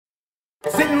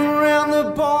Sitting around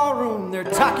the ballroom, they're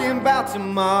talking about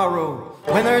tomorrow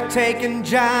when they're taking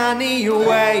Johnny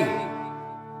away.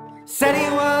 Said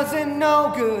he wasn't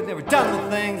no good, never done the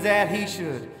things that he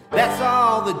should. That's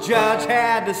all the judge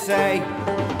had to say.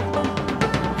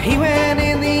 He went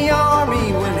in the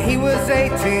army when he was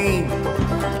 18.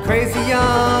 Crazy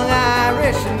young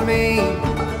Irish and mean.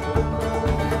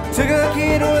 Took a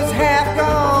kid who was half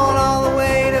gone all the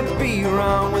way to be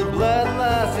wrong with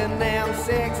bloodlust and them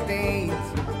 16s.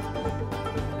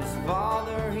 His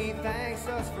father, he thanks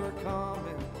us for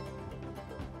coming.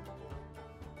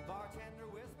 Bartender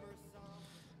whispers something.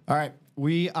 All right,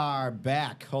 we are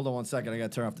back. Hold on one second. I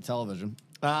got to turn off the television.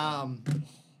 All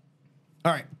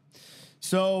right.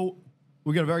 So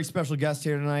we got a very special guest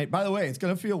here tonight. By the way, it's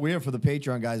going to feel weird for the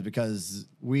Patreon guys because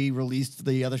we released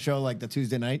the other show like the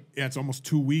Tuesday night. Yeah, it's almost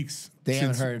 2 weeks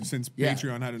since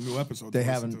Patreon had a new episode. They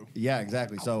haven't. Yeah,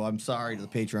 exactly. So I'm sorry to the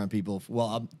Patreon people.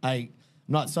 Well, I'm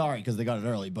not sorry because they got it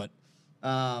early. But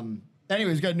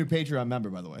anyways, we got a new Patreon member,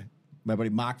 by the way. My buddy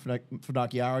Mark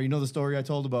Finocchiaro. You know the story I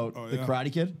told about the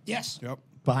Karate Kid? Yes. Yep.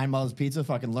 Behind Mother's Pizza,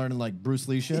 fucking learning like Bruce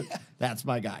Lee shit. Yeah. That's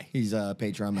my guy. He's a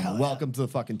Patreon member. Welcome to the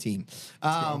fucking team.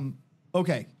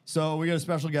 Okay, so we got a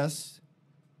special guest.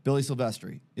 Billy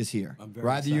Silvestri is here. I'm very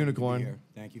Ride the excited Unicorn. to be here.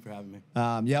 Thank you for having me.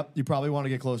 Yep, you probably want to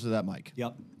get closer to that mic.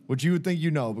 Yep. Which you would think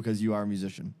you know because you are a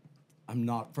musician. I'm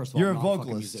not, first of all, You're I'm a not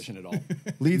vocalist. a musician at all.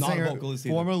 Lead not singer, a vocalist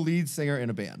either. former lead singer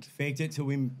in a band. Faked it till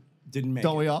we didn't make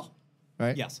Don't it. we all?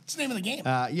 Right? Yes. It's the name of the game.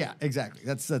 Yeah, exactly.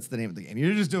 That's the name of the game.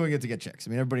 You're just doing it to get chicks. I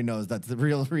mean, everybody knows that's the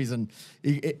real reason.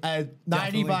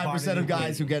 95% of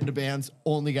guys who get into bands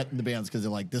only get into bands because they're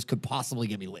like, this could possibly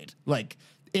get me laid. Like,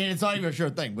 and it's not even a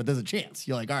sure thing, but there's a chance.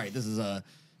 You're like, all right, this is a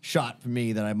shot for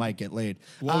me that I might get laid.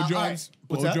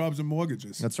 Blowjobs and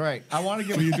mortgages. That's right. I want to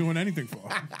give. What are you doing anything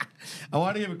for? I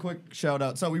want to give a quick shout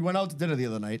out. So we went out to dinner the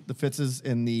other night. The Fitzes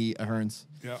in the Aherns.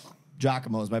 Yeah.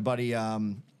 Giacomo's.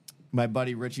 My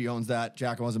buddy Richie owns that.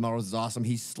 Giacomo's and Melrose is awesome.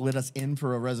 He slid us in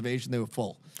for a reservation. They were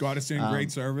full. Got us in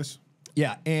great service.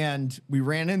 Yeah, and we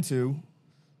ran into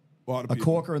a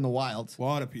corker in the wild. A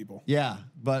lot of people. Yeah,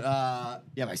 but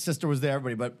my sister was there,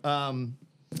 everybody. But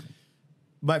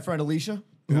my friend Alicia,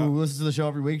 who listens to the show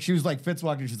every week, she was like, Fitz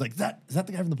walking, she was like, is that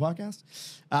the guy from the podcast?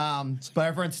 But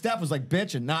our friend Steph was like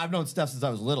bitching. Now, I've known Steph since I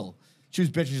was little. She was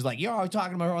bitching. She's like, yo, I was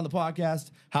talking about her on the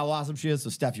podcast, how awesome she is. So,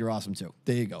 Steph, you're awesome, too.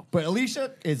 There you go. But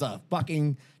Alicia is a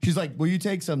fucking... She's like, will you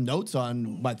take some notes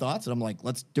on my thoughts? And I'm like,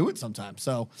 let's do it sometime.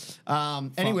 So,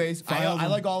 anyways, I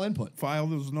like all input. File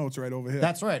those notes right over here.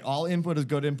 That's right. All input is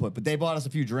good input. But they bought us a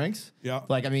few drinks. Yeah.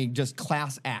 Like, I mean, just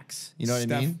class acts. You know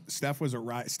what I mean? Steph was a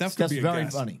riot. Steph's Steph's could be a very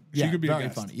guest. funny. She could be very a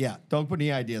guest. funny. Yeah. Don't put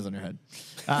any ideas on your head.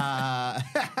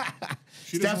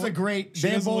 She Steph's doesn't a great... She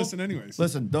doesn't both- listen anyways.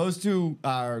 Listen, those two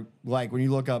are, like, when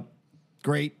you look up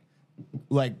great,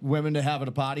 like, women to have at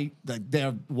a party, like,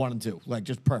 they're 1 and 2. Like,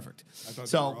 just perfect. I thought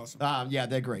So, they were awesome. yeah,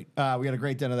 they're great. We had a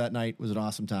great dinner that night. It was an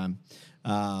awesome time.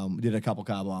 We did a couple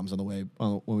car bombs on the way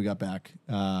when we got back,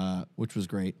 which was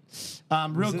great.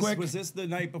 Quick. Was this the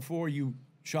night before you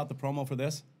shot the promo for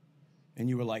this? And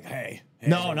you were like, hey.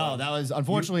 No, that was,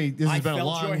 unfortunately, this has been a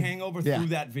long... I felt your hangover through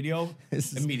that video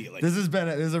immediately. This has been,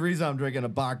 there's a reason I'm drinking a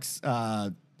box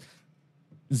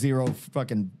zero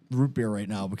fucking root beer right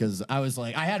now because I was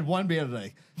like, I had one beer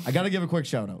today. I got to give a quick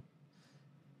shout out.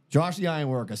 Josh the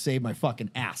Ironworker saved my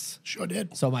fucking ass. Sure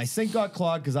did. So my sink got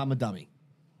clogged because I'm a dummy.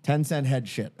 10-cent head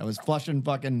shit. I was flushing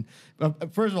fucking...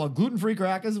 first of all, gluten-free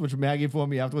crackers, which Maggie for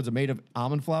me afterwards, are made of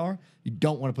almond flour. You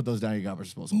don't want to put those down your garbage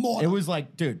disposal. More. It was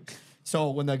like, dude...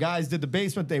 So when the guys did the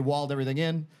basement, they walled everything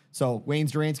in. So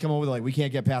Wayne's Drains come over, they're like, we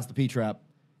can't get past the P-trap,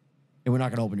 and we're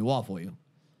not going to open your wall for you.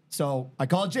 So I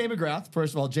called Jay McGrath.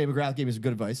 First of all, Jay McGrath gave me some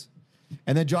good advice.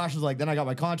 And then Josh was like, then I got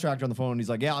my contractor on the phone, and he's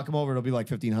like, yeah, I'll come over. It'll be like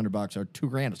 $1,500 or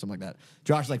 $2,000 or something like that.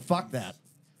 Josh is like, fuck that.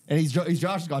 And he's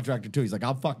Josh's contractor, too. He's like,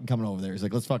 I'm fucking coming over there. He's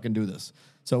like, let's fucking do this.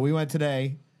 So we went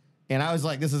today, and I was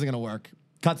like, this isn't going to work.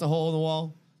 Cuts a hole in the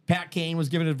wall. Pat Kane was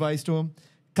giving advice to him.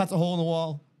 Cuts a hole in the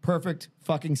wall. Perfect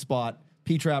fucking spot.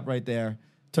 P-trap right there.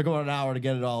 Took about an hour to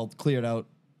get it all cleared out.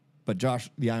 But Josh,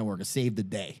 the Ironworker, saved the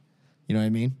day. You know what I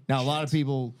mean? Now, a lot of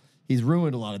people, he's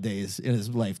ruined a lot of days in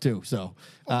his life, too. So,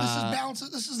 Well, this is balance.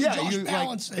 This is the Josh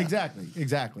balance. Like,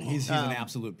 exactly. He's an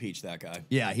absolute peach, that guy.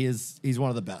 Yeah, he's one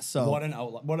of the best. So what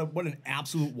an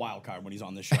absolute wild card when he's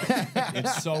on the show.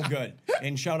 It's so good.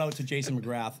 And shout out to Jason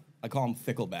McGrath. I call him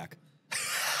Fickleback.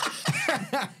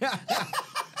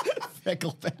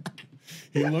 Fickleback.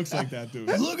 He looks like that dude.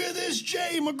 Look at this,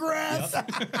 Jay McGrath.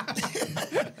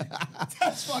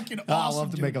 That's fucking awesome. I'll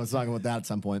have to make up a song about that at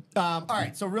some point. All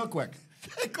right, so real quick.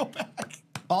 Go back.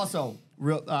 Also,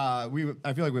 I feel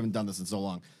like we haven't done this in so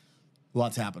long.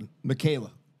 Lots happened.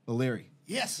 Michaela O'Leary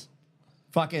Yes.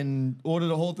 Fucking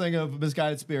ordered a whole thing of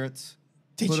Misguided Spirits.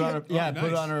 Did put you? It on her, yeah, nice.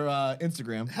 put it on her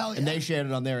Instagram. Hell And yeah. they shared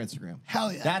it on their Instagram.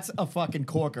 Hell yeah. That's a fucking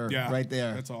corker right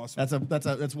there. That's awesome.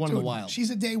 That's one of the wild. She's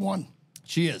a day one.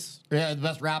 She is. Yeah, the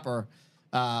best rapper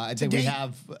I think we date.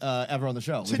 have ever on the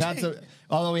show. We've To had date.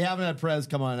 although we haven't had Prez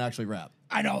come on and actually rap.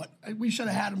 I know it. We should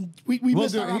have had him. We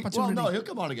missed our opportunity. Well, no, he'll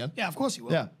come on again. Yeah, of course he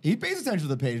will. Yeah, he pays attention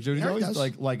to the page, dude. He's Yeah, he always does.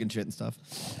 like liking shit and stuff.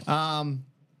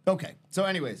 Okay, so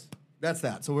anyways, that's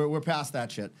that. So we're past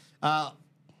that shit.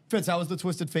 Fitz, how was the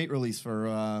Twisted Fate release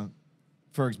for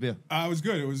Ferg's beer? It was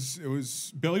good. It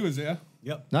was Billy was there.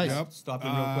 Yep. Nice. Yep. Stop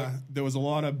in real quick. There was a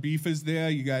lot of beefers there.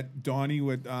 You got Donnie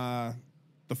with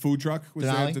the food truck was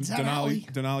Denali?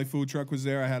 there. Denali food truck was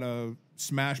there. I had a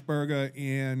smash burger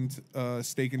and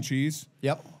steak and cheese.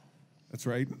 Yep. That's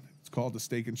right. It's called the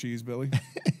steak and cheese, Billy.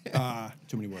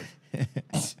 Too many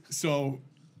words. So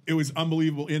it was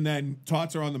unbelievable. And then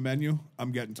tots are on the menu.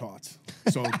 I'm getting tots.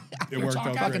 So it worked tot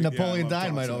out guy? great. Fucking Napoleon Yeah, I love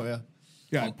Dynamite tots, over here.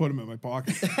 Yeah, I put them in my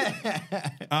pocket.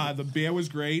 The beer was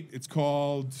great. It's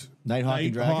called Nighthawk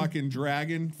and Dragon? and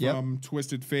Dragon Yep. from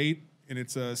Twisted Fate, and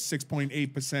it's a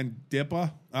 6.8%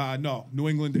 DIPA. No, New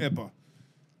England IPA.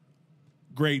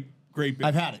 Great beer.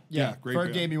 I've had it. Yeah, great Ferg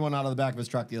beer. gave me one out of the back of his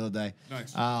truck the other day.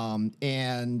 Nice.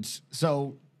 And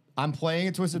so I'm playing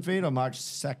at Twisted Fate on March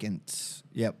 2nd.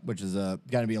 Yep, which is going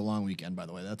to be a long weekend, by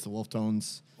the way. That's the Wolf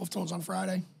Tones. Wolf Tones on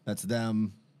Friday. That's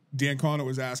them. Dan Connor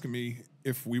was asking me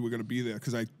if we were going to be there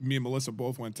because me and Melissa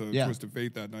both went to Yeah. Twisted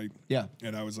Fate that night. Yeah.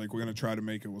 And I was like, we're going to try to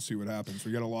make it. We'll see what happens.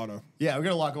 We got a lot of Yeah, we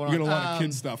got a lot going on.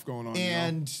 kid stuff going on.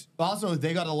 And also,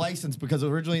 they got a license because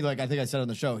originally, like I think I said on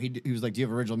the show, he was like, "Do you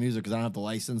have original music?" Because I don't have the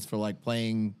license for like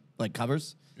playing like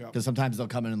covers. Yeah. Because sometimes they'll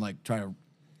come in and like try to.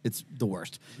 It's the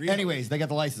worst. Really? Anyways, they got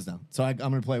the license now, so I'm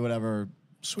going to play whatever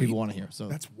Sweet. people want to hear. So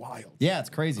That's wild. yeah, it's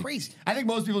crazy. Crazy. I think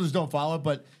most people just don't follow it,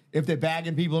 but if they're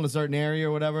bagging people in a certain area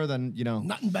or whatever, then you know.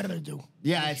 Nothing better to do.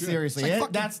 Yeah, it's seriously. It's like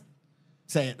fucking- That's.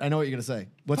 Say it. I know what you're gonna say.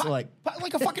 What's it like?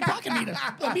 Like a fucking pocket meter.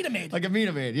 A meter maid. Like a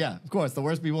meter maid. Yeah, of course. The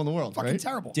worst people in the world. fucking right?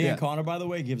 terrible. Dan Yeah. Connor, by the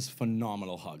way, gives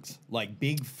phenomenal hugs. Like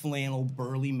big flannel,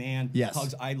 burly man. Yes.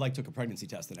 Hugs. I like took a pregnancy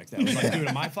test the next day. I was like,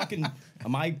 dude,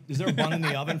 is there a bun in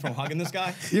the oven from hugging this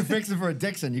guy? You're fixing for a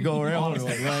Dixon. You go around.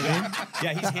 Honestly. You know what I mean?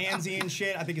 Yeah, he's handsy and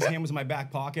shit. I think his hand was in my back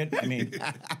pocket. I mean,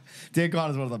 Dan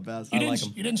Connor's one of the best. You I didn't, like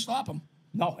him. you didn't stop him.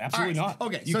 no, absolutely All right, not.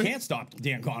 okay, You so- can't stop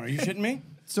Dan Connor. Are you shitting me?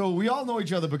 So we all know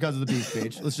each other because of the Beast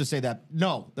page. Let's just say that.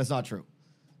 No, that's not true.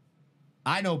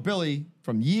 I know Billy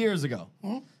from years ago.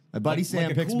 My buddy Like- Sam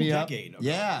like a picks cool me decade up. ago.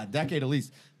 Yeah, a decade at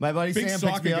least. My buddy Big Sam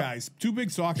picks soccer me up. guys. Two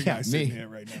big soccer Yeah, guys me. sitting here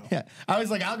right now. Yeah, I was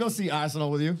like, I'll go see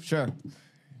Arsenal with you. Sure.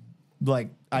 Like,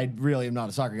 I really am not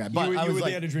a soccer guy, but you I were was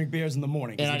like, there to drink beers in the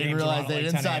morning. 'cause and I the didn't games are on realize at they like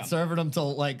didn't 10 start a.m. serving them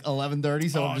till like 11:30.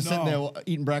 So I'm Oh, just sitting no. there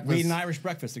eating breakfast. We ate an Irish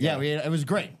breakfast Yeah, together. it was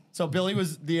great. So Billy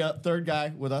was the third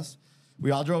guy with us. We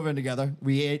all drove in together.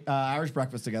 We ate Irish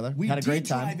breakfast together. We had a did great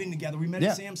time. drive in together. We met Yeah.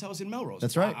 at Sam's house in Melrose.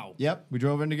 That's right. Wow. Yep, we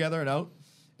drove in together and out.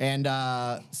 And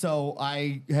so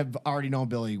I have already known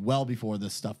Billy well before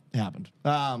this stuff happened.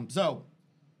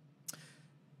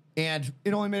 And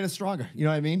it only made us stronger. You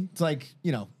know what I mean? It's like,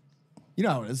 you know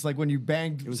how it is. Like when you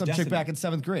banged was some chick destiny. back in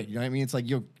 7th grade. You know what I mean? It's like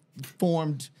you're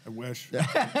formed. I wish. I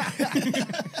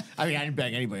mean, I didn't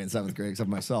bang anybody in 7th grade except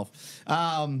myself.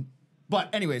 But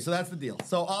anyway, so that's the deal.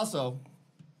 So also,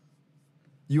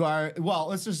 you are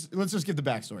let's just give the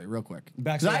backstory real quick. 'Cause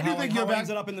Backstory, I do how- think how your I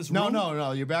ended up in this room?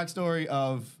 No. Your backstory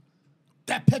of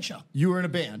That picture. you were in a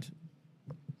band.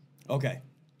 Okay.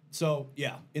 So,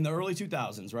 yeah, in the early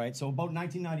 2000s, right? So, about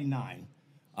 1999,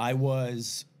 I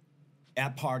was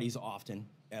at parties often,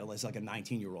 as like a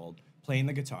 19-year-old, playing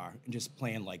the guitar and just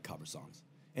playing like cover songs.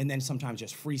 And then sometimes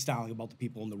just freestyling about the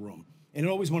people in the room. And it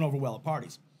always went over well at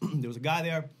parties. There was a guy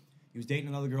there. He was dating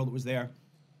another girl that was there.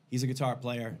 He's a guitar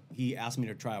player. He asked me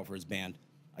to try out for his band.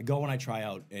 I go and I try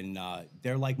out, and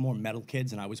they're like more metal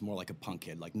kids, and I was more like a punk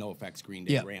kid, like NoFX, Green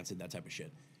Day, Yeah. Rancid, that type of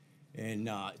shit. And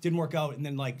it didn't work out. And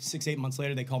then like 6-8 months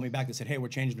later, they called me back. They said, "Hey, we're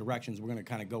changing directions. We're gonna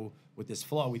kind of go with this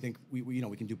flow. We think we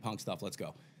can do punk stuff. Let's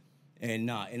go." And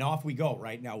off we go.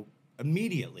 Right now,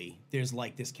 immediately there's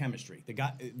like this chemistry.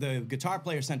 The guitar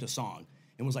player sent a song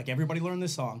and was like, "Everybody learn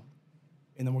this song."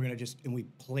 And then and we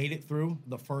played it through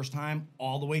the first time,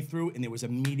 all the way through, and there was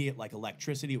immediate like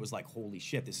electricity. It was like, holy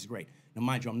shit, this is great. Now,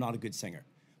 mind you, I'm not a good singer,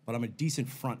 but I'm a decent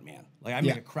front man. Like I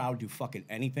make Yeah. a crowd do fucking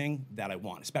anything that I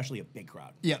want, especially a big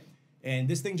crowd. Yeah. And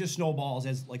this thing just snowballs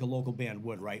as like a local band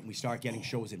would, right? And we start getting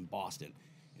shows in Boston,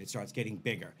 and it starts getting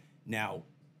bigger. Now,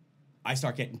 I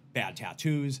start getting bad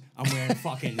tattoos. I'm wearing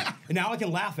fucking, and now I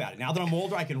can laugh at it. Now that I'm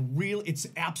older, I can really, it's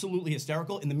absolutely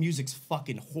hysterical, and the music's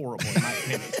fucking horrible, in my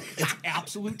opinion. It's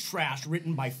absolute trash,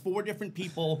 written by 4 different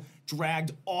people,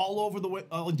 dragged all over the way,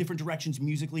 all in different directions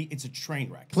musically. It's a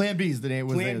train wreck. Plan B is the name.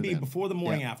 Plan B, before the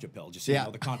morning after pill, just so you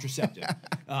know, the contraceptive.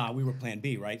 We were Plan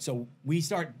B, right? So we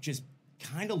start just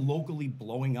kind of locally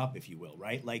blowing up, if you will,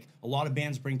 right? Like a lot of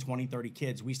bands bring 20, 30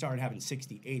 kids. We started having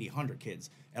 60, 80, 100 kids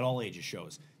at all ages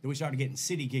shows. Then we started getting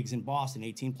city gigs in Boston,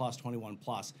 18 plus, 21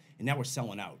 plus, and now we're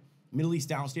selling out. Middle East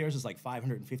downstairs is like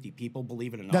 550 people,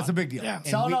 believe it or not. That's a big deal. Yeah.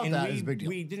 Selling out that is a big deal.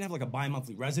 We didn't have like a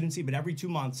bi-monthly residency, but every 2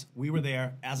 months we were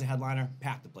there as a headliner,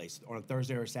 packed the place on a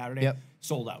Thursday or a Saturday,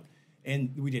 sold out.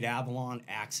 And we did Avalon,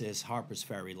 Axis, Harper's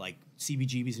Ferry, like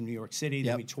CBGB's in New York City.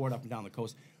 Then we toured up and down the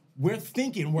coast. We're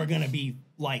thinking we're gonna be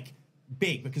like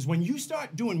big, because when you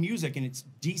start doing music and it's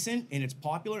decent and it's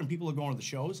popular and people are going to the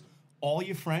shows, all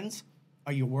your friends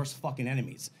are your worst fucking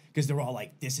enemies, because they're all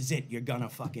like, this is it, you're gonna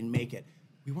fucking make it.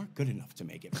 We weren't good enough to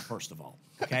make it, first of all,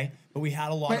 okay? But we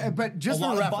had a lot but just a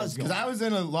lot for of reference, buzz going. because I was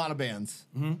in a lot of bands.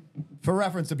 For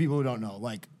reference to people who don't know,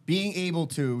 like being able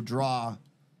to draw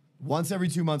once every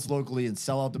 2 months locally and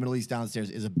sell out the Middle East downstairs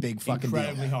is a big fucking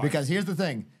Incredibly deal. hard. Because here's the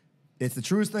thing. It's the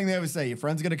truest thing they ever say. Your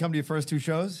friend's gonna come to your first 2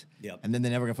 shows, and then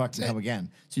they're never gonna fucking come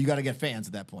again. So you gotta get fans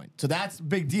at that point. So that's a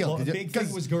big deal. Well, a big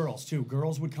thing was girls too.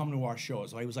 Girls would come to our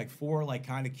shows. Right? It was like 4 like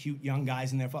kind of cute young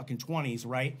guys in their fucking 20s,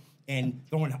 right? And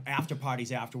throwing after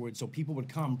parties afterwards. So people would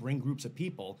come, bring groups of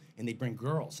people, and they'd bring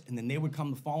girls, and then they would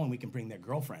come the following week and bring their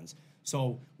girlfriends.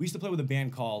 So we used to play with a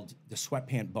band called the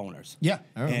Sweatpant Boners. Yeah,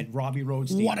 I remember. And Robbie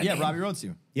Rhodes. What a name. Robbie Rhodes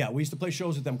too. Yeah, we used to play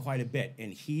shows with them quite a bit,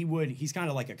 and he's kind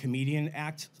of like a comedian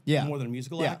act, more than a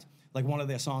musical act. Like one of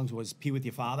their songs was "Pee with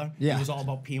Your Father." Yeah. It was all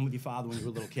about peeing with your father when you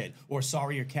were a little kid. Or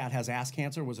 "Sorry Your Cat Has Ass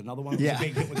Cancer" was another one. It was a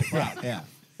big hit with the crowd.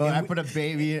 But I put a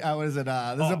baby. There's a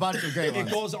bunch of great ones.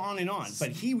 It goes on and on.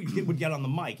 But he would get on the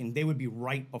mic, and they would be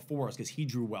right before us because he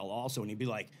drew well also, and he'd be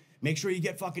like, "Make sure you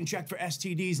get fucking checked for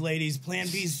STDs, ladies. Plan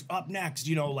B's up next."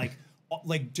 You know,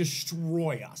 like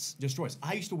destroy us.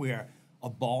 I used to wear a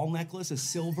ball necklace, a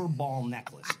silver ball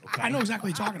necklace. Okay? I know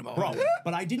exactly what you're talking about. Bro,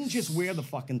 but I didn't just wear the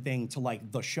fucking thing to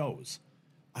like the shows.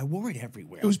 I wore it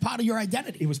everywhere. It was part of your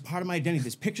identity. It was part of my identity.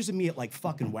 There's pictures of me at like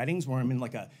fucking weddings where I'm in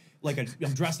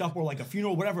I'm dressed up, or like a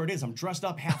funeral, whatever it is. I'm dressed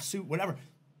up, half suit, whatever,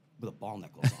 with a ball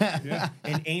necklace on.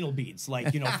 And anal beads.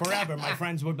 Like, you know, forever my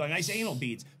friends would be like, nice anal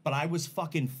beads. But I was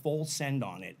fucking full send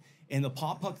on it. And the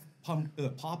pop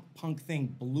punk thing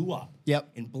blew up.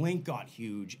 And Blink got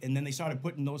huge. And then they started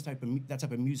putting that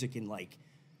type of music in like,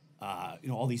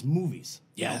 all these movies.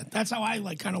 Yeah, that's how I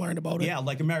like kind of learned about it. Yeah,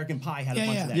 like American Pie had a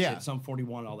bunch of that Yeah. shit, Sum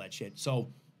 41, all that shit.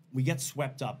 So we get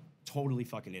swept up totally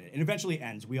fucking in it. And eventually it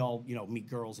ends. We all, meet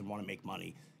girls and want to make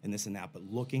money and this and that. But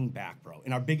looking back, bro,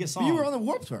 and our biggest song. You were on the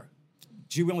Warped Tour.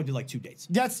 Gee, we only did like 2 dates.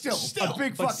 That's still a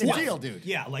big But fucking still. deal, dude.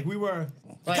 Yeah, like we were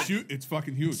It's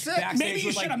fucking huge. backstage. Maybe you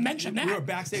with, should have mentioned that. We were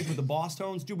backstage with the Boss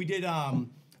Tones. Dude, we did,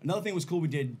 another thing was cool. We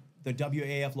did the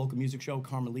WAF local music show.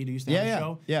 Carmelita used to have a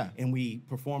show. Yeah. And we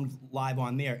performed live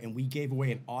on there, and we gave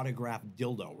away an autographed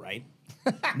dildo, right?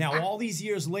 Now, all these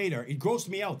years later, it grossed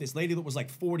me out. This lady that was like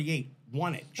 48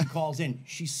 won it. She calls in.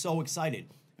 She's so excited.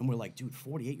 And we're like, dude,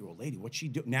 48-year-old lady, what's she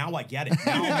do? Now I get it.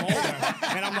 Now I'm older.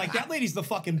 And I'm like, that lady's the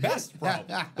fucking best, bro.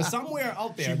 But somewhere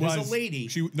out there, there's a lady.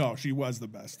 She was the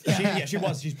best. She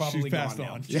was. She's probably She's gone passed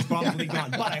now. on. She's probably gone.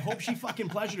 But I hope she fucking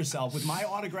pleasured herself with my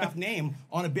autographed name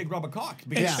on a big rubber cock.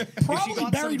 Because if she Probably got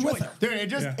some buried with joy- her.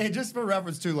 Dude, it just for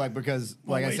reference too, like, because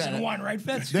like I Always said, in one, right,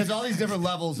 Fitz? there's all these different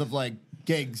levels of like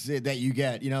gigs that you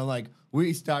get. Like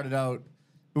we started out,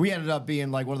 we ended up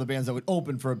being like one of the bands that would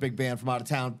open for a big band from out of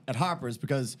town at Harper's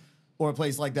or a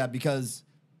place like that, because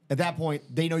at that point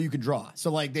they know you can draw.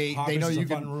 So like they Harper's know is you a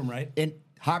can. fun room, right? And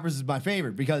Harper's is my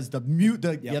favorite because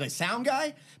the sound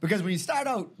guy. Because when you start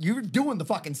out, you're doing the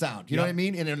fucking sound. You know what I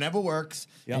mean? And it never works.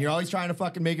 And you're always trying to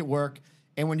fucking make it work.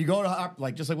 And when you go to Harper,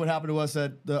 like just like what happened to us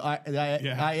at the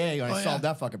IA, I solved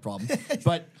that fucking problem.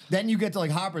 But then you get to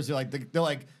like Harper's, they're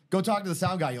like, go talk to the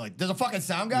sound guy. You're like, there's a fucking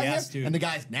sound guy Yes, here? dude. And the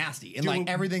guy's nasty. And Dude, like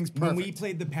everything's perfect. When we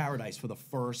played the Paradise for the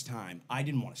first time, I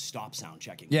didn't want to stop sound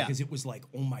checking. Yeah. Because it was like,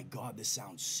 oh my God, this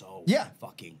sounds so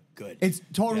fucking good. It's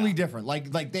totally Yeah. different.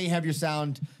 Like they have your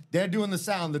sound. They're doing the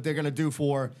sound that they're gonna do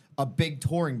for a big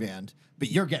touring band, but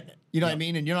you're getting it. You know what I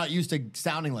mean? And you're not used to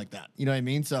sounding like that. You know what I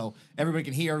mean? So everybody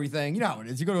can hear everything. You know how it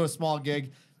is. You go to a small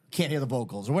gig, can't hear the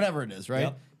vocals or whatever it is, right?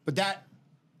 Yep. But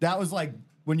that was like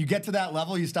when you get to that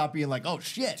level, you stop being like, oh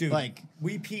shit. Dude, like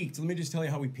we peaked. Let me just tell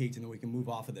you how we peaked, and then we can move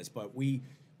off of this. But we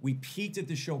peaked at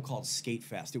this show called Skate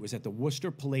Fest. It was at the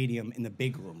Worcester Palladium in the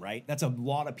big room, right? That's a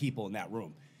lot of people in that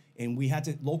room. And we had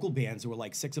to, local bands, there were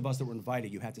like 6 of us that were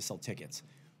invited, you had to sell tickets.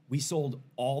 We sold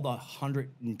all the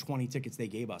 120 tickets they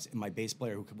gave us, and my bass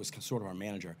player, who was sort of our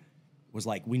manager, was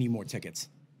like, we need more tickets.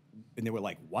 And they were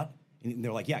like, what? And they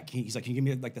were like, yeah, he's like, can you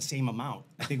give me like the same amount?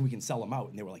 I think we can sell them out.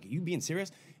 And they were like, are you being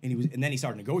serious? And then he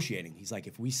started negotiating. He's like,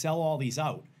 if we sell all these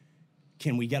out,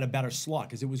 can we get a better slot?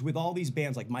 Because it was with all these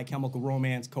bands like My Chemical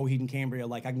Romance, Coheed and Cambria,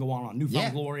 like I can go on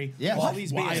Newfound Glory. Yeah. All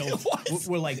these bands Wild.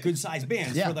 were like good-sized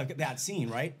bands Yeah. for that scene,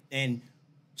 right? And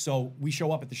so we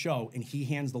show up at the show, and he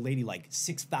hands the lady like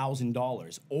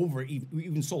 $6,000 over. We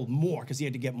even sold more because he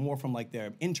had to get more from like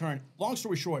their intern. Long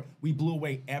story short, we blew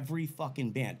away every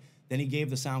fucking band. Then he gave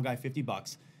the sound guy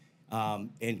 $50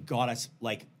 and got us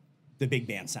like the big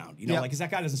band sound, you know, Yep. like because that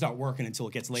guy doesn't start working until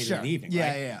it gets later in the evening, Yeah,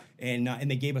 right? yeah,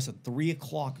 And they gave us a 3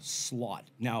 o'clock slot.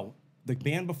 Now the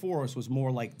band before us was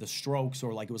more like the Strokes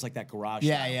or like it was like that garage.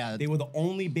 Yeah, style. yeah. They were the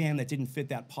only band that didn't fit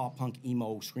that pop punk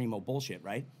emo screamo bullshit,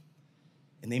 right?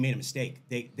 And they made a mistake.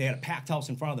 They had a packed house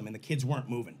in front of them, and the kids weren't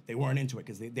moving. They weren't into it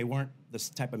because they weren't this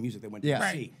type of music they went to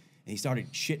Yeah. see. And he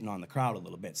started shitting on the crowd a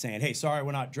little bit, saying, hey, sorry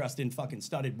we're not dressed in fucking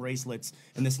studded bracelets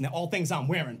and this and that. All things I'm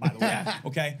wearing, by the way,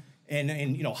 okay?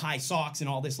 And you know, high socks and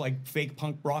all this like fake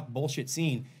punk rock bullshit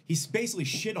scene. He's basically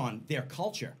shit on their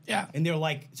culture. Yeah. And they're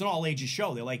like, it's an all ages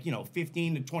show. They're like,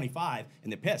 15 to 25,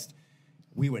 and they're pissed.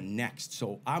 We were next.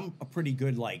 So I'm a pretty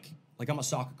good like I'm a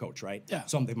soccer coach, right? Yeah.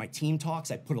 So my team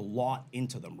talks, I put a lot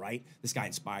into them, right? This guy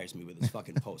inspires me with his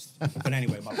fucking posts. But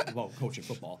anyway, about coaching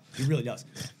football. He really does.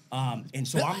 And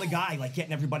so I'm the guy, like,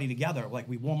 getting everybody together. Like,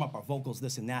 we warm up our vocals,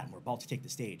 this and that, and we're about to take the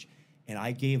stage. And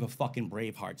I gave a fucking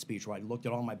Braveheart speech where I looked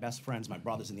at all my best friends, my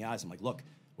brothers in the eyes. I'm like, look,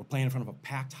 we're playing in front of a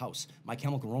packed house. My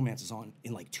Chemical Romance is on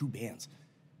in, like, 2 bands.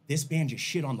 This band just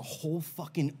shit on the whole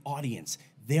fucking audience.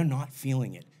 They're not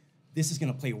feeling it. This is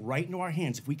gonna play right into our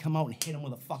hands if we come out and hit them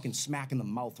with a fucking smack in the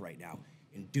mouth right now.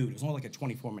 And dude, it was only like a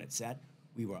 24-minute set.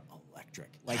 We were electric.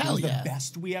 Like Hell it was yeah. the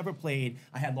best we ever played.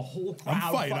 I had the whole crowd.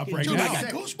 I'm fired up fucking right Dude, now. I got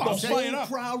The goosebumps. whole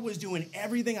crowd was doing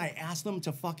everything I asked them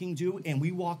to fucking do, and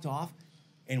we walked off,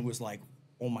 and it was like,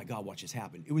 oh my God, what just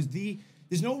happened? It was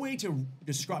there's no way to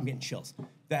describe, I'm getting chills.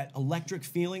 That electric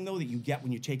feeling, though, that you get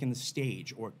when you're taking the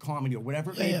stage or comedy or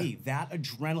whatever it may be, that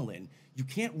adrenaline, you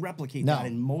can't replicate No. that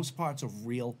in most parts of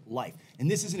real life. And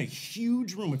this isn't a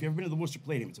huge room. If you've ever been to the Worcester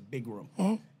Palladium, it's a big room.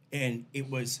 And it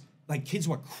was like kids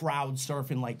were crowd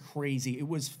surfing like crazy. It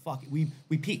was we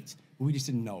peaked, but we just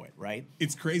didn't know it, right?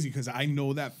 It's crazy because I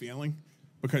know that feeling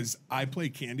because I play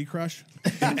Candy Crush,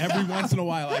 and every once in a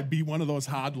while I beat one of those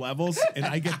hard levels, and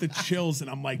I get the chills,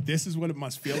 and I'm like, this is what it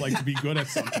must feel like to be good at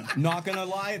something. Not gonna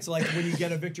lie, it's like when you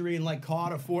get a victory in like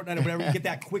COD or Fortnite or whatever, you get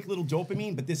that quick little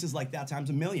dopamine, but this is like that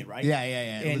times a million, right? Yeah.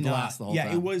 It would last the whole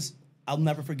time. it was, I'll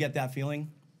never forget that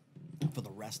feeling for the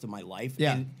rest of my life.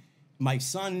 Yeah. And my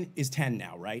son is 10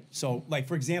 now, right? So, like,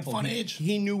 for example, Fun age.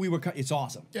 he knew we were, it's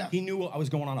awesome. Yeah. He knew I was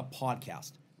going on a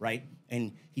podcast, right?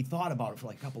 And he thought about it for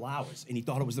like a couple hours, and he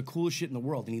thought it was the coolest shit in the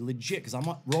world. And he legit, because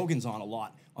Rogan's on a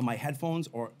lot on my headphones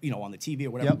or, on the TV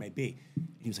or whatever it may be. And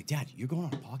he was like, Dad, you're going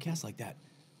on a podcast like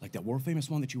that world famous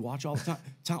one that you watch all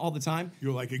the time?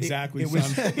 You're like, exactly, It was,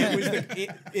 son.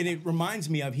 and it reminds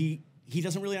me of he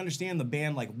doesn't really understand the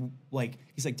band. Like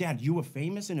he's like, Dad, you were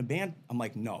famous in a band? I'm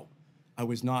like, no, I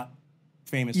was not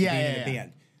famous for being in a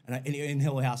band. And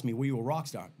he'll ask me, were you a rock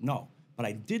star? No. But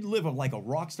I did live a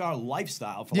rock star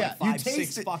lifestyle for like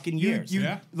 5-6 fucking years.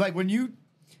 Like when you,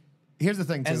 here's the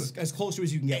thing too. As close to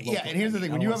as you can get. Yeah, local. and here's the thing: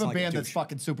 I when don't you wanna have a sound like band that's douche.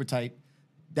 fucking super tight,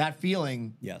 that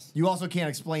feeling, Yes. you also can't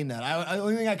explain that. The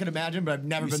only thing I can imagine, but I've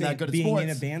never You been say that good at being sports. in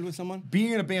a band with someone?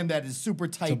 Being in a band that is super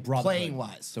tight, brotherhood. playing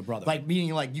wise, It's a brotherhood. like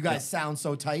meaning like you guys sound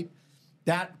so tight.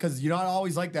 That because you're not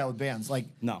always like that with bands. Like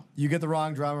No. you get the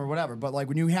wrong drummer or whatever. But like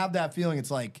when you have that feeling, it's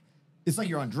like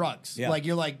you're on drugs. Yeah. Like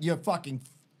you're fucking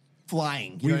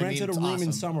flying. You We know what I rented mean? a room It's in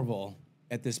awesome. Somerville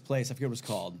at this place. I forget what it was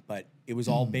called, but it was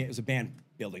all it was a band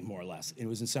building more or less. It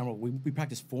was in Somerville. We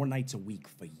practiced 4 nights a week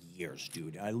for years,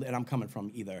 dude. And I'm coming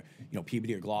from either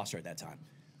Peabody or Gloucester at that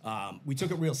time. We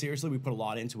took it real seriously. We put a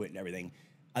lot into it and everything.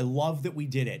 I love that we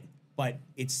did it, but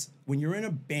it's when you're in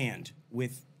a band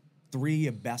with 3 of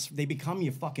your best, they become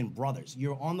your fucking brothers.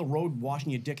 You're on the road washing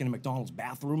your dick in a McDonald's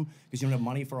bathroom because you don't have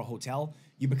money for a hotel.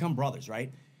 You become brothers,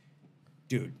 right?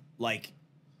 Dude, like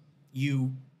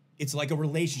it's like a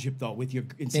relationship though with your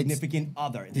insignificant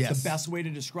other. It's yes. the best way to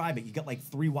describe it. You got like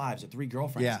 3 wives or 3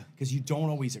 girlfriends Yeah. because you don't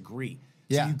always agree.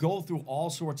 Yeah. So you go through all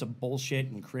sorts of bullshit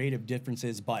and creative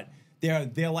differences, but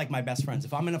they're like my best friends.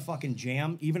 If I'm in a fucking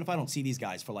jam, even if I don't see these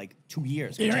guys for like 2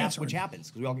 years, You're which answering. happens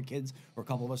because we all get kids or a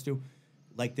couple of us do,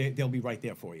 like they'll be right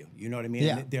there for you. You know what I mean?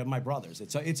 Yeah. And they're my brothers.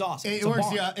 It's awesome. It It's a works.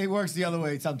 bond. It works the other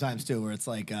way sometimes too, where it's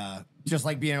like just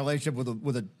like being in a relationship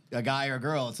with a guy or a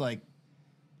girl. It's like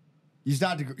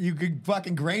you could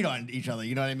fucking grade on each other.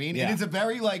 You know what I mean? Yeah. And it's a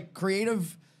very like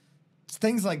creative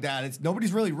things like that. It's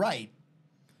nobody's really right,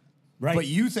 but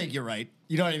you think you're right.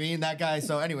 You know what I mean? That guy.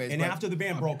 So, anyways, And after the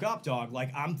band broke up, dog,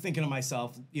 like I'm thinking to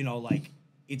myself, you know, like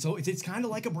it's kind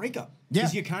of like a breakup. Yeah.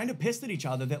 Because you're kind of pissed at each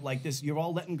other that like this, you're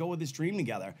all letting go of this dream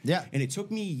together. Yeah. And it took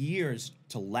me years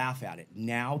to laugh at it.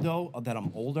 Now, though, that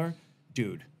I'm older,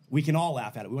 dude, we can all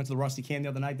laugh at it. We went to the Rusty Can the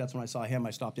other night. That's when I saw him.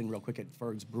 I stopped in real quick at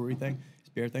Ferg's brewery thing, his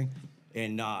beer thing.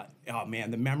 And oh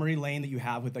man, the memory lane that you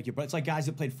have with like your, it's like guys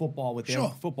that played football with their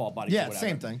football buddies. Yeah, or whatever.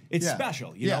 same thing. It's Yeah.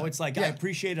 special, you Yeah. know. It's like I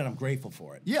appreciate it. I'm grateful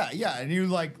for it. Yeah, and you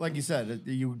like you said,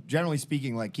 you generally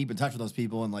speaking, like keep in touch with those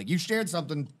people, and like you shared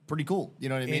something pretty cool. You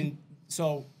know what I mean? And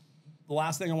so the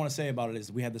last thing I want to say about it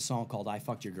is we had this song called I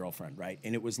Fucked Your Girlfriend, right?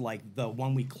 And it was like the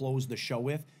one we closed the show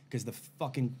with because the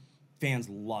fucking fans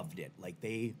loved it. Like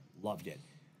they loved it.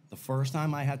 The first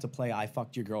time I had to play I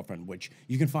Fucked Your Girlfriend, which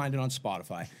you can find it on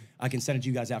Spotify. I can send it to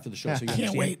you guys after the show so you Can't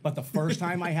understand. wait. But the first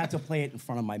time I had to play it in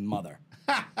front of my mother,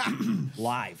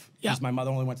 live, Yeah. because my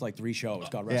mother only went to like 3 shows,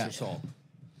 God rest Yeah. her soul.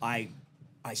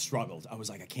 I struggled. I was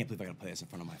like, I can't believe I got to play this in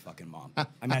front of my fucking mom. I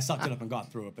mean, I sucked it up and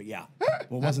got through it, but yeah,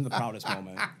 well, it wasn't the proudest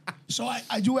moment. So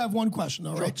I do have one question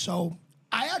though, right? So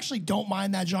I actually don't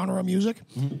mind that genre of music,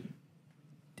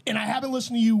 and I haven't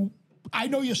listened to you. I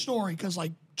know your story because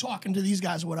like talking to these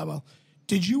guys or whatever.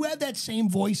 Did you have that same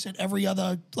voice that every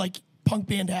other like punk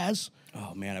band has?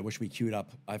 Oh man, I wish we queued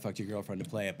up I Fucked Your Girlfriend to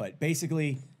play it, but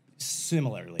basically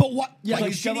similarly. But what? Yeah, like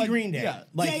you said, shitty like- Green Day. yeah.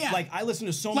 Like, Yeah. like I listen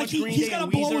to so Like much he- Green he's Day gotta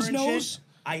and blow Weezer his and nose?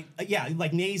 shit. Yeah,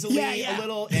 like nasally Yeah. a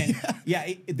little, and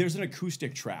there's an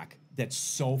acoustic track that's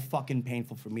so fucking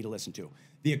painful for me to listen to.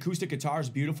 The acoustic guitar is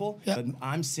beautiful, Yeah. but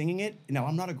I'm singing it. Now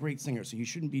I'm not a great singer, so you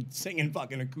shouldn't be singing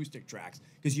fucking acoustic tracks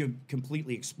because you're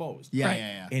completely exposed. Yeah, Right.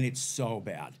 yeah. And it's so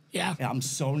bad. Yeah. And I'm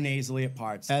so nasally at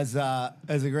parts. As a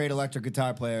great electric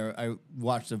guitar player, I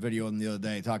watched a video the other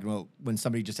day talking about when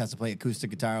somebody just has to play acoustic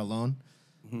guitar alone,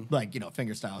 like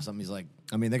finger style or something. He's like,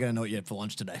 I mean, they're gonna know what you had for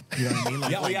lunch today. You know what I mean?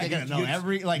 Like, Yeah, well, yeah, they're gonna know you're-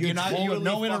 every like you're you're not you have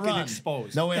no totally way to fucking run,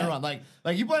 exposed. no way to Yeah. run. Like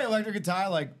you play electric guitar,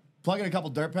 like plug in a couple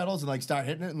dirt pedals and like start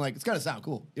hitting it, and like it's gotta sound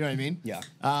cool. You know what I mean? Yeah.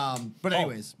 But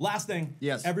anyways, last thing.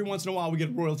 Yes. Every once in a while, we get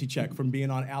a royalty check from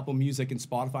being on Apple Music and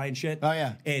Spotify and shit. Oh,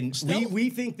 yeah. And Still? we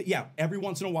think that every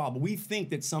once in a while, but we think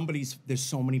that there's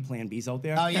so many Plan Bs out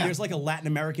there. Oh, yeah. There's like a Latin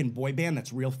American boy band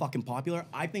that's real fucking popular.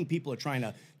 I think people are trying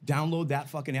to download that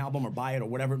fucking album or buy it or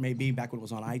whatever it may be back when it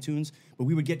was on iTunes. But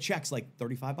we would get checks like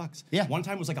 $35. Yeah. One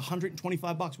time it was like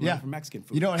 $125. We yeah, went for Mexican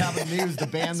food. You know what happened to me was the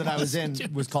band that I was in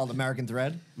was called American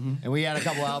Thread, and we had a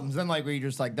couple albums. Then like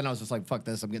then I was just like, fuck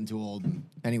this, I'm getting too old.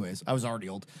 Anyways, I was already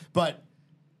old, but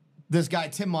this guy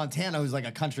Tim Montana, who's like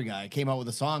a country guy, came out with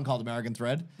a song called American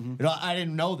Thread. And I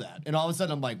didn't know that, and all of a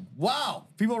sudden I'm like, wow,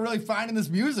 people are really finding this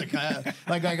music.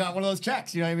 Like I got one of those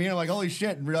checks, you know what I mean? I'm like, holy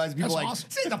shit, and realized people That's like, awesome.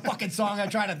 see the fucking song I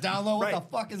tried to download. What Right. the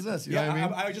fuck is this? You know Yeah, what I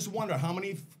mean? I just wonder how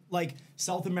many like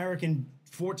South American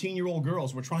 14-year-old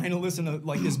girls were trying to listen to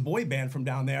like this boy band from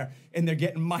down there, and they're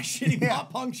getting my shitty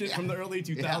pop punk shit from the early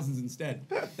 2000s instead.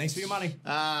 Thanks for your money.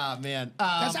 Ah man,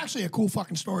 That's actually a cool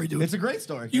fucking story, dude. it's a great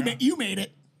story. you made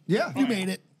it. yeah, You made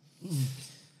it.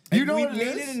 You know we what it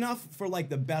made is? it enough for like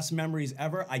the best memories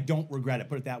ever. I don't regret it.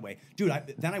 Put it that way, dude.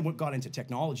 Then I got into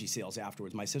technology sales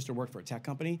afterwards. My sister worked for a tech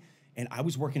company, and I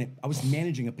was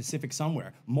managing a Pacific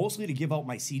somewhere, mostly to give out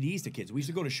my CDs to kids. We used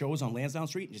to go to shows on Lansdowne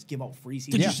Street and just give out free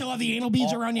CDs. Did you still have the anal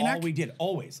beads around your All neck? we did,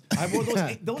 always. I wore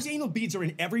those. Those anal beads are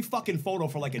in every fucking photo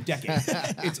for like a decade.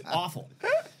 It's awful.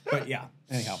 But yeah.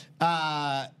 Anyhow.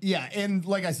 Yeah, and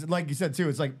like you said too,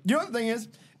 it's like the thing is,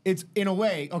 it's in a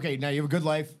way okay. Now you have a good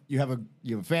life, you have a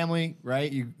family,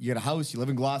 right? You get a house, you live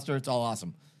in Gloucester, it's all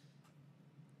awesome.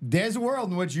 There's a world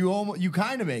in which you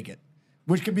kind of make it,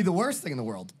 which could be the worst thing in the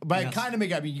world. But Yes. kind of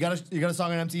make it. I mean, you got a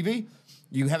song on MTV,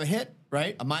 you have a hit,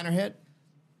 right? A minor hit.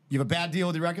 You have a bad deal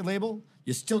with your record label.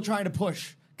 You're still trying to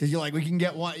push because you're like, we can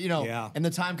get one, Yeah. And the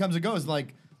time comes and goes.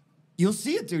 Like, you'll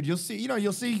see it, dude. You'll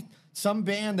see some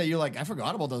band that you're like, I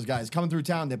forgot about those guys coming through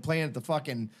town. They're playing at the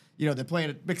fucking, they're playing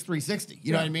at Mix 360.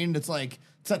 You know what I mean? It's like,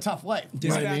 it's a tough life. You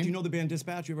know Dispatch, what I mean? you know the band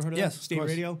Dispatch? You ever heard of Yes, that? of State course.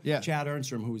 Radio? Yeah. Chad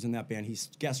Ernstrom, who was in that band, he's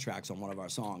guest tracks on one of our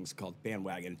songs called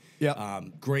Bandwagon. Yeah.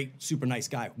 Great, super nice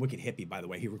guy. Wicked hippie, by the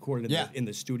way. He recorded in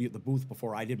the studio, the booth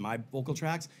before I did my vocal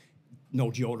tracks. No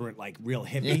deodorant, like real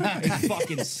hippie. It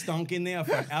fucking stunk in there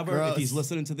forever. Gross. If he's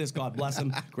listening to this, God bless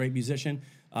him. Great musician.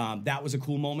 That was a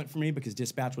cool moment for me because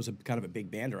Dispatch was kind of a big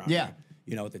band around Yeah. here.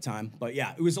 you know, at the time. But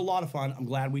yeah, it was a lot of fun. I'm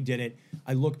glad we did it.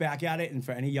 I look back at it, and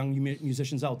for any young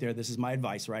musicians out there, this is my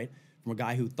advice, right? From a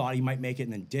guy who thought he might make it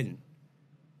and then didn't.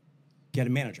 Get a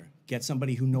manager. Get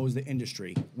somebody who knows the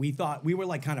industry. We thought we were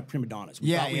like kind of prima donnas.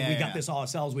 We thought we got this all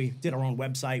ourselves. We did our own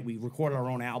website. We recorded our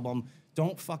own album.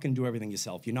 Don't fucking do everything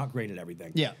yourself. You're not great at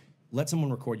everything. Yeah. Let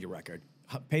someone record your record.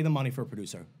 Pay the money for a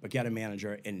producer, but get a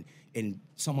manager and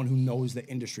someone who knows the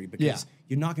industry, because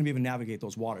you're not going to be able to navigate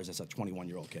those waters as a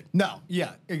 21-year-old kid. No,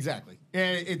 yeah, exactly.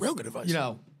 And it's Real good advice. You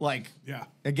know, like,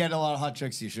 and get a lot of hot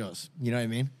chicks to your shows. You know what I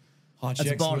mean? Hot That's a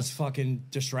chicks bonus. was fucking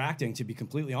distracting, to be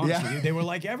completely honest with you. They were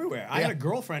like everywhere. I had a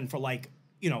girlfriend for like,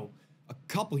 you know, a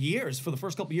couple years, for the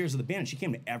first couple years of the band. She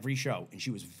came to every show, and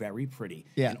she was very pretty.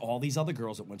 Yeah. And all these other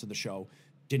girls that went to the show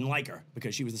didn't like her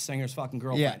because she was the singer's fucking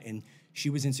girlfriend. Yeah. And she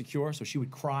was insecure, so she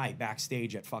would cry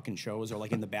backstage at fucking shows or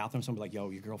like in the bathroom. Somebody like, yo,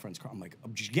 your girlfriend's crying. I'm like,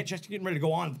 I'm just getting ready to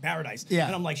go on to Paradise. Yeah.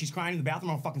 And I'm like, she's crying in the bathroom.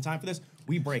 I don't have fucking time for this.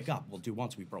 We break up. Well, dude,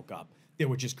 once we broke up, there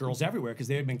were just girls everywhere because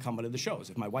they had been coming to the shows.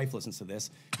 If my wife listens to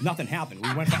this, nothing happened.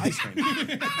 We went for ice cream.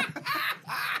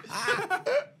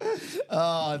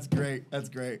 Oh, that's great. That's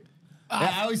great.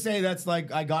 Yeah, I always say that's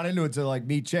like, I got into it to like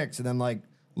meet chicks, and then like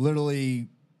literally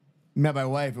met my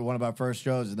wife at one of our first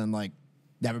shows, and then like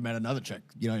never met another chick.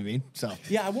 You know what I mean? So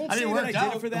Yeah, I won't say it that worked I did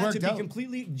out. it for It that. To worked be out.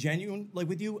 completely genuine, like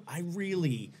with you, I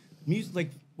really music.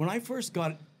 Like when I first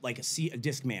got like a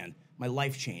disc man, my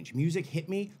life changed. Music hit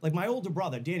me. Like my older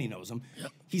brother, Danny knows him.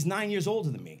 He's 9 years older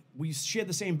than me. We shared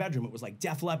the same bedroom. It was like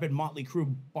Def Leppard, Motley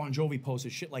Crue, Bon Jovi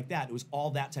posters, shit like that. It was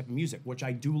all that type of music, which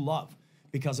I do love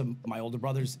because of my older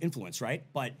brother's influence, right?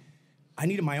 But I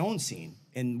needed my own scene.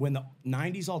 And when the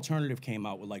 90s alternative came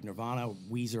out with like Nirvana,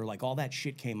 Weezer, like all that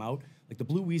shit came out, like the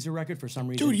Blue Weezer record for some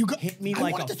reason, Dude, you got- hit me I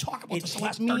like wanted to talk about it this the hit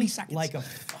last me 30 seconds. like a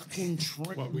fucking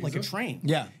like a Weezer? train.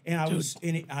 Yeah. And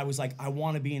I was like, I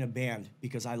want to be in a band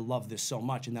because I love this so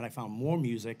much. And then I found more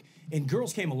music, and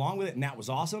girls came along with it, and that was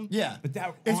awesome. yeah, But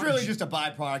that it's really just a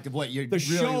byproduct of what you're the really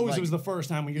shows. like, It was the first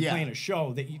time when you're Yeah. playing a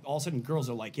show that all of a sudden girls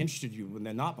are like interested in you when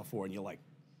they're not before, and you're like,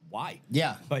 why?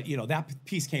 Yeah. But you know that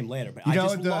piece came later. But You I know,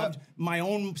 just the- loved my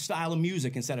own style of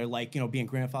music instead of like, you know, being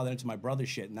grandfathered into my brother's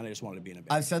shit, and then I just wanted to be in a band.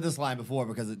 I've said this line before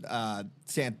because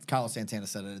Carlos Santana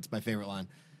said it. It's my favorite line.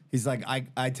 He's like,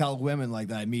 I tell women like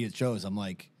that I meet at shows, I'm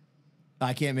like,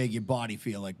 I can't make your body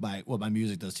feel like what my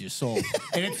music does to your soul.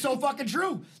 And it's so fucking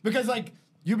true. Because like,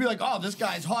 you'd be like, oh, this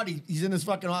guy's hot. He's in this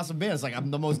fucking awesome band. It's like, I'm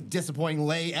the most disappointing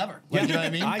lay ever. Like, you know what I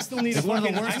mean? I still need It's one of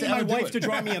the worst I to need my ever do wife it. to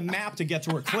draw me a map to get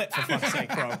to her clit, for fuck's sake,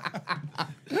 bro.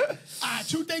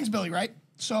 Two things, Billy, right?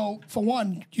 So, for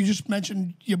one, you just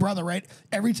mentioned your brother, right?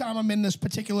 Every time I'm in this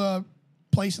particular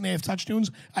place and they have touch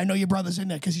tunes, I know your brother's in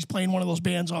there because he's playing one of those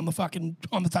bands on the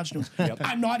touch tunes.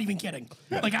 I'm not even kidding.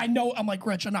 Like, I know, I'm like,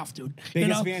 Rich, enough, dude. You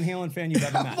Biggest know? Van Halen fan you've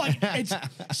ever met. Like, it's,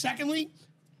 secondly,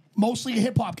 mostly a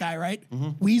hip hop guy, right?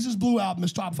 Weezer's Blue album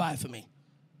is top 5 for me.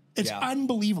 It's Yeah.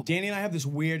 unbelievable. Danny and I have this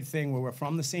weird thing where we're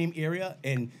from the same area,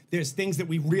 and there's things that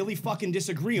we really fucking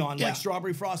disagree on, Yeah. like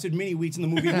strawberry frosted mini wheats in the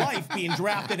movie Life being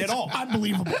drafted at all.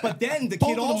 Unbelievable. But then the Both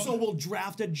kid of them- also will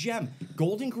draft a gem.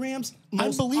 Golden Grams,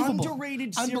 most Unbelievable.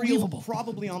 underrated cereal Unbelievable.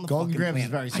 probably on the Golden fucking Grams is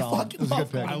planet. very solid. fucking It was a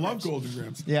love good pick. I love Golden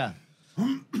Grams. Yeah.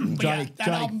 that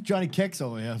album- Johnny Kicks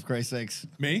over here, for Christ's sakes.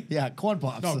 Me? Yeah, Corn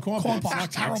Pops. No, corn Corn pops. Pops,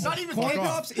 Not terrible. Kicks. Not even Corn Kicks.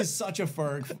 Pops is such a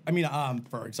Ferg. I mean,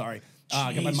 Ferg, sorry.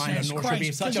 Got my mind on Jesus North Should be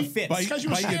Christ. such a 'Cause you- Fitz. because you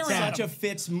were Bite your staring at Such him. a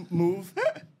Fitz move.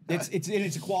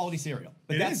 It's a quality cereal.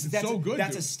 But It is. It's so good,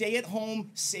 That's a dude.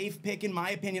 stay-at-home, safe pick, in my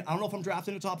opinion. I don't know if I'm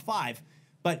drafting a top 5,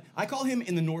 but I call him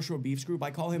in the North Shore Beefs group.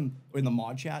 I call him in the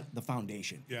mod chat the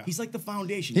foundation. Yeah. He's like the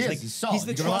foundation. He is. Like, He's solid. He's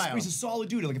the You can rely trust. on He's a him. solid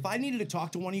dude. Like if I needed to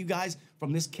talk to one of you guys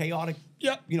from this chaotic,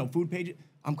 food page,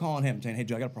 I'm calling him saying, "Hey,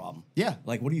 Joe, I got a problem. Yeah.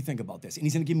 Like, what do you think about this?" And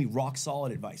he's gonna give me rock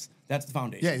solid advice. That's the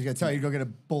foundation. Yeah, he's going to tell you to go get a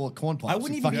bowl of Corn Pops. I wouldn't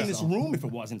and even fuck be in this yourself. room if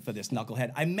it wasn't for this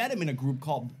knucklehead. I met him in a group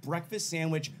called Breakfast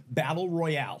Sandwich Battle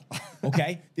Royale.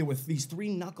 Okay? There were these 3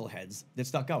 knuckleheads that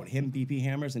stuck out, him, BP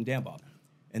Hammers, and Dan Bob.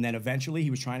 And then eventually he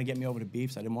was trying to get me over to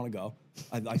Beefs. I didn't want to go.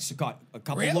 I got a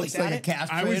couple Really? looks It's at like a it.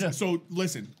 cast I trader. was so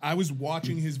listen. I was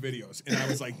watching his videos, and I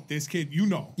was like, "This kid, you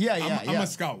know, Yeah, I'm a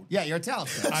scout. Yeah, you're a talent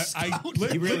scout.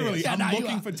 Literally, Yeah, I'm now you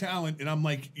looking are. for talent, and I'm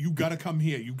like, you got to come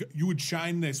here. You would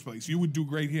shine this place. You would do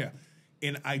great here."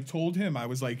 And I told him, I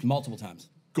was like, Multiple times.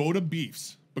 "Go to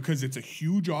Beefs because it's a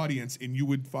huge audience, and you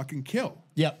would fucking kill."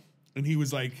 Yep. And he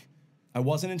was like, I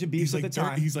wasn't into Beefs he's at like, the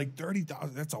time. he's like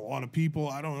 30,000. That's a lot of people.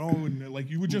 I don't know. And like,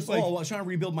 you would just like, I was trying to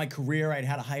rebuild my career. I'd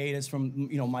had a hiatus from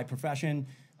my profession,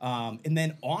 and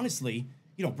then honestly,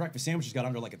 Breakfast Sandwiches got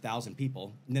under like 1,000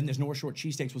 people. And then there's North Shore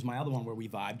Cheesesteaks was my other one where we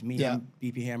vibed. Me, Yeah. him,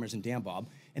 BP Hammers, and Dan Bob,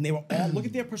 and they were all look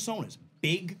at their personas: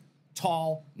 big,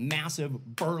 tall, massive,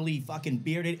 burly, fucking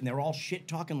bearded, and they're all shit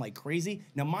talking like crazy.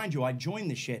 Now, mind you, I joined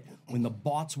the shit when the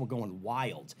bots were going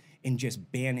wild and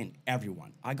just banning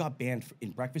everyone. I got banned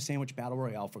in Breakfast Sandwich Battle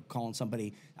Royale for calling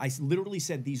somebody. Literally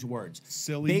said these words: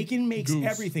 Silly bacon makes goose.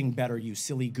 everything better, you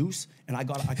silly goose. And I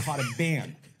caught a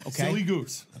ban. Okay, Silly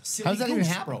goose. Silly How does that even goose,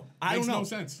 happen? bro? I Makes don't know. no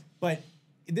sense. But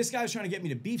this guy was trying to get me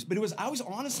to beefs, but I was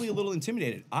honestly a little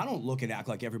intimidated. I don't look and act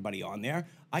like everybody on there.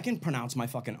 I can pronounce my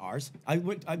fucking R's.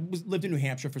 Lived in New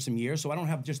Hampshire for some years, so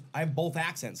I have both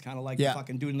accents, kind of like the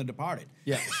fucking dude in The Departed.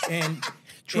 Yeah. And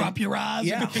Drop your eyes.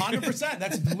 yeah, 100%.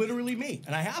 That's literally me,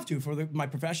 and I have to for my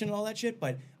profession and all that shit.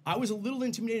 But I was a little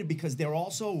intimidated because they're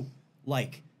also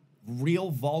like real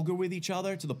vulgar with each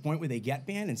other to the point where they get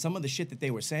banned. And some of the shit that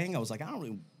they were saying, I was like, I don't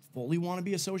really fully want to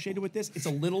be associated with this. It's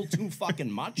a little too fucking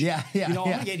much. Yeah, You know, I'm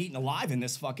yeah. gonna get eaten alive in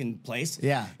this fucking place.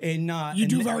 Yeah. And You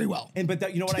do very well.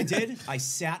 But you know what I did? I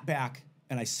sat back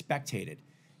and I spectated,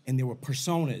 and there were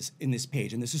personas in this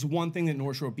page. And this is one thing that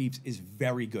North Shore Beefs is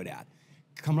very good at,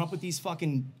 coming up with these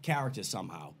fucking characters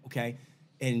somehow. Okay.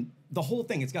 And the whole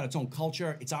thing, it's got its own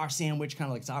culture. It's our sandwich, kind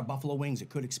of like it's our buffalo wings. It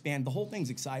could expand. The whole thing's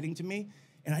exciting to me.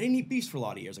 And I didn't eat beefs for a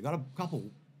lot of years. I got a couple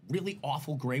really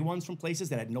awful gray ones from places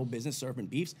that had no business serving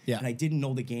beefs. Yeah. And I didn't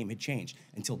know the game had changed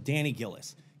until Danny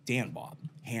Gillis, Dan Bob,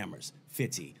 Hammers,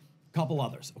 Fitzy, a couple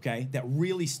others, okay, that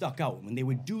really stuck out. When they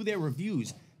would do their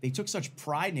reviews, they took such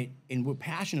pride in it and were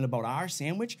passionate about our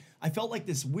sandwich. I felt like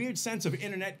this weird sense of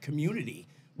internet community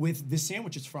with the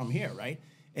sandwiches from here, right?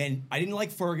 And I didn't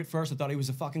like Ferg at first. I thought he was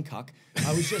a fucking cuck.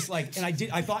 I was just like,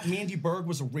 I thought Mandy Berg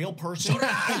was a real person.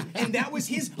 And that was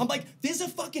his. I'm like, there's a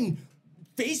fucking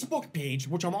Facebook page,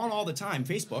 which I'm on all the time,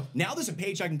 Facebook. Now there's a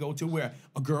page I can go to where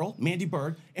a girl, Mandy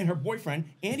Berg, and her boyfriend,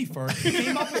 Andy Ferg,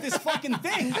 came up with this fucking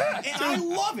thing. And I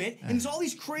love it. And it's all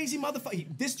these crazy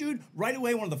motherfuckers. This dude, right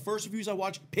away, one of the first reviews I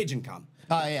watched, Pigeon Cum.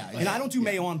 Oh, yeah. And I don't do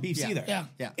mayo on beefs either. Yeah.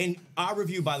 Yeah. And our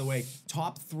review, by the way,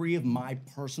 top 3 of my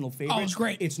personal favorites. Oh, it's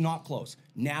great. It's not close.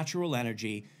 Natural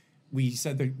energy. We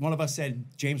said that one of us said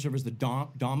James River's the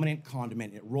dominant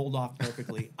condiment. It rolled off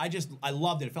perfectly. I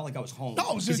loved it. It felt like I was home.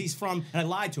 No, Because he's from, and I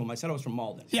lied to him. I said I was from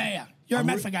Malden. Yeah. You're a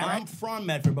Medford guy, I'm right? from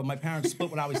Medford, but my parents split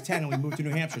when I was 10 and we moved to New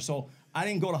Hampshire. So I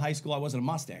didn't go to high school. I wasn't a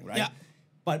Mustang, right? Yeah.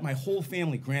 But my whole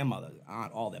family, grandmother,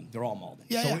 aunt, all of them, they're all Malden.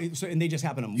 Yeah, yeah. And they just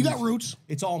happen to move. You got roots.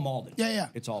 It's all Malden. Yeah.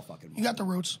 It's all fucking Malden. You got the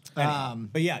roots.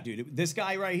 But yeah, dude, this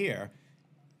guy right here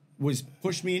was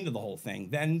pushed me into the whole thing.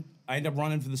 Then I ended up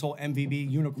running for this whole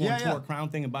MVB Unicorn Tour Crown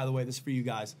thing. And by the way, this is for you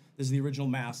guys. This is the original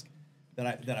mask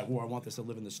that I wore. I want this to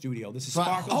live in the studio. This is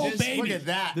Sparkle Oh, Jizz. baby. Look at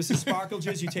that. This is Sparkle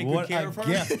Jizz. You take What good care a of her.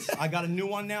 gift. I got a new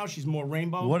one now. She's more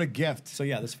rainbow. What a gift. So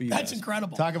yeah, this is for you That's guys.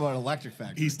 incredible. Talk about electric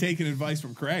factory. He's taking advice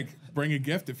from Craig. Bring a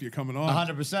gift if you're coming on.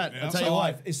 100%. Yeah. I'll tell you So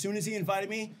what. as soon as he invited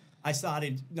me, I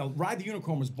started. Ride the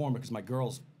Unicorn was born because my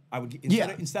girls. I would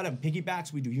Yeah. instead of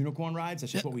piggybacks, we do unicorn rides.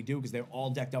 That's just what we do because they're all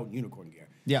decked out in unicorn gear.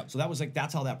 Yeah. So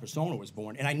that's how that persona was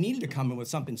born. And I needed to come in with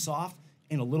something soft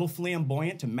and a little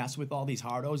flamboyant to mess with all these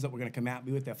hardos that were gonna come at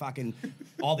me with their fucking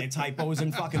all their typos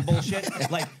and fucking bullshit.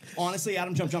 Like honestly,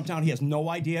 Adam Jump Down, he has no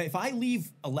idea. If I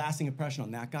leave a lasting impression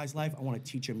on that guy's life, I want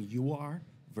to teach him you are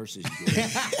versus you.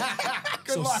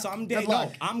 So luck. someday, Good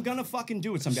luck. I'm gonna fucking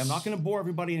do it someday. I'm not gonna bore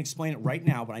everybody and explain it right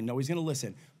now, but I know he's gonna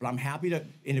listen. But I'm happy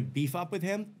to beef up with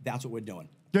him. That's what we're doing.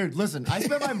 Dude, listen, I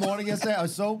spent my morning yesterday. I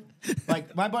was so,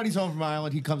 like, my buddy's home from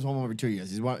Ireland. He comes home every 2 years.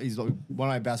 He's one of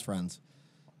my best friends.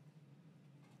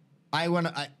 I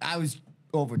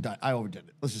overdid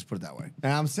it. Let's just put it that way.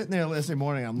 And I'm sitting there yesterday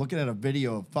morning. I'm looking at a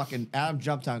video of fucking Adam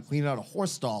Jumptown cleaning out a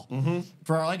horse stall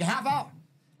for like a half hour.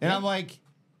 And I'm like,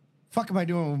 fuck am I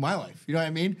doing with my life? You know what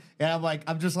I mean? And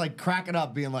I'm just like cracking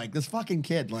up being like, this fucking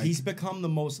kid. Like, He's become the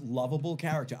most lovable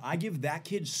character. I give that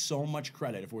kid so much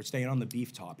credit if we're staying on the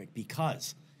beef topic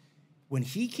because when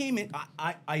he came in,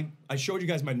 I showed you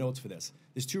guys my notes for this.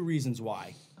 There's 2 reasons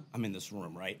why I'm in this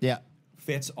room, right? Yeah.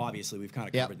 Fitz, obviously, we've kind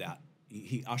of Yep. covered that.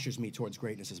 He ushers me towards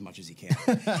greatness as much as he can.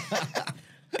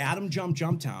 Adam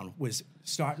Jumptown was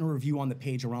starting a review on the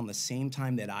page around the same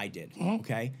time that I did,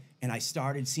 okay? And I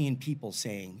started seeing people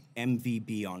saying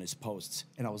MVB on his posts.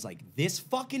 And I was like, this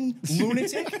fucking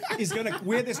lunatic is gonna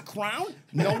wear this crown?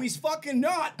 No, he's fucking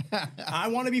not. I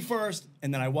wanna be first,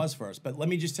 and then I was first. But let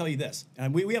me just tell you this.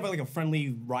 And we have like a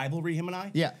friendly rivalry, him and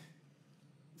I. yeah.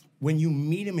 When you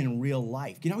meet him in real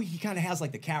life, you know, he kind of has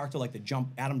like the character, like the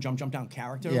Adam Jump Down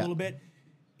character a Yeah. little bit.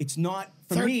 It's not,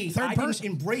 for Third me, I person. didn't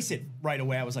embrace it right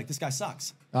away. I was like, this guy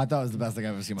sucks. I thought it was the best thing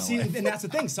I've ever seen in my See, life. and that's the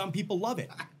thing. Some people love it.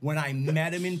 When I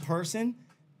met him in person,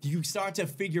 you start to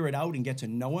figure it out and get to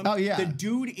know him. Oh, yeah. The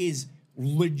dude is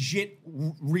legit,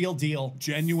 real deal.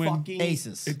 Genuine fucking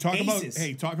aces. Talk about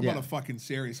aces. talk about Yeah. a fucking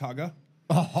serious hugger.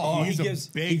 Oh, He's he a gives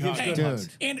big he gives hug. good Dude. hugs.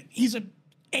 And he's a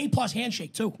A+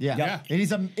 handshake too. Yeah.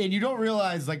 Yeah. And you don't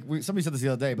realize, like, somebody said this the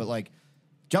other day, but like,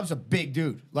 Jump's a big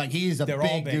dude. Like, he's a They're all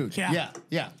big big. dude. Yeah.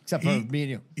 Yeah. Except for me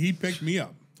and you. He picked me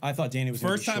up. I thought Danny was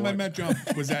gonna First be time I short. met Jump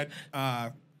was at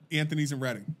Anthony's in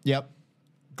Reading. Yep.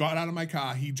 Got out of my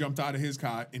car. He jumped out of his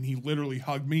car and he literally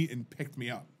hugged me and picked me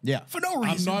up. Yeah. For no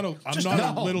I'm reason. not Just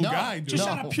a little guy, dude. Just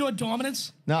No. out of pure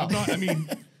dominance. No. I'm not. I mean,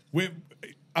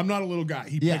 I'm not a little guy.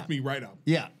 He Yeah. picked me right up.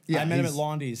 Yeah. I met him at he's-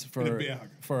 Londy's a beer hug.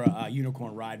 for a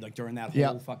unicorn ride, like during that whole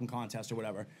Yeah. fucking contest or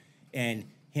whatever. And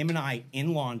him and I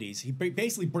in Londy's, he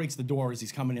basically breaks the door as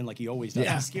he's coming in, like he always does.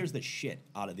 Yeah. He scares the shit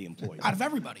out of the employees, Out of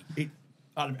everybody.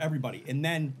 out of everybody. And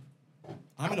then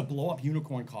I'm in a blow up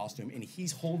unicorn costume, and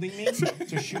he's holding me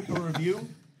to shoot the review.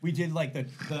 We did like the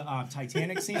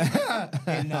Titanic scene,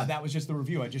 and that was just the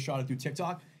review. I just shot it through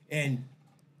TikTok,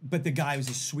 but the guy was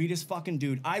the sweetest fucking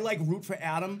dude. I like root for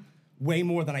Adam way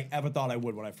more than I ever thought I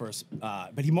would when I first.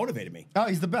 But he motivated me. Oh,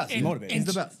 he's the best. And, motivated. and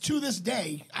He's the best. To this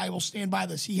day, I will stand by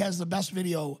this. He has the best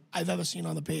video I've ever seen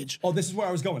on the page. Oh, this is where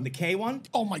I was going. The K one.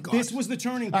 Oh my God. This was the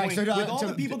turning All point right, so with all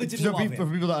the people that didn't so love for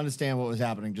him. people to understand what was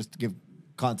happening, just to give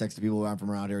context to people who aren't from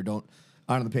around here, aren't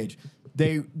on the page.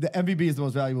 The MVP is the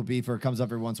most valuable beefer. It comes up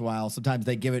every once in a while. Sometimes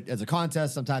they give it as a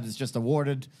contest. Sometimes it's just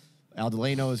awarded. Al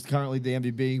Delano is currently the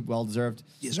MVP, well deserved.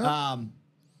 Yes, sir.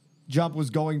 Jump was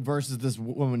going versus this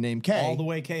woman named Kay. All the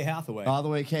way Kay Hathaway. All the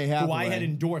way Kay Hathaway. Who I had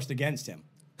endorsed against him.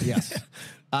 Yes.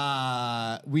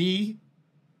 We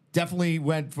definitely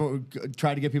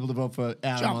tried to get people to vote for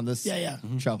Adam Jump. on this Yeah.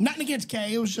 show. Nothing against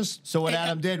Kay. It was just. So what Hey,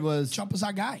 Adam did was, Jump is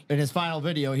our guy. in his final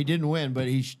video, he didn't win, but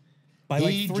he By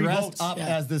like he 3 dressed votes. up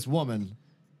Yeah. as this woman.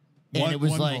 And One- it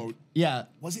was one like, vote. yeah.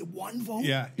 Was it 1 vote?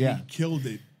 Yeah, Yeah. he killed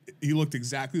it. He looked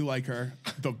exactly like her.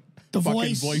 The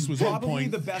voice. fucking voice was on Probably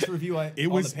point. the best review It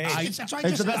on was- the page. That's what I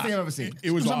It's the just best said. thing I've ever seen.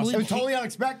 It was awesome. It was totally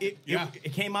unexpected.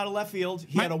 It came out of left field.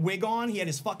 He had a wig on. He had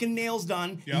his fucking nails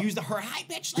done. Yep. He used her high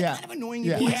pitch, like Yeah. kind of annoying.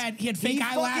 Yeah. voice. He had fake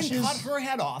eyelashes. Fucking cut her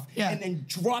head off Yeah. and then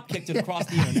drop kicked it across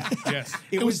the internet. Yes.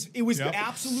 It was Yep.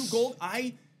 absolute gold.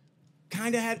 I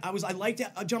kind of I liked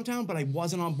Jump Town, but I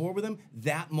wasn't on board with him.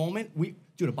 That moment,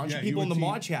 a bunch Yeah, of you people were in the team-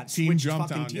 mod chat team switched Jump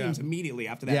fucking Town, yeah. teams immediately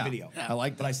after that Yeah. video. I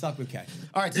like But I stuck with Kay.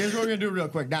 All right, so here's what we're going to do real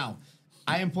quick. Now,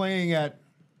 I am playing at,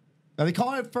 are they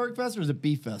calling it Ferg Fest or is it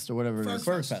Beef Fest or whatever it is?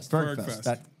 Ferg Fest. Ferg Ferg Fest. Fest.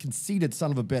 That conceited son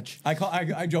of a bitch. I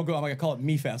joke. I'm like, I call it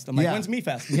Me Fest. I'm like, Yeah. when's Me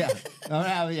Fest? Yeah.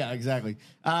 Yeah, exactly.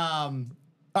 All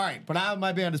right, but I have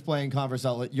my band is playing Converse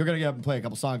Outlet. You're going to get up and play a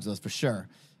couple songs with us for sure.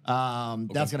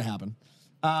 That's going to happen.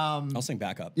 I'll sing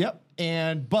back up. Yep.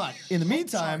 But in the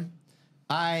meantime,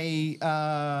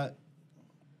 I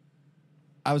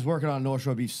was working on a North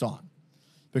Shore Beef song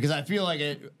because I feel like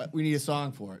we need a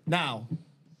song for it. Now,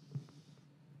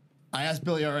 I asked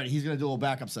Billy already. He's going to do a little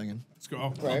backup singing. Let's go.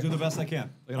 I'll do the best I can.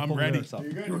 I gotta I'm pull the ready. lyrics up.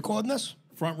 You recording this?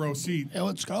 Front row seat. Yeah,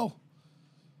 let's go.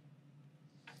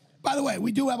 By the way,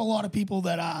 we do have a lot of people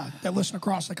that listen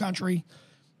across the country.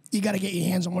 You got to get your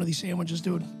hands on one of these sandwiches,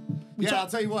 dude. I'll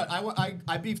tell you what.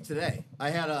 I beefed today.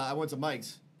 I went to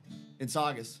Mike's in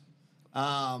Saugus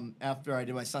after I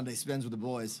did my Sunday spins with the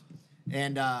boys,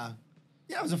 and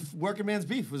it was a working man's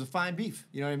beef. It was a fine beef.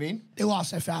 You know what I mean? They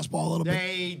lost their fastball a little bit.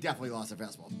 They definitely lost their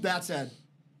fastball. That said,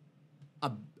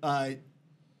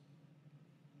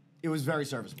 it was very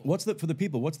serviceable. For the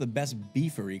people? What's the best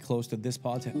beefery close to this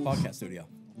podcast studio?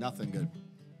 Nothing good.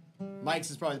 Mike's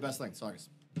is probably the best thing. Saugus,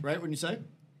 right? Wouldn't you say?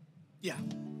 Yeah.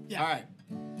 Yeah. All right.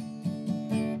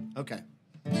 Okay.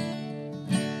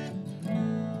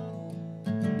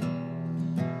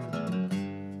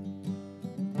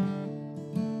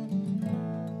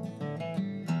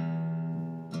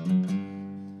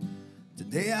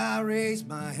 Today I raised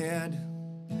my head,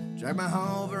 dragged my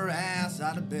hover ass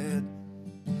out of bed,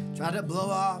 tried to blow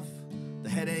off the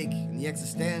headache and the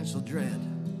existential dread.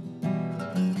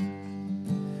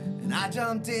 And I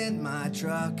jumped in my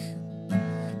truck,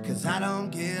 'cause I don't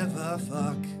give a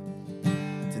fuck.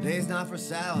 Today's not for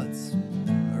salads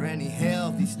or any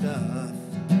healthy stuff.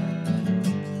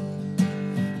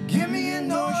 Give me a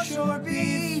North Shore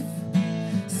beef,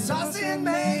 sauce and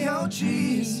mayo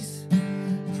cheese,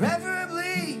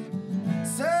 preferably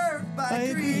served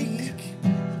by Greek.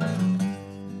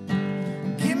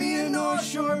 Give me a North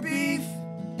Shore beef,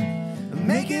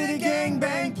 make it a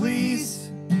gangbang, please.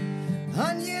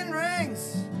 Onion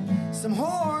rings, some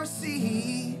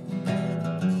horsey.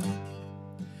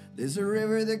 There's a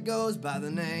river that goes by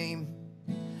the name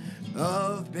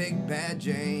of Big Bad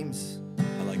James.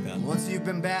 I like that. Once you've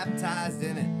been baptized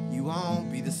in it, you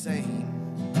won't be the same.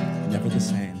 Never the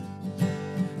same.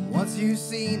 Once you've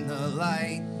seen the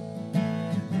light,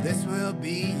 this will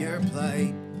be your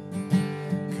plight.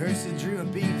 Versus Drew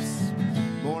and Beefs,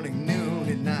 morning, noon,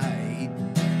 and night.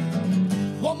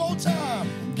 One more time.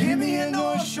 Give me a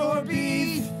North Shore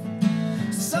beef,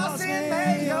 sauce and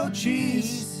mayo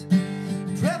cheese,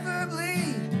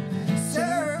 preferably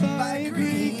served by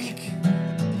Greek.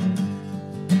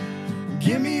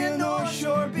 Give me a North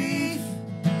Shore beef,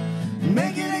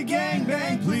 make it a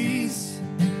gangbang, please.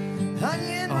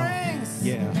 Onion rings,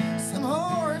 Yeah. some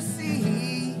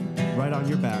horsey. Right on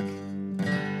your back.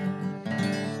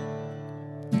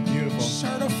 Beautiful.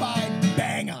 Certified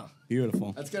banger.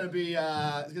 Beautiful. That's gonna be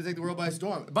it's gonna take the world by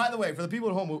storm. By the way, for the people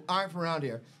at home who aren't from around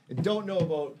here and don't know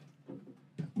about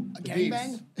A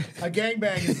gangbang? a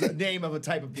gangbang is the name of a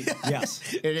type of beef. Yes.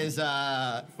 It is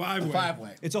Five-way.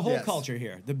 five-way. It's a whole Yes. culture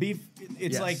here. The beef,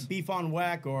 it's Yes. like beef on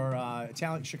whack or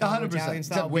Italian, Chicago 100%. Italian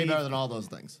style Except way beef. better than all those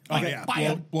things. Oh, yeah. Buy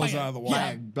a- Blows buy a- out of the water.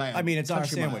 yeah. Bang, I mean, it's our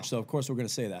country mile. sandwich, so of course we're going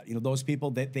to say that. You know, those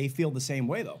people that they feel the same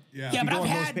way though. Yeah. Yeah, You but go I've on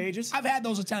those had pages? I've had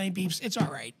those Italian beefs. It's all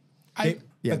right. Yeah,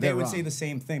 but they they're would wrong. say the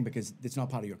same thing because it's not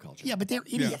part of your culture. Yeah, but they're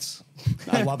idiots.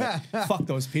 I love it. Fuck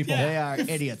those people. They are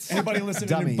idiots. Anybody listening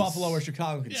Dummies. in Buffalo or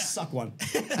Chicago can Yeah. suck one.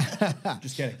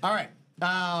 Just kidding. All right.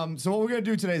 So what we're gonna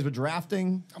do today is we're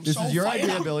drafting. This so is your fired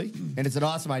idea, up. Billy, and it's an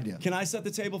awesome idea. Can I set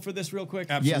the table for this real quick?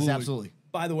 Absolutely. Yes, absolutely.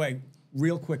 By the way,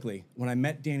 real quickly, when I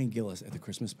met Danny Gillis at the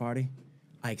Christmas party,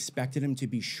 I expected him to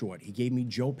be short. He gave me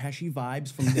Joe Pesci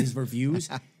vibes from his reviews.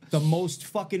 The most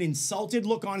fucking insulted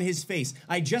look on his face.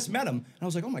 I just met him, and I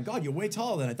was like, oh my God, you're way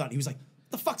taller than I thought. He was like,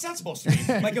 the fuck's that supposed to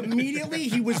mean? Like, immediately,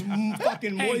 he was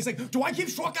fucking more. He's like, do I keep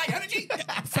short guy energy?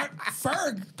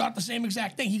 Ferg thought the same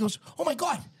exact thing. He goes, "Oh my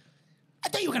God, I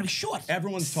thought you were gonna be short."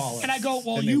 Everyone's taller. And I go,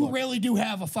 "Well, than they you look." really do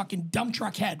have a fucking dump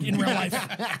truck head in real life."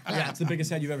 Yeah, it's the biggest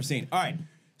head you've ever seen. All right.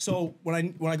 So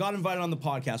when I got invited on the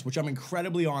podcast, which I'm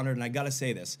incredibly honored, and I gotta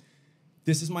say this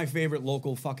is my favorite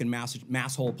local fucking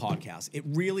masshole podcast. It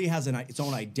really has its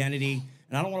own identity,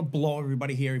 and I don't want to blow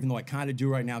everybody here, even though I kind of do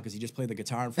right now because he just played the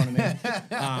guitar in front of me.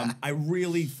 I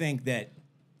really think that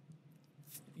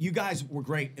you guys were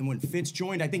great, and when Fitz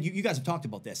joined, I think you guys have talked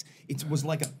about this. It was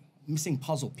like a missing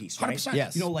puzzle piece, right? 100%.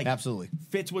 Yes, You know, like absolutely.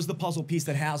 Fitz was the puzzle piece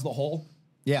that has the hole.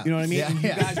 Yeah. You know what I mean? Yeah, And you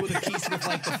yeah. guys were the piece with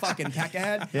like the fucking peck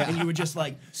ahead, and you would just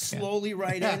like slowly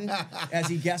write in as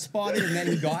he guest spotted, and then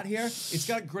he got here. It's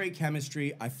got great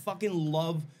chemistry. I fucking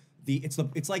love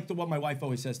it's like what my wife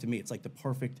always says to me. It's like the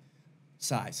perfect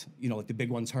size. You know, like the big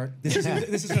ones hurt. This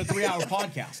isn't a 3-hour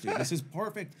podcast, dude. This is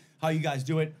perfect how you guys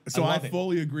do it. So I love it.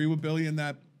 fully agree with Billy in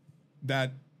that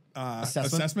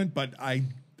assessment, but I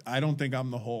don't think I'm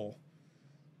the whole.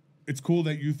 It's cool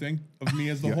that you think of me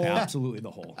as the whole. Absolutely the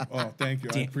whole. Oh, thank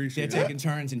you. I appreciate They're it. taking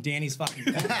turns, and Danny's fucking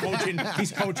coaching.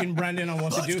 He's coaching Brendan on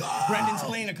what to do. Brendan's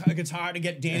playing a guitar to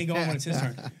get Danny going when it's his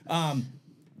turn.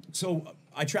 So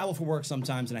I travel for work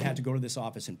sometimes, and I had to go to this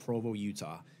office in Provo,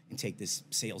 Utah, and take this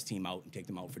sales team out and take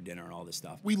them out for dinner and all this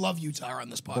stuff. We love Utah on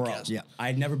this Bro, podcast. Yeah. I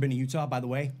had never been to Utah, by the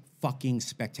way. Fucking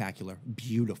spectacular,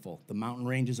 beautiful. The mountain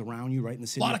ranges around you, right in the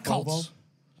city Lot of of Provo. cults.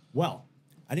 Well,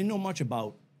 I didn't know much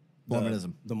about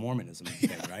Mormonism. the Mormonism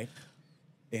thing, right?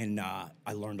 And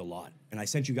I learned a lot. And I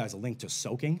sent you guys a link to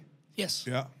soaking. Yes.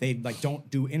 Yeah. They like don't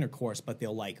do intercourse, but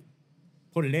they'll like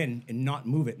put it in and not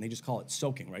move it, and they just call it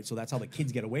soaking, right? So that's how the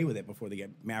kids get away with it before they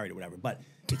get married or whatever. But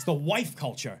it's the wife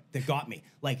culture that got me.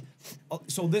 Like,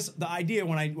 so the idea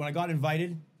when I got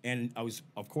invited, and I was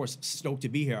of course stoked to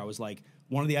be here. I was like,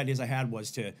 one of the ideas I had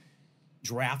was to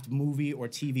draft movie or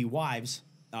TV wives,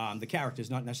 the characters,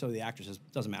 not necessarily the actresses,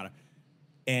 doesn't matter.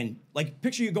 And like,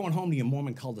 picture you going home to your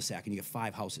Mormon cul-de-sac and you get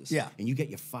 5 houses. Yeah. And you get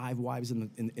your 5 wives in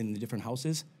the different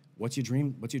houses. What's your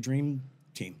dream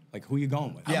team? Like, who you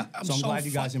going with? Yeah. So I'm so glad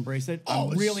you guys embraced it. Oh,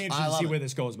 I'm it's- really I interested to love see it. where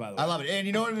this goes, by the way. I love it. And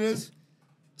you know what it is?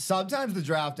 Sometimes the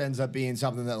draft ends up being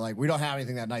something that, like, we don't have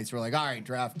anything that night. So we're like, all right,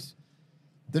 drafts.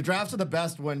 The drafts are the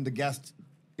best when the guest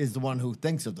is the one who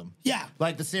thinks of them. Yeah.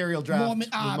 Like the serial draft. Mohan,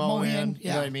 with Mohan, Mohan, you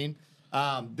yeah. know what I mean?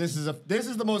 This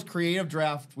is the most creative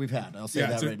draft we've had. I'll say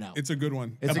that right now. It's a good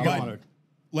one. It's a But good one.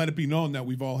 Let it be known that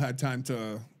we've all had time to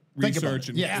Think about research it.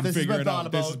 and, Yeah, and this has figure been it thought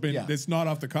out. This has about. been. Yeah. It's not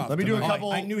off the cuff. Let me do a tonight.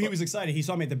 couple- I knew he was excited. He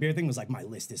saw me at the beer thing. Was like, my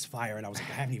list is fire, and I was like,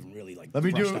 I haven't even really like. Let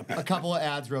me brushed do up a yet. couple of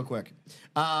ads real quick.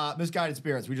 Misguided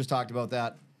Spirits. We just talked about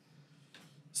that.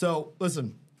 So,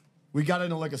 listen, we got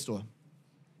in a liquor store.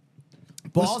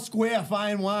 Ball Square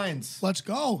Fine Wines. Let's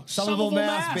go. Somerville,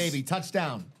 Mass, baby.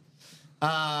 Touchdown.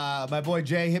 My boy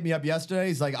Jay hit me up yesterday.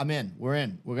 He's like, I'm in. We're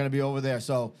in. We're going to be over there.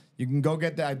 So you can go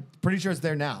get that. I'm pretty sure it's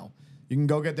there now. You can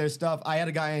go get their stuff. I had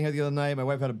a guy in here the other night. My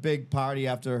wife had a big party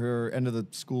after her end of the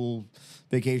school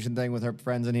vacation thing with her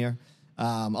friends in here.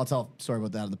 I'll tell a story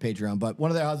about that on the Patreon. But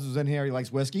one of their husbands was in here. He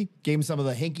likes whiskey. Gave him some of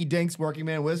the Hinky Dinks working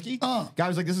man whiskey. Guy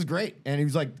was like, "This is great," and he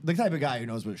was like, the type of guy who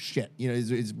knows what shit. You know,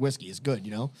 his whiskey is good.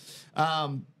 You know,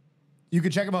 you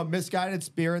can check them out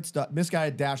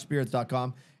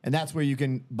misguided-spirits.com, and that's where you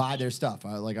can buy their stuff,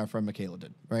 like our friend Michaela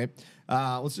did. Right?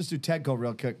 Let's just do Tedco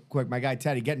real quick. My guy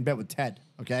Teddy, get in bed with Ted.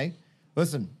 Okay,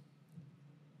 listen.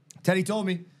 Teddy told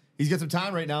me he's got some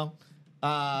time right now.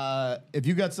 If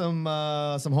you got some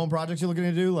home projects you're looking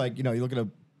to do, like, you know, you're looking to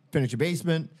finish your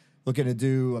basement, looking to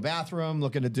do a bathroom,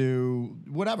 looking to do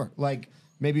whatever, like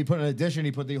maybe put an addition,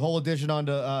 he put the whole addition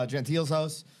onto Gentile's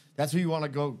house. That's who you want to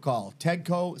go call.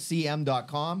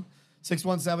 TedcoCM.com,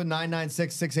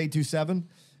 617-996-6827.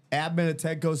 Admin at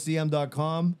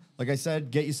TedcoCM.com. Like I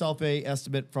said, get yourself a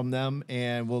estimate from them,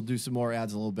 and we'll do some more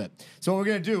ads in a little bit. So what we're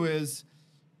going to do is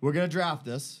we're going to draft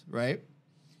this, right?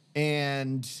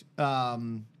 And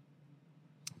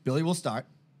Billy will start.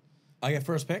 I get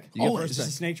first pick. You get Is this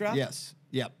a snake draft? Yes.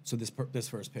 Yep. So this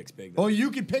first pick's big. Then. Oh,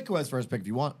 you can pick who has first pick if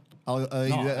you want. I'll you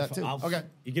do that too. Okay.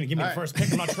 You're gonna give me the first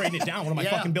pick. I'm not trading it down. What am I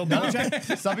fucking Bill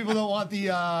Belichick? Some people don't want the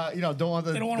don't want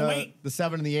They don't wanna wait. the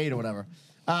 7 and the 8 or whatever.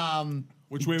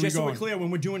 Which way are we Just so going? we're clear, when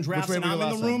we're doing drafts way and we I'm go in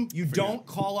last the room, time? you don't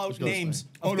call out go this names way.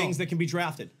 of Oh, no. things that can be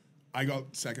drafted. I go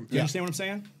second pick. You understand what I'm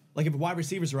saying? Like if wide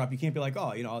receivers are up, you can't be like,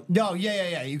 oh, you know, No,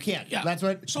 yeah. You can't. Yeah. That's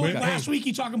what. So last week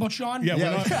you talking about Sean? Yeah,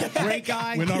 Yeah. we're not. great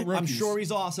guy. We're not I'm rookies. sure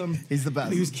he's awesome. He's the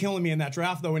best. He was killing me in that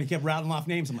draft though, when he kept rattling off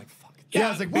names. I'm like, fuck. Yeah, I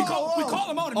was like, we whoa, call whoa.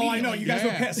 them out Oh, immediately. I know. You guys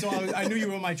Yeah. were pissed, so I knew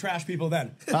you were my trash people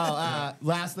then.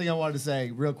 Last thing I wanted to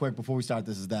say, real quick, before we start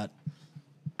this, is that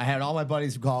I had all my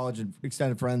buddies from college and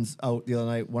extended friends out the other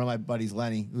night. One of my buddies,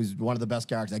 Lenny, who's one of the best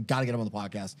characters. I got to get him on the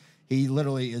podcast. He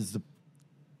literally is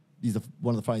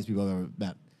one of the funniest people I've ever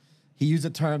met. He used a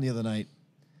term the other night.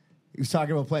 He was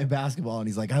talking about playing basketball, and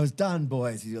he's like, I was done,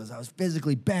 boys. He goes, I was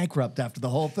physically bankrupt after the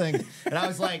whole thing. And I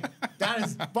was like, that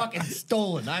is fucking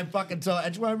stolen. I just want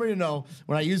everybody to know,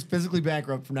 when I use physically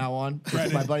bankrupt from now on,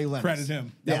 it's my buddy Lenny. Credit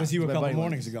him. That was you a my couple buddy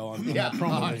mornings Lennox. ago on Yeah, that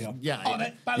promo video. yeah. Oh,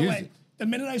 by the Use way, it. the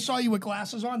minute I saw you with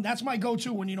glasses on, that's my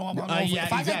go-to when you know I'm hungover. Yeah,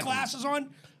 if I got exactly. glasses on,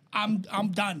 I'm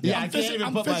done. Yeah, I'm I can't even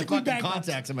I'm put my physically fucking bankrupt.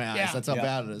 contacts in my eyes. Yeah. That's how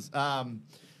bad it is.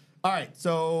 All right,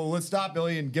 so let's stop,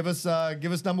 Billy, and give us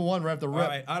number one right off the All rip.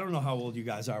 right, I don't know how old you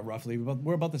guys are roughly, but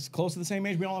we're about this close to the same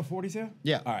age. We all have 40s here?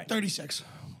 Yeah. All right. 36.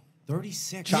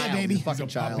 36. Child, baby. fucking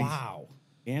child. Wow.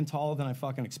 And taller than I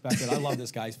fucking expected. I love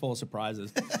this guy. He's full of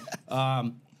surprises.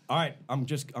 All right, I'm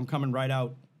coming right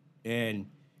out, and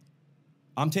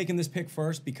I'm taking this pick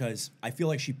first because I feel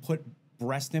like she put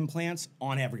breast implants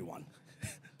on everyone.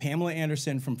 Pamela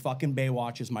Anderson from fucking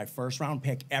Baywatch is my first round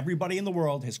pick. Everybody in the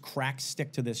world has cracked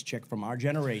stick to this chick from our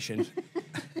generation.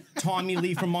 Tommy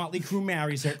Lee from Motley Crue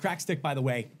marries her. Crack stick, by the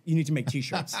way, you need to make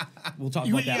t-shirts. We'll talk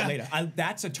about that Yeah. later.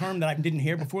 That's a term that I didn't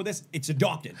hear before this. It's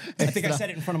adopted. I think I said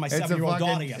it in front of my It's a 7-year-old fucking-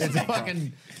 daughter It's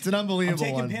yesterday. it's an unbelievable I'm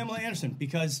taking one. Pamela Anderson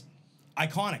because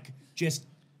iconic. Just,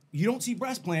 you don't see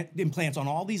breast implants on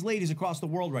all these ladies across the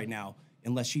world right now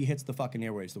unless she hits the fucking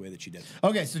airwaves the way that she did.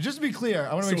 Okay, so just to be clear,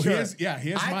 I want to make So sure.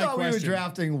 here's I my thought we were question.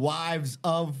 drafting wives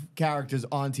of characters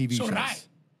on TV So shows. did I.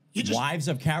 You just Wives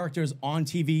of characters on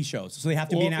TV shows. So they have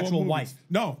to be an Or actual movies. wife.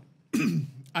 No,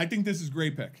 I think this is a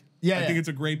great pick. Yeah, I yeah. think it's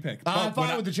a great pick. I'm But fine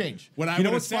what with the change. What I You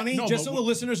know would've what's said- funny? no, Just but so the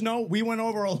listeners know, we went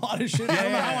over a lot of shit. I don't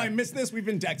know Yeah. how I missed this. We've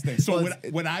been texting. So Well,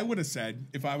 what I would have said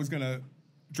if I was gonna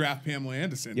draft Pamela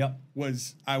Anderson Yep.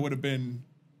 was I would have been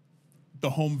the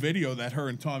home video that her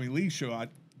and Tommy Lee shot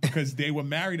because they were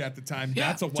married at the time. Yeah.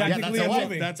 That's a wife. Technically that's a a wife.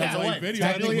 movie. That's That's a a wife wife. video.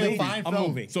 Technically That's a a fine A film.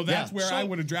 movie. So that's Yeah. where I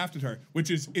would have drafted her,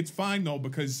 which is it's fine though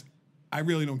because I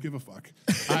really don't give a fuck.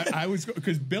 I was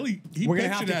because Billy he We're going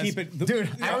to pitched have to as, keep it. Dude,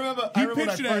 I remember He when I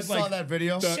pitched it first as, saw like, that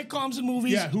video. the- sitcoms and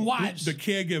movies, wives. the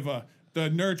caregiver, the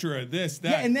nurturer, this,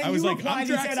 that. Yeah, and then I was you like, replied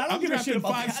I'm and said, I don't I'm give a shit drafting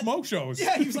about 5 that. smoke shows.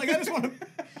 Yeah, he was like, I just want to.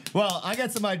 Well, I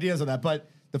got some ideas on that, but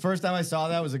the first time I saw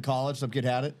that was in college. Some kid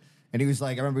had it, and he was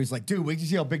like, I remember he was like, dude, wait till you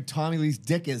see how big Tommy Lee's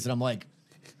dick is. And I'm like,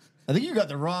 I think you got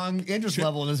the wrong interest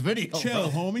level in this video. Chill,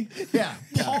 bro. homie. Yeah.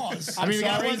 Pause. I mean, the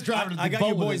guy Sorry, was driving I the got boat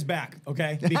your with boys it. back,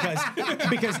 okay?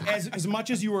 Because as much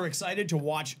as you were excited to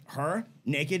watch her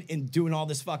naked and doing all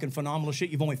this fucking phenomenal shit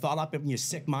you've only thought up in your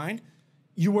sick mind,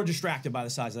 you were distracted by the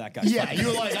size of that guy's Yeah, fucking you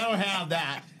were like, I don't have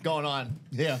that going on.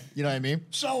 Yeah, you know what I mean?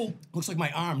 So looks like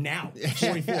my arm now.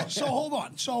 44. so hold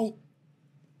on. So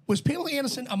was Pamela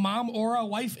Anderson a mom or a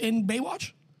wife in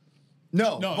Baywatch?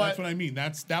 No, No, but that's what I mean.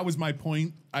 That was my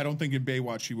point. I don't think in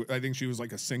Baywatch I think she was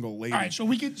like a single lady. All right, so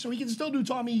we can still do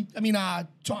Tommy. I mean,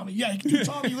 Tommy. Yeah, you can do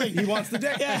Tommy Lee. He wants the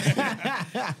dick.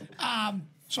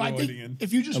 So I think Freudian.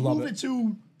 if you just love move it. it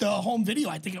to the home video,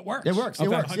 I think it works. it works. It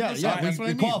Okay, works. Yeah, 100%. yeah. That's what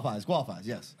I It mean. qualifies.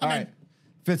 Yes. All mean- right.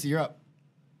 Fitzy, you're up.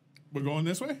 We're going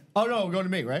this way? Oh no, we're going to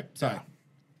me, right? Sorry. Yeah.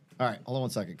 All right, hold on 1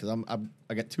 second, because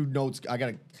I got 2 notes. I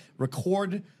gotta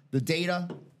record the data.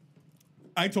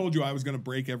 I told you I was going to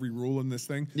break every rule in this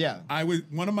thing. Yeah.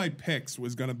 One of my picks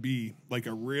was going to be like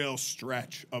a real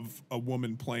stretch of a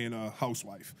woman playing a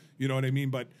housewife. You know what I mean?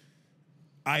 But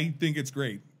I think it's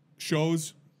great.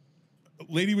 Shows,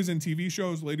 lady was in TV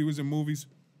shows, lady was in movies.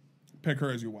 Pick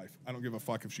her as your wife. I don't give a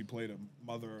fuck if she played a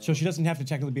mother. So she doesn't have to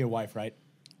technically be a wife, right?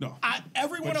 No.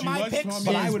 Every one But of she my was picks, Tommy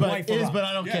but Lee. I would wife her up. But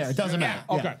I don't Yes. care. It doesn't Yeah. matter.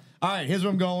 Okay. Yeah. All right, here's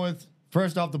what I'm going with.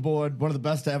 First off the board, one of the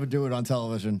best to ever do it on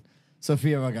television,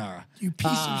 Sofia Vergara. You piece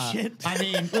of shit. I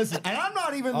mean, listen, and I'm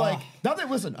not even like nothing.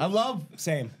 Listen, I love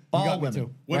Same. You all got me women.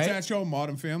 too. What's right? that show?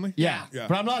 Modern Family? Yeah. Yeah.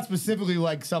 But I'm not specifically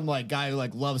like some like guy who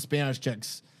like loves Spanish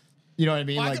chicks. You know what I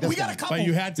mean? Well, like this we got guy. a couple. But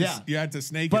you had to Yeah. you had to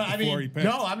snake But it I before he mean, picked.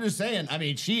 no, I'm just saying. I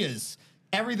mean, she is.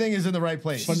 Everything is in the right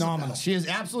place. Phenomenal. She is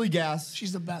absolutely gas.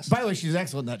 She's the best. By the way, she's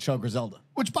excellent in that show, Griselda.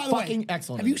 Which, by the way, fucking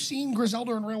excellent. have you seen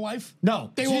Griselda in real life?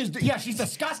 No. They She's, were, yeah, she's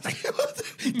disgusting.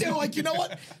 they're like, you know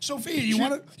what, Sophia, you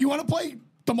want to play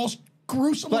the most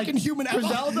gruesome Like looking human ever?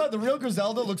 Griselda, the real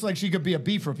Griselda looks like she could be a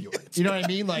beef reviewer. You know what I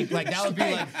mean? Like that would be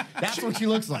like that's what she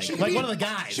looks like. She could Like be- one of the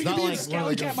guys. She Not could be in like the one of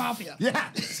Scally the Cat Mafia.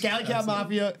 Yeah, Scally Cat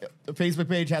Mafia Facebook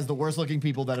page has the worst looking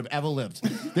people that have ever lived.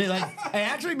 They like, it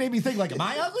actually made me think like, am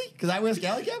I ugly? Because I wear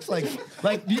Scally Caps.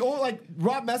 Like the old like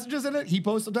Rob Messenger's in it. He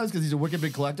posts sometimes because he's a wicked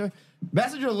big collector.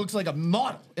 Messenger looks like a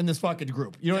model in this fucking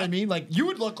group. You know what I mean? Like you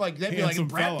would look like they'd be like Handsome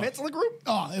Brad fella. Pitt's in the group.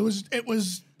 Oh, it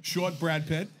was. Short Brad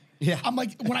Pitt. Yeah, I'm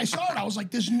like, when I saw it, I was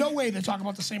like, there's no way they're talking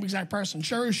about the same exact person.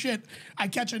 Sure as shit, I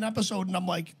catch an episode and I'm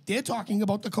like, they're talking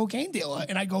about the cocaine dealer.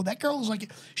 And I go, that girl is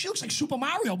like, she looks like Super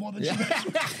Mario more than she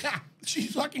does.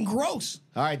 She's fucking gross.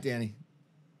 All right, Danny.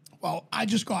 Well, I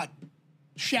just got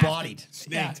shafted. Bodied.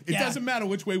 Snaked. It doesn't matter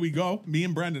which way we go. Me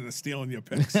and Brendan are stealing your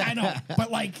picks. I know, but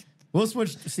like, We'll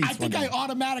switch seats. I think one I day.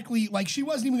 automatically, like, she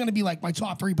wasn't even going to be like my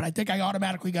top 3, but I think I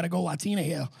automatically got to go Latina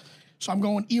here. So I'm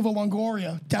going Eva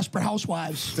Longoria, Desperate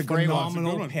Housewives. It's a great one. It's a good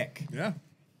Phenomenal one. pick. Yeah.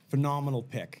 Phenomenal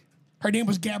pick. Her name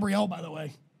was Gabrielle, by the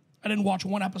way. I didn't watch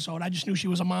one episode. I just knew she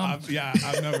was a mom.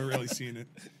 I've never really seen it.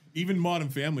 Even Modern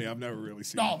Family, I've never really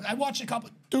seen No, it. I watched a couple.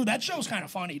 Dude, that show's kind of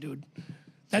funny, dude.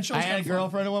 That show's I kind had a of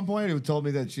girlfriend at one point who told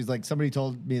me that she's like, somebody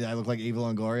told me that I look like Eva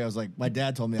Longoria. I was like, my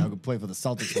dad told me I could play for the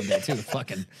Celtics one day too.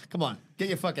 Fucking, come on, get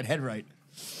your fucking head right.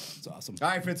 It's awesome. All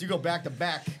right, Fitz, you go back to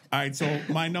back. All right, so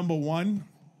my number 1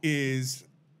 is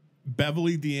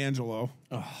Beverly D'Angelo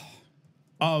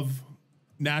of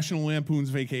National Lampoon's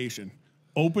Vacation.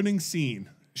 Opening scene,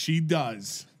 she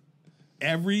does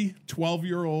every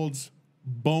 12-year-old's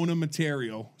boner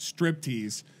material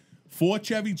striptease for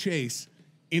Chevy Chase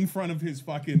in front of his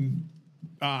fucking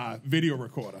video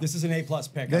recorder. This is an A+ pick.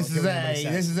 I This don't is care what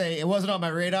anybody says. it wasn't on my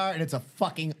radar, and it's a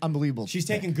fucking unbelievable. She's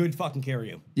taking good fucking care of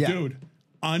you. yeah. Dude,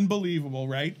 unbelievable,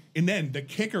 right? And then the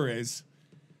kicker is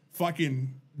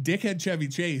fucking dickhead Chevy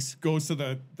Chase goes to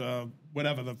the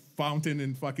whatever, the fountain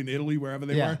in fucking Italy, wherever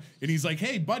they Yeah. were. And he's like,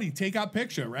 hey, buddy, take our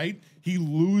picture, right? He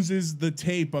loses the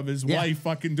tape of his Yeah. wife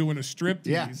fucking doing a striptease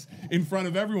Yeah. in front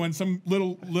of everyone. Some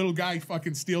little guy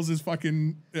fucking steals his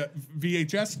fucking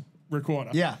VHS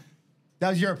recorder. Yeah, that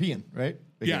was European, right?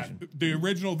 Yeah, Vacation. the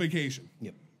original Vacation.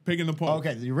 Yep. Pig in the Poke.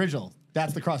 Okay, the original.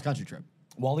 That's the cross country trip.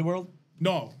 Wally World?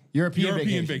 No. European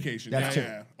Vacation. vacation. Yeah, That's yeah, two.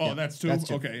 yeah. Oh, Yeah, that's two? that's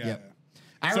two. Okay, yeah. Yeah.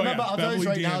 I So, remember, yeah, I'll tell you this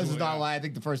right Beverly now, this is D'Angelo, not a yeah. lie. I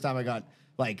think the first time I got,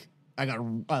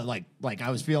 I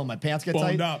was feeling my pants get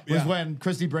Boned tight up, was yeah. when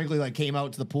Christy Brinkley, like, came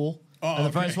out to the pool. Oh, and the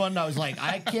okay. first one, I was like,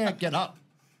 I can't get up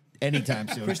anytime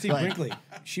soon. Christy Like, Brinkley.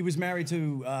 She was married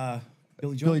to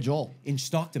Billy Joel. Billy Joel. And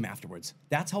stalked him afterwards.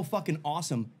 That's how fucking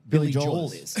awesome Billy Billy, Joel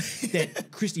Joel is. is.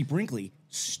 That Christy Brinkley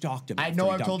stalked him. I after know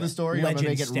he I've dumped told her. this story. I'm going to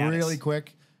Legend make it status. really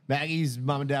quick. Maggie's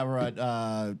mom and dad were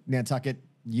at Nantucket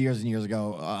years and years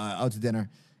ago out to dinner.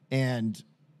 And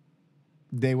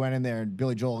they went in there, and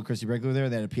Billy Joel and Christy Brinkley were there.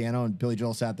 They had a piano, and Billy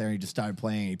Joel sat there, and he just started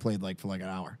playing. He played, like, for, like, an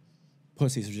hour.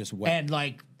 Pussies are just wet. And,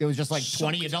 like, it was just, like,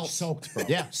 20 adults. Soaked, bro.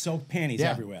 Yeah. Soaked panties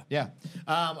Yeah. everywhere. Yeah.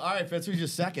 All right, Fitz, who's your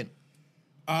second?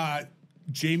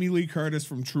 Jamie Lee Curtis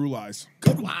from True Lies.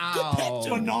 Wow. Good pick,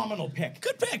 dude. Phenomenal pick.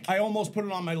 Good pick. I almost put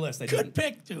it on my list. I Good didn't.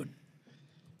 pick, dude.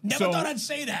 Never So, thought I'd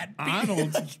say that.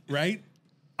 Arnold, right?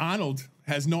 Arnold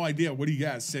has no idea what he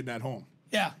has sitting at home.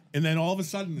 Yeah. And then all of a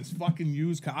sudden, this fucking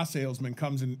used car salesman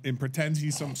comes in and pretends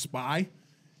he's some spy.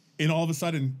 And all of a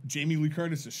sudden, Jamie Lee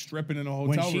Curtis is stripping in a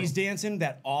When hotel room. she's dancing,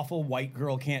 that awful white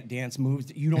girl can't dance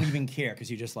moves. You don't even care because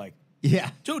you're just like,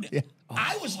 Yeah. Dude, Yeah.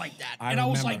 I was like that. I and I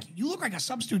was remember. like, you look like a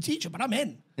substitute teacher, but I'm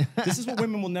in. this is what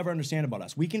women will never understand about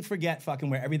us. We can forget fucking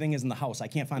where everything is in the house. I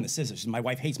can't find the scissors. My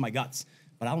wife hates my guts.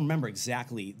 But I'll remember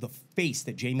exactly the face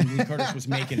that Jamie Lee Curtis was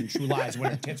making in True Lies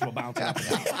when her tits were bouncing up and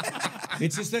down.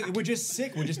 It's just that we're just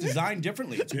sick. We're just designed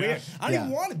differently. It's weird. I don't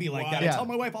even want to be like that. I Yeah. tell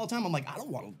my wife all the time, I'm like, I don't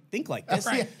want to think like this.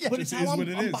 Right. Yeah. But it's It how is I'm, what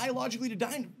it I'm is. biologically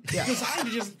designed to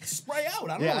just spray out.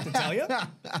 I don't know what to tell you.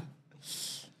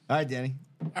 All right, Danny.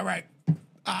 All right.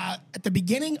 At the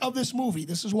beginning of this movie,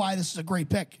 this is why this is a great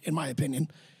pick, in my opinion.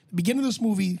 The beginning of this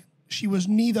movie, she was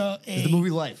neither a. The movie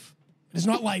Life. It is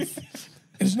not life.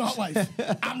 It is not life.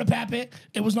 I'm the puppet.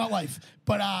 It was not life.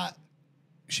 But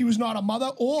she was not a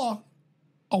mother or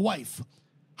a wife.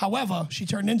 However, she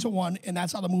turned into one, and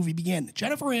that's how the movie began.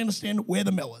 Jennifer Aniston, We're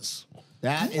the Millers.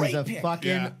 That Great is a pick. fucking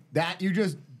Yeah. that you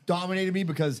just dominated me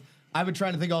because I've been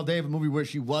trying to think all day of a movie where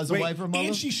she was a Wait, wife or mother.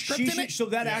 And she's stripped in it. So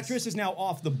that actress is now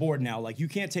off the board now. Like, you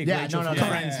can't take Yeah, Rachel no, from no.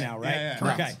 Friends now, right? Yeah,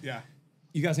 Correct. Okay. Yeah.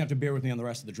 You guys have to bear with me on the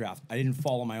rest of the draft. I didn't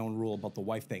follow my own rule about the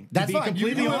wife thing. That's to be fine. You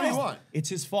completely do whatever you honest, want. it's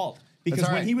his fault. Because all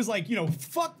when right. he was like,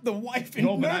 fuck the wife and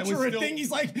No, but I was nurture a still- thing,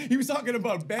 he was talking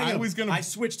about banging. I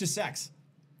switched to sex.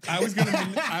 I was gonna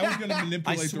manipulate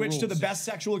I the switched to the rules. best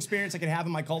sexual experience I could have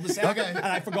in my cul-de-sac. Okay. And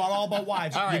I forgot all about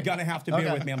wives. All right. You're gonna have to bear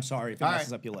Okay. with me. I'm sorry if it All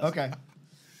messes right. up your list. Okay.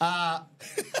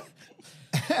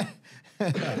 All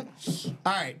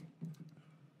right.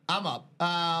 I'm up.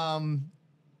 I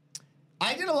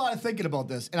did a lot of thinking about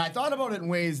this, and I thought about it in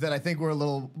ways that I think were a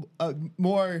little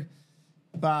more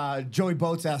Joey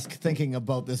Boats-esque thinking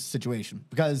about this situation.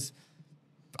 Because,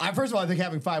 first of all, I think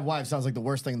having 5 wives sounds like the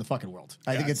worst thing in the fucking world.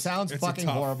 I think it it's- sounds it's a fucking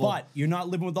tough- horrible. But you're not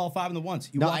living with all 5 of them at once.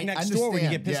 You No, walk I next door when you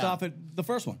get understand, pissed yeah. off at the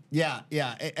first one. Yeah.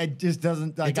 It just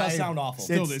doesn't. Like, It does sound awful.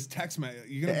 Still, it's- this text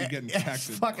you're gonna be getting texted.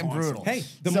 It's fucking brutal. Hey,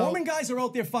 the So- Mormon guys are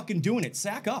out there fucking doing it.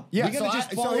 Sack up. Yeah, We gotta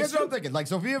just follow here's what I'm suit. thinking. Like,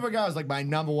 Sofia Vergara is like my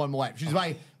number 1 wife. She's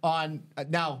my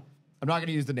now. I'm not going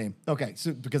to use the name, okay?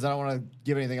 So because I don't want to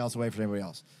give anything else away for anybody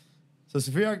else. So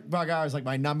Sofia Vergara is like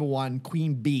my number 1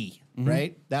 queen bee,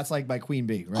 right? That's like my queen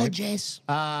bee, Oh, right? Jace.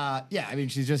 Yeah. I mean,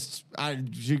 she's just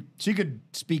she could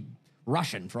speak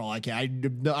Russian for all I can. I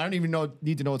don't even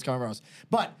need to know what's coming out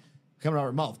of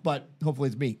her mouth. But hopefully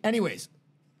it's me. Anyways.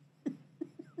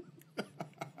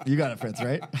 You got it, Fritz,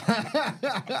 right?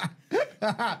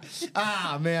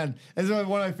 Man. This is one of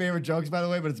my favorite jokes, by the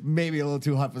way, but it's maybe a little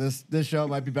too hot for this show. It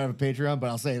might be better for Patreon, but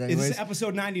I'll say it This anyways. is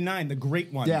episode 99, the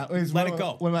great one. Yeah. Let it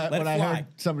go. When Let it I fly. heard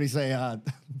somebody say,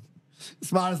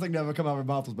 smartest thing to ever come out of her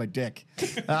mouth was my dick.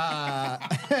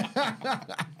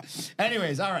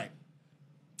 Anyways, all right.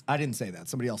 I didn't say that.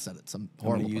 Somebody else said it. Some I'm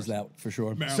horrible gonna use person. that for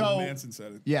sure. Marilyn So- Manson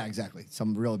said it. Yeah, exactly.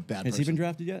 Some really bad Has person. he been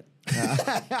drafted yet?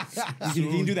 You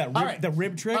can do that All right. the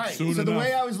rib trick. All right. Soon So the enough.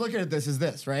 way I was looking at this is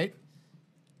this, right?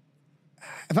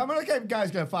 If I'm gonna get guys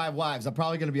gonna have 5 wives, I'm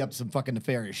probably gonna be up to some fucking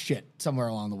nefarious shit somewhere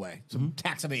along the way. Some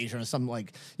tax evasion or some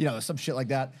some shit like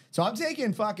that. So I'm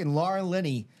taking fucking Laura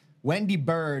Linney, Wendy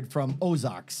Bird from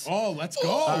Ozarks. Oh, let's go.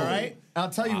 All right. I'll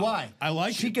tell you why. I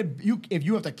like she it. could if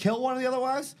you have to kill one of the other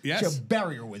wives, Yes. she'll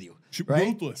bury her with you. She- right?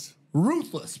 Ruthless.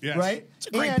 Ruthless, Yes. right? It's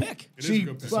a great And pick. It is a She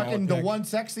good pick. fucking Solid the pick. one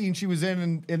sex scene she was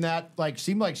in that like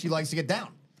seemed like she likes to get down.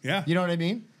 Yeah. You know what I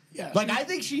mean? Yeah. Like I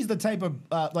think she's the type of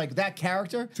like that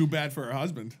character. Too bad for her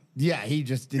husband. Yeah, it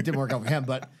didn't work out for him,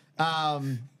 but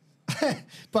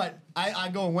but I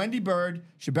go Wendy Bird.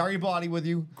 She'll bury your body with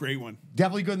you. Great one.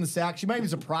 Definitely good in the sack. She might even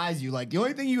surprise you. Like the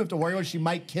only thing you have to worry about, she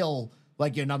might kill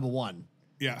like your number 1.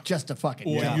 Yeah. Just to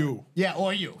fucking Or kill. you. Yeah,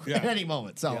 or you Yeah. at any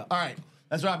moment. So Yeah. all right,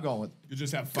 that's what I'm going with. You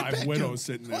just have Good 5 pick, widows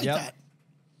dude. sitting I there. like Yep. that.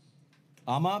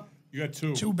 I'm up. You got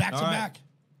 2. 2 back to All right. back.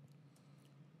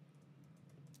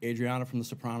 Adriana from The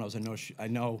Sopranos. I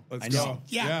know. Let's I know. go.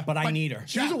 Yeah. But I need her.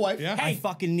 She's a wife. Yeah. I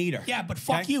fucking need her. Yeah, but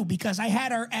fuck Okay? you because I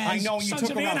had her as I know you Sons took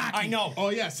of her out. Anarchy. I know. Oh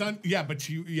yeah, son. Yeah, but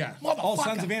yeah. Motherfucker. Oh,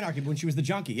 Sons of Anarchy when she was the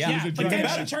junkie. Yeah, Yeah, a but then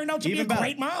junkie. she turned out to be Even a better.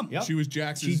 great mom. Yep. She was She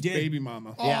Jackson's did. baby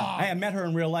mama. Yeah. Hey, I met her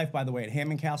in real life, by the way, at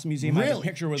Hammond Castle Museum. I have a Really?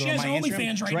 picture with She her on has my Instagram.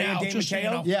 OnlyFans right Drea now, Dane just so you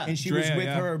Mateo, know. Yeah. and she was Drea, with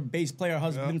yeah. her bass player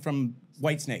husband from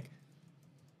Whitesnake.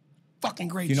 Fucking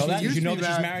great. You know shit. that? Did used you to know be that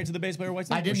she's married- married to the bass player of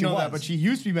Whitesnake? I Or didn't she know that, was? but she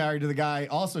used to be married to the guy.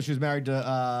 Also, she was married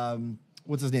to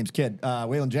what's his name's kid,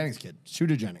 Waylon Jennings' kid,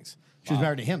 Shooter Jennings. She was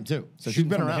married to him too, so Shooting she's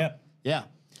been from the around. hip.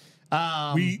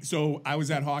 Yeah. So I was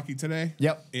at hockey today.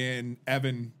 Yep. And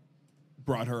Evan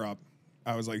brought her up.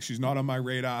 I was like, she's not on my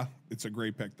radar. It's a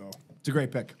great pick though. It's a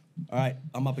great pick. All right,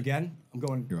 I'm up again. I'm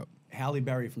going You're up. Halle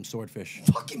Berry from Swordfish.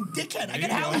 Fucking dickhead. I got you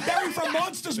Halle go. Berry from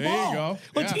Monsters There you Ball. go.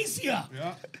 Yeah. Leticia.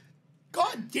 Yeah.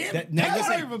 God damn it. Now, That's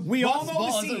listen, not even- we all Monsters know Ball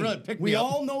the doesn't scene. really pick me We up.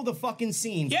 all know the fucking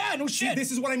scene. Yeah, no See, shit.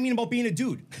 this is what I mean about being a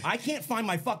dude. I can't find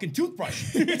my fucking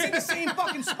toothbrush. It's in the same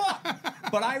fucking spot.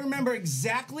 But I remember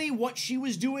exactly what she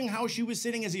was doing, how she was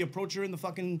sitting as he approached her in the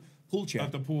fucking pool chair.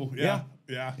 At the pool. Yeah.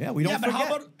 Yeah. Yeah, we don't Yeah, but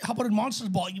forget. how about in Monsters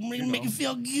Ball? You make you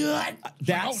feel good.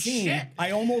 that Oh, scene, shit.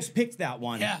 I almost picked that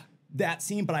one. Yeah. That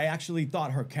scene, but I actually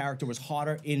thought her character was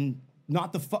hotter in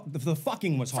not the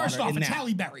fucking was harder. First off, in it's that.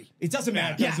 Halle Berry. It doesn't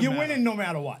matter. doesn't You're matter. winning no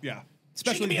matter what. Yeah.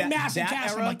 Especially be a massive that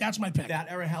cast. I'm era. like, that's my pick. That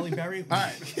era, Halle Berry. All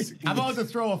right, I'm about to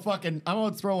throw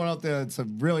one out there.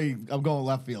 I'm going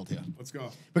left field here. Let's go.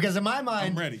 Because in my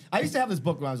mind, I'm ready. I used to have this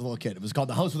book when I was a little kid. It was called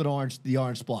The House with the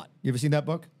Orange Spot. You ever seen that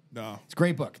book? No. It's a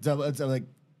great book. It's like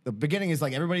the beginning is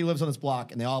like everybody lives on this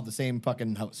block and they all have the same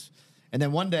fucking house. And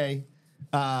then one day,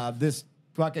 this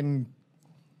fucking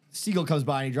seagull comes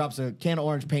by and he drops a can of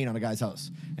orange paint on a guy's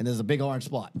house. And there's a big orange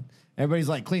spot. Everybody's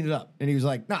like, clean it up. And he was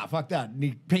like, nah, fuck that. And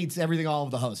he paints everything all over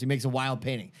the house. He makes a wild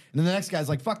painting. And then the next guy's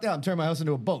like, fuck that. I'm turning my house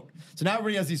into a boat. So now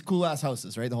everybody has these cool ass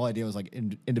houses, right? The whole idea was like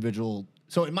individual.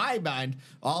 So in my mind,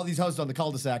 all these houses on the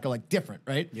cul-de-sac are like different,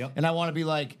 right? Yep. And I want to be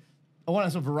like, I want to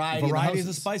have some variety. Variety in is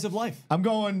the the spice of life. I'm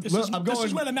going. This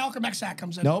is where the Malcolm X act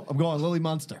comes in. Nope, I'm going Lily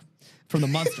Munster from the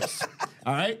Munsters.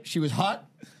 All right, she was hot,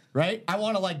 right? I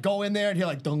want to like go in there and hear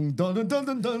like dun dun dun dun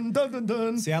dun dun dun dun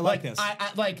dun. See, I like this.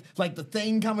 I like the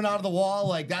thing coming out of the wall.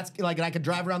 Like that's like, and I could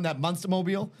drive around that Munster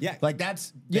mobile. Yeah. like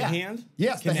that's The hand?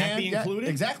 Yes, Can the that hand. be yeah, included?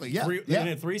 exactly. Yeah, In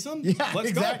a threesome? Yeah, Let's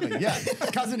exactly. go. Yeah,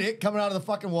 cousin It coming out of the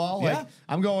fucking wall. Like Yeah.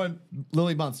 I'm going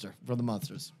Lily Munster from the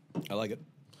Munsters. I like it.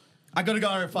 I could have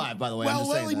gone her at 5, by the way. I'm Well,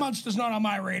 just saying Lily that. Munster's not on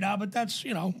my radar, but that's,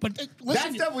 but That's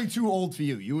listen. definitely too old for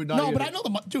you. You would not. No, even- but I know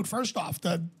dude, first off,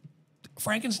 the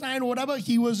Frankenstein or whatever,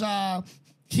 he was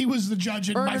the judge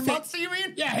in Herman Munster, you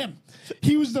mean? Yeah, him.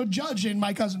 He was the judge in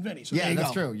My Cousin Vinny. So Yeah, there you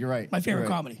that's go. true. You're right. My favorite You're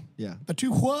right. comedy. Yeah. The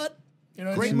two what? You know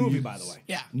what I Great mean? movie, by the way.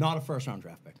 Yeah. Not a first round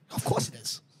draft pick. Of course it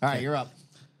is. All right, you're up.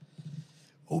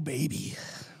 Oh, baby.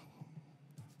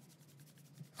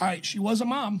 All right, she was a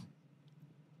mom.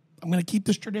 I'm going to keep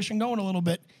this tradition going a little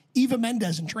bit. Eva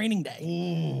Mendes in Training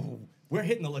Day. We're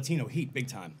hitting the Latino heat big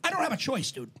time. I don't have a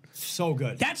choice, dude. So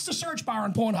good. That's the search bar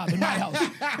on Pornhub in my house.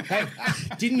 Hey,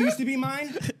 didn't used to be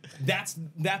mine. That's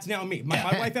now me. My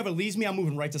wife ever leaves me, I'm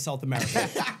moving right to South America.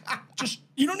 Just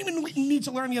you don't even need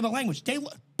to learn the other language.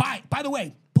 By the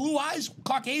way, blue eyes,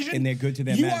 Caucasian, And they're good to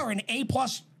their You men. are an A+.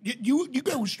 You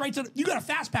go straight to you got a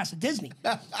fast pass to Disney.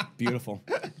 Beautiful.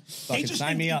 They Fucking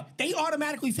sign me up. They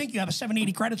automatically think you have a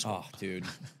 780 credit score. Oh, dude.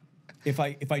 If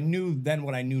I knew then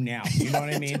what I knew now, you know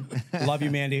what I mean? Love you,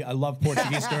 Mandy. I love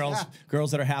Portuguese girls. Girls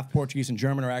that are half Portuguese and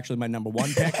German are actually my number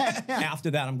 1 pick.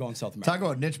 After that, I'm going South America. Talk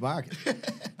about niche market.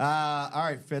 All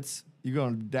right, Fitz, you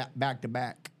going back to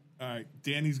back. All right.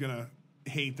 Danny's going to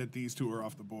hate that these two are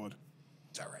off the board.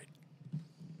 It's all right.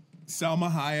 Selma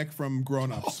Hayek from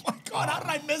Grown Ups. Oh my God, how did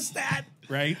I miss that?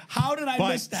 Right? How did I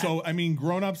miss that? So, I mean,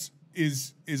 Grown Ups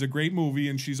is a great movie,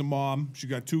 and she's a mom. She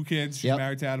got 2 kids. She's Yep.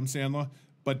 married to Adam Sandler.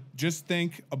 But just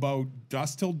think about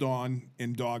Dusk Till Dawn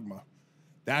in Dogma.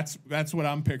 That's what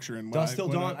I'm picturing. When Dust Till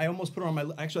when Dawn. I almost put her on my.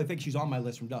 Actually, I think she's on my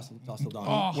list from Dust Till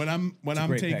Dawn. When I'm a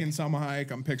great taking pick. Selma Hayek,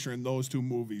 I'm picturing those 2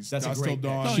 movies. That's a Dusk great Till pick.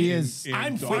 Dawn. No, she and- is- and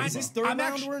I'm Dogma. fine. Is this 3rd I'm round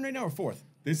actually- we're in right now or 4th?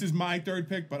 This is my 3rd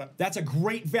pick, but That's a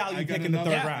great value I got pick in the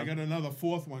another. 3rd I round. got another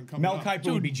 4th one coming Mel up.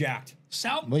 Kiper would be jacked.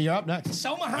 Well, you're up next.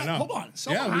 Selma I Hayek. know. Hold on.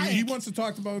 Selma Yeah, he Hayek. wants to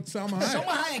talk about Selma Hayek.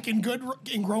 Selma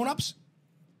Hayek in Grown Ups.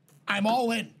 I'm all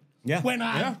in. Yeah. When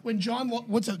John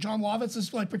John Lovitz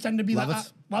is like pretending to be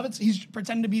Lovitz? Lovitz, he's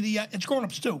pretending to be the it's Grown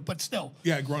Ups too, but still.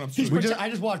 Yeah, Grown Ups. He's too. pretend- I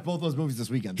just watched both those movies this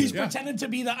weekend. He's Yeah. pretending to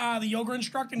be the yoga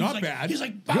instructor. And Not he's like, bad. He's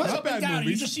like Not bounce up bad and down. And you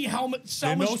movies. just see They're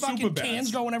Selma's no fucking Superbads.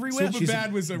 cans going everywhere.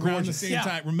 Superbad was around the gorgeous. same Yeah.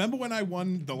 time. Remember when I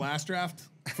won the last draft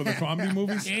for the comedy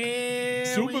movies?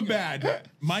 Here we go. Superbad.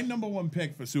 My number 1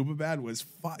 pick for Superbad was.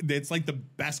 It's like the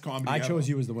best comedy. I ever. chose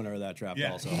you as the winner of that draft.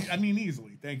 Yeah, Also, I mean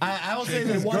easily. Thank you. I will say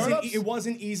this. it Grown Ups.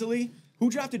 wasn't easily. Who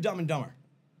drafted Dumb and Dumber?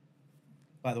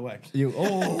 By the way, You.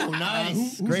 Oh,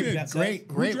 nice. Who Great, did? That's great, it.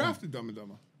 Who great. drafted Dumb and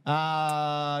Dumber?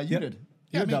 You did.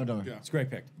 You did Dumb and Dumber. Yeah, it's a great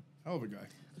pick. hell of a guy.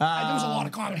 There was a lot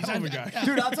of comedies. Hell of a guy.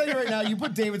 Dude, I'll tell you right now, you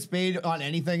put David Spade on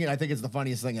anything, and I think it's the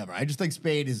funniest thing ever. I just think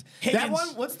Spade is that Higgins. one.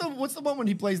 What's the one when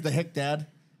he plays the hick dad?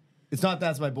 It's not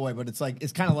That's My Boy, but it's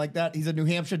kind of like that. He's a New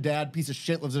Hampshire dad, piece of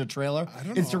shit, lives in a trailer. I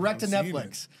don't It's know if direct to I've seen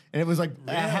Netflix, and it was like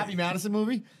a Happy Madison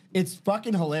movie. It's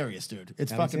fucking hilarious, dude. It's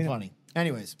Haven't fucking seen it. funny.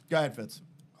 Anyways, go ahead, Fitz.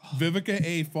 Vivica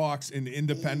A. Fox in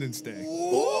Independence Day.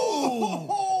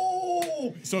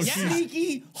 Oh, So she's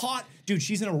Sneaky hot dude.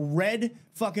 She's in a red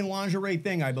fucking lingerie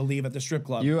thing, I believe, at the strip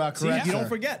club. You are See, correct, you sir. don't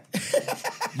forget.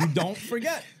 You don't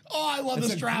forget. oh, I love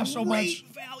this draft so much.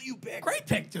 Value pick. Great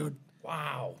pick, dude.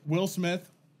 Wow. Will Smith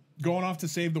going off to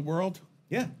save the world.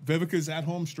 Yeah. Vivica's at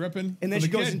home stripping. And then for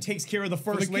she the goes kid. and takes care of the the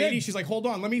first kid. lady. She's like, hold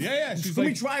on, let me She's let me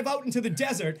like- drive out into the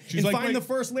desert and like, find wait- the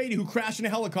first lady who crashed in a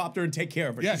helicopter and take care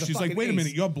of her. Yeah, a she's like, fucking wait a ace.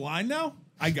 minute, you're blind now?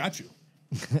 I got you.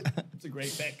 It's a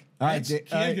great pick. All right,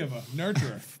 Caregiver,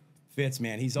 nurturer. Fitz,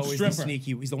 man, he's always Stripper. the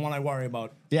sneaky. He's the one I worry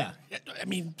about. yeah. I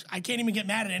mean, I can't even get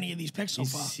mad at any of these picks so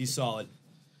far. He's solid.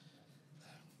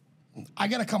 I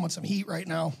got to come with some heat right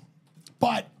now.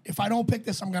 But if I don't pick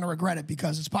this, I'm going to regret it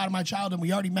because it's part of my childhood.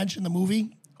 We already mentioned the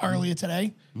movie earlier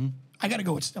today. I got to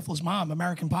go with Stifler's mom,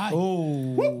 American Pie.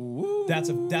 Oh, That's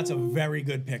a very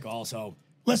good pick. Also,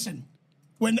 Listen,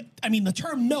 the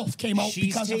term MILF came out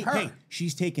because of her. Hey,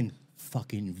 she's taken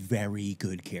fucking very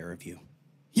good care of you.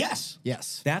 Yes.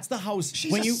 yes. That's the house. She's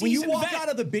When a you seasoned walk vet. out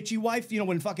of the bitchy wife,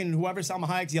 when fucking whoever Salma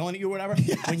Hayek's yelling at you or whatever,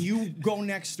 when you go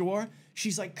next door,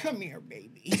 she's like, "Come here,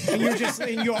 baby," and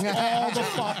you're all the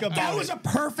fuck about That was it. a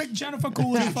perfect Jennifer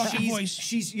Coolidge fucking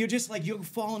voice. You're just like you're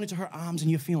falling into her arms and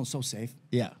you're feeling so safe.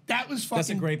 Yeah. That was fucking. That's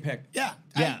a great pick. Yeah.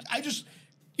 Yeah. I just,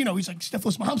 he's like,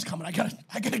 Stifler's mom's coming. I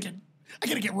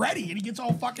gotta get ready, and he gets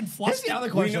all fucking Here's flustered. the other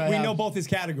We question. know, we know both his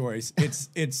categories.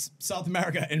 It's South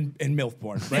America and MILF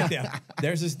porn right there.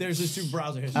 There's his two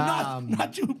browser histories.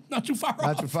 Not too far off.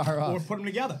 Not too far Or off. put them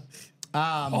together. Oh,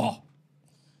 All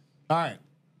right.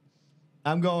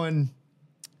 I'm going.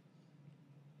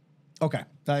 Okay.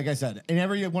 Like I said, in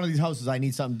every one of these houses, I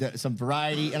need some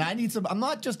variety, and I need some. I'm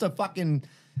not just a fucking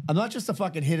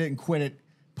hit it and quit it,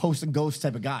 post and ghost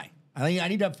type of guy. I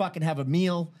need to fucking have a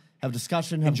meal, have a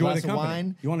discussion, have Enjoy a the glass of company.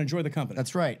 wine. You want to enjoy the company.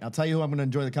 That's right. I'll tell you who I'm going to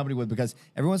enjoy the company with because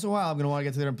every once in a while I'm going to want to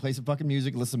get together and play some fucking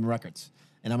music, listen to records,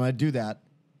 and I'm going to do that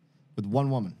with one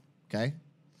woman. Okay.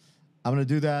 I'm going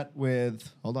to do that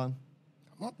with. Hold on.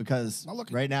 Because I'm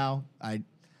looking. right now I'm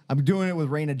doing it with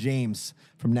Raina James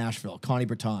from Nashville, Connie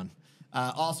Breton,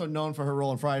 also known for her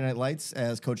role in Friday Night Lights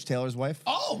as Coach Taylor's wife.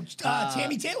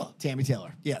 Tammy Taylor. Tammy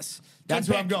Taylor, yes, that's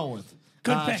Good who I'm pick. going with.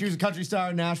 Good pick. She was a country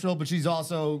star in Nashville, but she's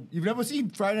also. You've never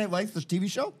seen Friday Night Lights, the TV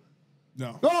show?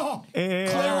 No. Oh, Clear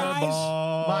eyes.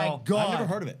 my God! I've never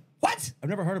heard of it. What? I've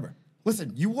never heard of her.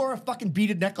 Listen, you wore a fucking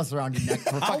beaded necklace around your neck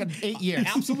for fucking 8 years.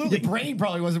 Absolutely. Your brain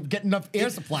probably wasn't getting enough air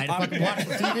supply to fucking watch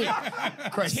the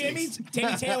TV. Christ Tammy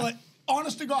sakes. Taylor.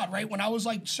 Honest to God, right? When I was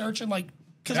like searching, like,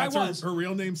 because I That's was. her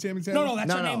real name, Sammy Taylor? No,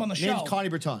 that's her name on the show. Name's Connie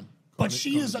Breton. But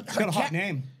she is her got a hot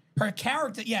name. Her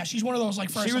character, yeah, she's one of those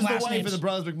like first She was and the last wife names. of the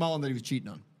Brothers McMullen that he was cheating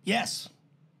on. Yes,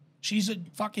 she's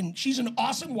an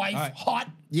awesome wife, right. hot.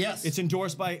 Yes. It's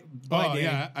endorsed by Oh, Danny.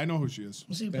 yeah, I know who she is.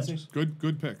 Let's see if That's that's-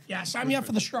 Good pick. Yeah, sign me up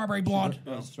for the strawberry blonde.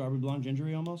 Strawberry blonde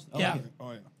gingery almost. I Yeah. like it.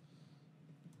 Oh, yeah.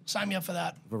 Sign me up for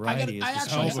that. Variety is I the actually.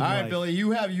 soul of All right, life. Billy,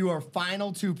 you have your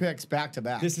final two picks back to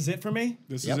back. This is it for me.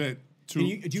 This Yep. is it. Can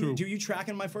you, Two. do you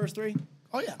tracking my first three?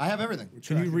 Oh yeah. I have everything.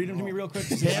 Can you read them to me real quick?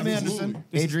 Pam Absolutely. Anderson,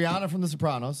 Adriana from The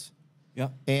Sopranos,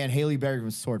 Yep. and Haley Berry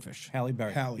from Swordfish. Halle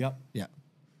Berry. Halle. Yep. Yeah.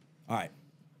 All right.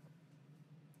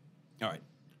 All right.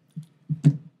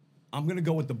 I'm gonna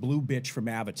go with the blue bitch from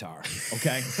Avatar.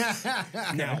 Okay.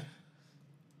 Now,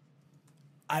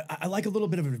 I like a little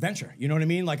bit of adventure. You know what I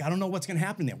mean? Like I don't know what's gonna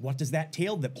happen there. What does that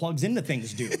tail that plugs into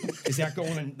things do? Is that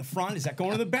going in the front? Is that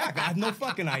going to the back? I have no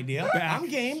fucking idea. Back. I'm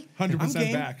game. 100% I'm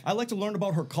game. back. I like to learn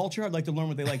about her culture. I'd like to learn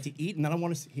what they like to eat, and then I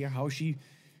want to hear how she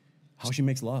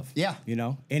makes love. Yeah. You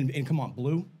know. And come on,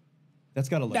 blue. That's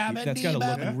gotta look. That's gotta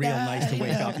look real nice to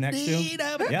wake up next to.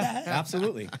 Yeah,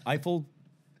 absolutely. Eiffel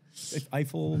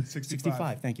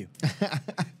 65. Thank you.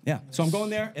 Yeah. So I'm going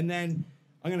there, and then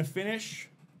I'm gonna finish.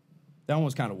 That one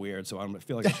was kind of weird, so I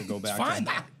feel like I should go back. fine.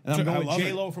 And I'm I going with love it.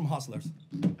 J-Lo from Hustlers.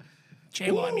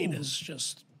 J-Lo, I mean, is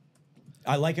just.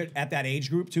 I like it at that age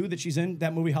group too that she's in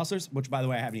that movie Hustlers, which by the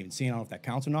way I haven't even seen. I don't know if that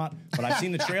counts or not, but I've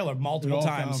seen the trailer multiple all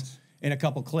times counts. in a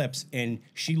couple clips, and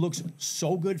she looks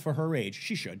so good for her age.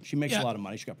 She should. She makes Yeah. a lot of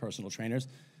money. She got personal trainers.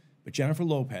 But Jennifer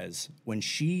Lopez, when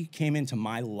she came into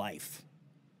my life,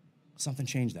 something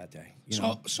changed that day. You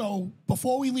know? So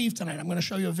before we leave tonight, I'm going to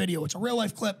show you a video. It's a real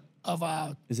life clip of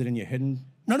Is it in your hidden?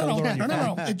 No. folder on your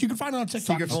phone? You can find it on TikTok.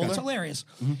 Secret It's folder? hilarious.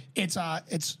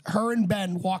 It's her and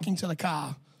Ben walking to the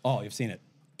car, Oh, you've seen it.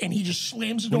 and he just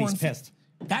slams the When door. he's and pissed.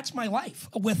 That's my life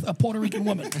with a Puerto Rican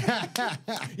woman.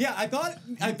 Yeah, I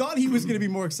thought he was going to be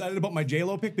more excited about my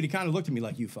J-Lo pick, but he kind of looked at me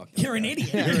like, you fucked up. You're an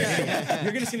idiot.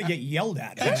 You're just going to get yelled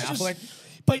at. Ben It's just- Affleck.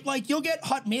 but like you'll get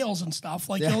hot meals and stuff.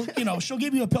 Like she'll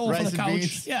give you a pillow Rice for the and couch.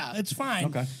 beans. Yeah, it's fine.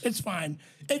 Okay. It's fine.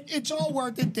 It's all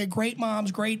worth it. They're great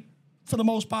moms, great for the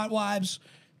most part wives.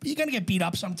 But you're gonna get beat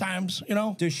up sometimes, you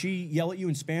know. Does she yell at you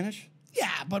in Spanish? Yeah,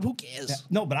 but who cares?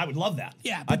 No, but I would love that.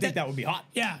 Yeah, I but think that would be hot.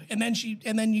 Yeah, and then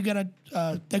you get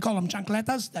they call them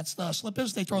chancletas. That's the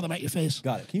slippers. They throw them at your face.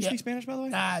 Got it. Can you Yeah. speak Spanish, by the way?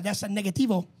 That's a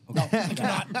negativo. No, I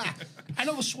cannot. I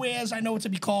know the swears. I know what to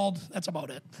be called. That's about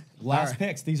it. Last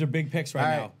picks. These are big picks right, All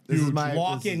right. now. This is Huge. my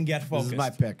Walk this in, is- get focused. This is my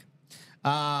pick.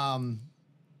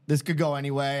 This could go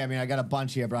anyway. I mean, I got a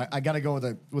bunch here, but I got to go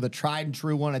with a tried and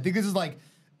true one. I think this is like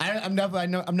I'm never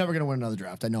gonna win another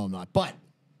draft. I know I'm not, but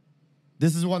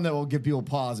this is one that will give people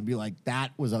pause and be like,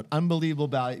 that was an unbelievable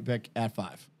value pick at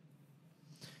 5.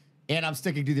 And I'm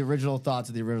sticking to the original thoughts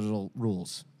of the original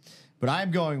rules. But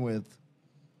I'm going with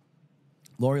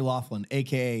Lori Loughlin,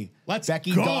 a.k.a. Let's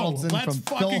Becky go. Donaldson Let's from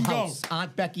Full fucking go. House.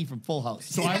 Aunt Becky from Full House.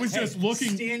 So I was just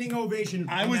looking. Standing ovation.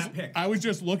 I on was that pick. I was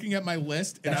just looking at my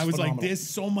list, and That's I was phenomenal. like, "There's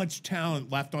so much talent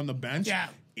left on the bench." Yeah.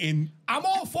 And I'm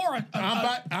all for it.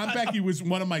 Aunt Becky was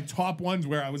one of my top ones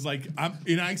where I was like,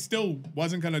 and I still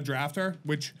wasn't gonna draft her,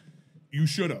 which you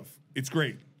should have. It's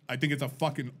great. I think it's a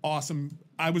fucking awesome.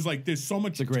 I was like, there's so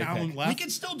much a great talent pick. left. We can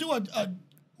still do a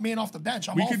man off the bench.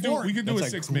 I'm We all could for it. do a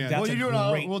That's a 6-man. that's Well, a you do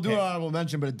it. great We'll do an pick. honorable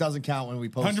mention, but it doesn't count when we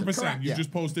post it. 100%. You Yeah.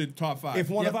 just posted top 5. If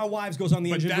one of our wives goes on the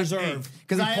But injured that's reserve,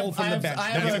 Because we I pull have, from I the have, bench. I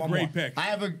have That's a a great pick. I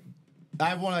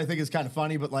have one I think is kind of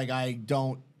funny, but like I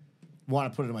don't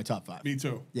want to put it in my top 5. Me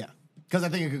too. Yeah, because I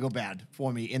think it could go bad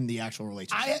for me in the actual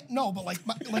relationship. No, but like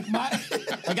my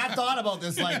Like I thought about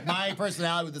this, like my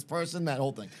personality with this person, that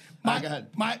whole thing. Go ahead.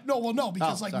 no,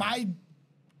 because Oh, like sorry. my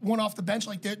one off the bench,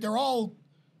 like they're all.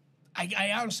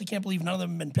 I honestly can't believe none of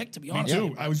them have been picked. To be honest,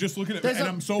 Dude, I was just looking at, There's and a-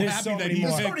 I'm so there's happy so that many he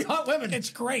more. so many picked. hot women. it's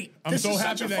great. I'm This so is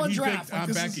happy such a that fun he draft. picked Like, Aunt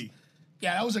this is- Becky.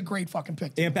 Yeah, that was a great fucking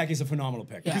pick. Aunt Becky's a phenomenal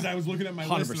pick. Because I was looking at my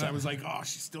list and 100%. I was like, oh,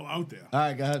 she's still out there. All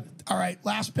right, go ahead. All right,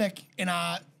 last pick, and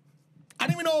I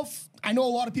don't even know if I know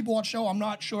a lot of people watch the show. I'm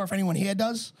not sure if anyone here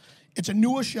does. It's a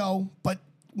newer show, but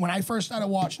when I first started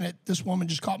watching it, this woman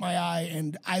just caught my eye,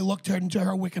 and I looked into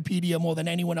her Wikipedia more than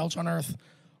anyone else on earth.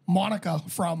 Monica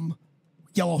from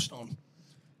Yellowstone.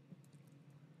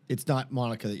 It's not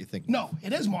Monica that you think. No,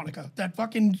 it is Monica, that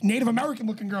fucking Native American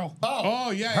looking girl. Oh,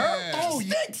 yeah. yeah, yeah. Oh,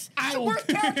 Stinks. I She's the will- worst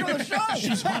character on the show.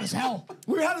 She's hot as hell.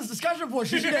 We had this discussion before.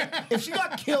 If she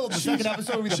got killed, the second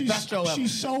episode would be the best show ever.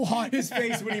 She's so hot. His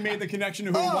face when he made the connection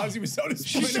to who he was, he was so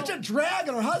disappointed. She's such a drag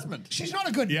on her husband. She's not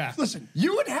a good. Yeah. Listen,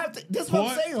 You would have to. This is what I'm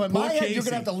Poor- saying. though. In poor my head, you're Casey.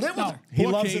 gonna have to live with No. her. He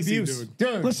Poor loves Casey, abuse. dude.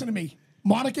 Dude, listen to me.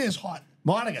 Monica is hot.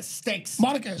 Monica stinks.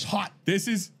 Monica is hot. This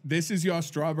is your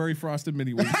strawberry frosted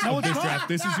mini wheats No, of it's this not. draft.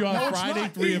 This is your No, it's Friday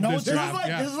not. 3 of No, this it's This is draft. like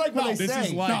yeah. this is like what they This say.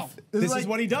 is life. No. This is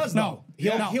what he does, though.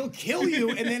 No. He'll kill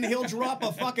you, and then he'll drop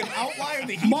a fucking outlier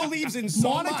that he believes in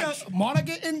so much.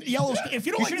 Monica in Yellowstone. If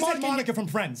you don't You like should have said Monica, Monica from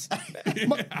Friends.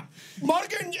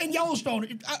 Monica in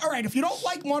Yellowstone. All right, if you don't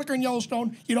like Monica in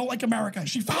Yellowstone, you don't like America.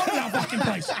 She founded our fucking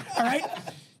place. All right,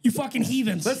 you fucking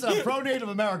heathens. Listen, I'm pro Native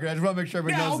American. I just want to make sure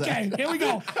everybody Yeah, knows okay. that. Here we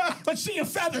go. Let's see your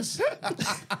feathers.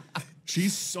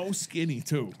 She's so skinny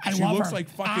too. I she love looks her. like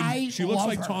I fucking. She looks love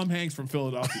like her. Tom Hanks from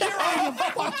Philadelphia. You're out of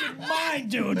your fucking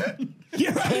mind, dude.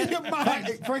 You're out of your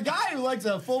mind. For a guy who likes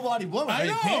a full body woman, I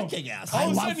know. pancake ass. All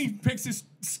of a love- sudden, he picks this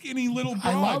skinny little broad.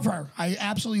 I love her. I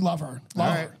absolutely love her. Love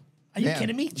All her. right. Are you Yeah.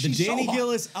 kidding me? The She's Danny so hot.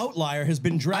 Gillis outlier has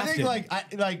been I drafted.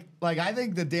 think I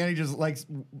think that Danny just likes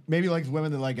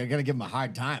women that like are gonna give him a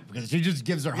hard time because she just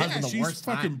gives her Yeah, husband the she's worst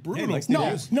fucking time. brutal. likes to No,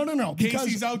 abuse. no. Because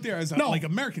Casey's out there as a No. like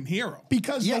American hero.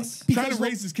 because Yes. the, Trying because to the-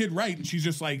 raise his kid right, and she's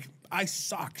just like, I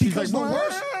suck. because the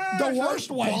like,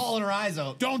 worst wife. bawling her eyes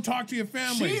out. Don't talk to your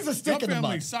family. She's a stick Your in the family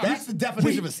mud. sucks. That's the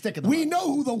definition of a stick in the We mud.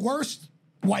 know who the worst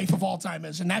wife of all time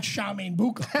is, and that's Charmaine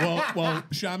Buka. well,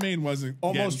 Charmaine wasn't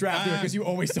almost drafted her because you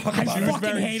always talk I about She her. was fucking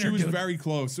very, hate she her, was dude. very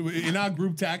close. So in our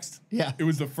group text, Yeah. it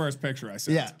was the first picture I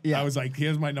sent. Yeah, yeah. I was like,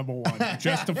 here's my number one,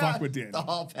 just to fuck with Danny. The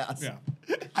hall pass. Yeah.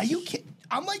 Are you kidding?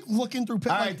 I'm like looking through.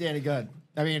 All Like, right, Danny, good.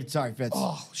 I mean, sorry, Fitz.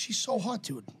 oh, she's so hot,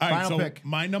 dude. All right, Final so pick.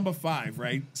 my number 5,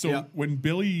 right? So Yeah. when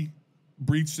Billy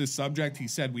breached this subject, he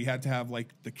said we had to have like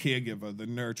the caregiver, the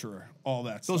nurturer, all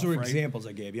that Those stuff. were right? examples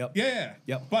I gave. Yep. Yeah.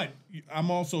 Yep. But I'm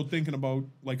also thinking about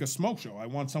like a smoke show. I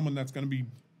want someone that's going to be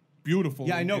beautiful.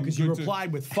 Yeah, I know and because you good to-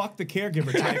 replied with "fuck the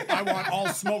caregiver" type. I want all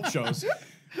smoke shows.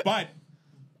 But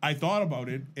I thought about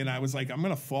it and I was like, I'm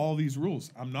going to follow these rules.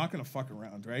 I'm not going to fuck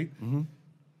around, right? Mm-hmm.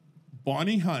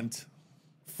 Bonnie Hunt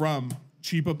from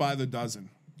Cheaper by the Dozen.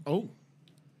 Oh,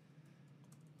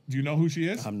 Do you know who she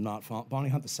is? I'm not Bonnie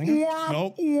Hunt the singer.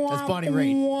 Nope. that's Bonnie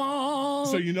Raitt.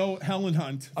 So you know Helen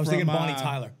Hunt. I was from, thinking Bonnie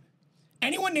Tyler.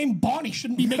 Anyone named Bonnie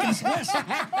shouldn't be making this list.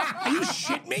 Are you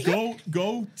shitting me?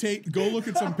 Go look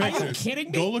at some Are you pictures. kidding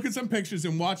me? Go look at some pictures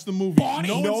and watch the movie. Bonnie?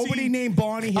 No one's Nobody seen, named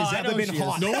Bonnie has I know ever been she is.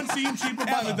 hot. No one's seen Cheaper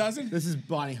by the Dozen. This is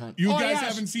Bonnie Hunt. You Oh, guys yes.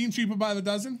 haven't seen Cheaper by the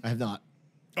Dozen? I have not.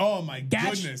 Oh my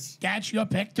Gatch, goodness. Gatch, your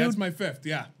pick, dude. That's my 5th.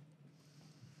 Yeah.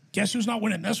 Guess who's not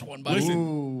winning this one, buddy?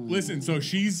 Listen. So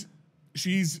she's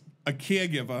a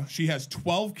caregiver. She has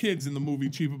 12 kids in the movie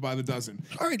Cheaper by the Dozen.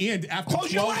 All right. And after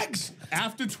Close your 12 legs.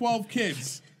 After 12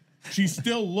 kids, she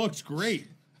still looks great.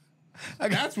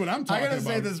 That's what I'm talking I gotta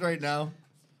about. say this right now.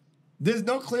 There's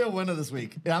no clear winner this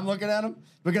week. And I'm looking at him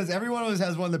because every one of us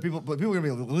has one that people are gonna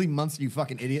be like, Lily Munson, you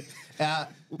fucking idiot. The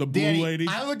blue Danny, lady.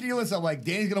 I looked at you and said, like,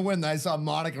 Danny's gonna win. Then I saw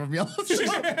Monica from Yellowstone.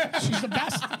 She's the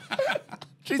best.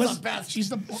 She's Listen, the best. She's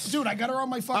the dude. I got her on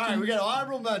my fucking. All right, we got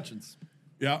honorable mentions.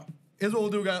 Yeah. here's what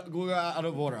we'll do. We'll go out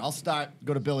of order. I'll start,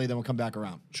 go to Billy, then we'll come back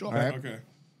around. Sure. All right? Okay.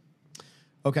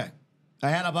 Okay. I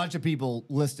had a bunch of people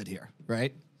listed here,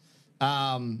 right?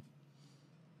 I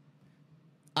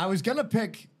was going to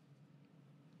pick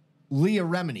Leah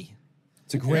Remini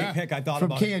It's a great Yeah. pick. I thought from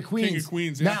about King it. of Queens. King of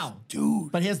Queens, yes. Now,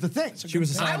 Dude. but here's the thing. She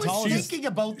was a I was Scientologist. thinking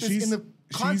about this She's- in the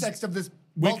she's context of this.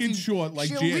 wicked short, like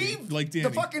she'll Danny, leave like the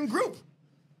Danny. fucking group.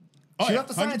 Oh, She yeah, left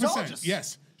the 100%. Scientologist.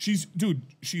 Yes. She's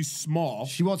small,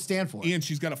 She won't stand for it. and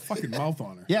she's got a fucking mouth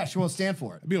on her. Yeah, she won't stand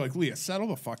for it. I'd be like, Leah, settle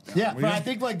the fuck down. Yeah, will but ya? I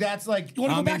think like that's like. You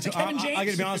want to go I'm back to into- Kevin I James?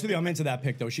 gotta be honest with you. I'm into that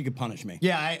pick though. She could punish me.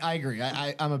 Yeah, I agree.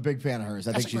 I'm a big fan of hers.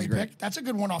 I That's think a she's great great. pick. That's a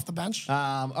good one off the bench.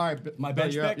 All right, My Bill,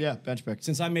 bench you're up. pick? Yeah, bench pick.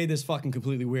 Since I made this fucking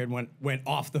completely weird one, went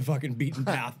off the fucking beaten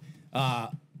path.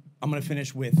 I'm gonna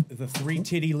finish with the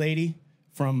 3-titty lady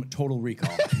from Total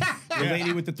Recall. The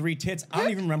lady with the 3 tits. I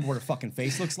don't even remember what her fucking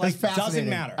face looks like. That's fascinating. Doesn't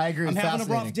matter. I agree, I'm it's having a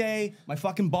rough fascinating. day. My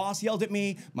fucking boss yelled at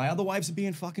me. My other wives are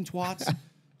being fucking twats.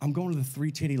 I'm going to the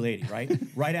 3-titty lady, right?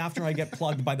 Right after I get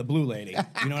plugged by the blue lady.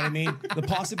 You know what I mean? The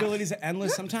possibilities are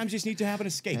endless. Sometimes you just need to have an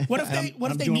escape. What if And they I'm- what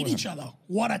if I'm they doing it meet with each her. other?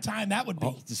 What a time that would be.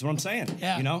 Oh, this is what I'm saying.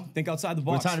 Yeah. You know, think outside the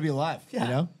What a box. time to be alive. You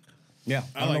know. Yeah.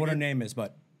 I don't like know what her it. name is,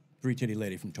 but 3-titty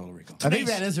lady from Total Recall. I think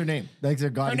Denise. that is her name. That's her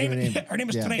her God-given name, name. her name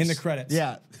is yeah. Denise. In the credits.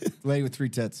 Yeah, lady with 3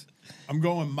 tits. I'm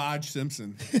going Marge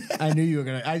Simpson. I knew you were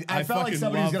gonna. I felt like fucking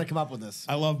somebody was love- gonna come up with this,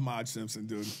 I love Marge Simpson,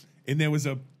 dude. And there was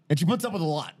a and she puts up with a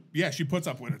lot. yeah, she puts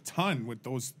up with a ton with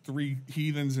those 3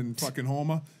 heathens and fucking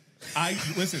Homer.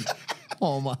 Listen.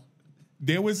 Oh my.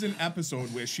 There was an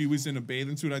episode where she was in a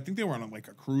bathing suit. I think they were on like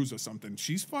a cruise or something.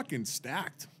 She's fucking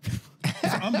stacked.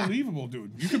 It's unbelievable,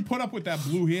 dude. You can put up with that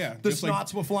blue hair. The just like-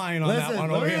 snots were flying on Listen, that one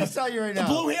let over me here. just tell you right now.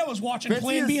 Blue hair was watching Fitzy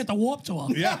Plan B is- at the Warp Tour.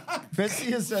 yeah.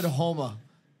 Fitzy has said Homer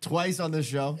twice on this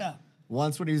show. Yeah.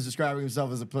 Once when he was describing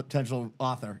himself as a potential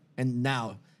author, and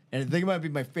now, and I think it might be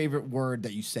my favorite word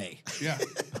that you say. Yeah.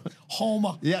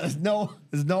 Homer. Yeah, there's no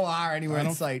R anywhere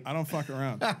in sight. I don't fuck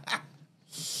around.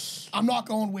 I'm not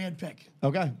going weird pick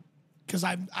Okay. because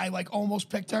I like almost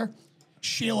picked her.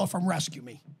 Sheila from Rescue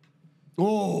Me.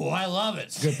 Oh, I love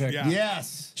it. Good pick. Yeah.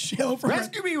 Yes. Sheila from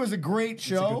Rescue Me was a great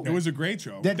show. It was a great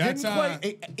show. That That's didn't quite.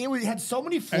 It had so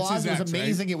many flaws. his It was ex, right?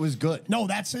 amazing. It was good. No,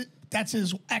 that's it. That's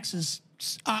his ex's.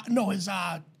 No, his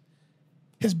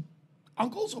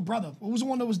uncle's or brother. What was the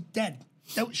one that was dead?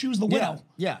 She was the Yeah. widow.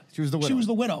 Yeah. She was the widow. She was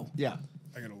the widow. Yeah.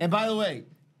 I gotta And by the way,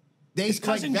 they His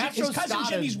cousin, that show his cousin started,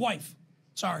 Jimmy's wife.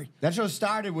 Sorry. That show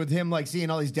started with him like seeing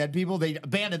all these dead people. They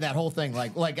abandoned that whole thing.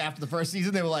 Like after the first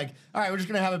season, they were like, "All right, we're just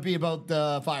gonna have it be about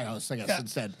the firehouse, I guess Yeah.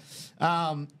 instead."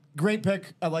 Great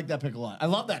pick. I like that pick a lot. I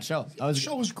love that show. The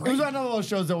show was It great. was one of those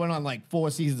shows that went on like 4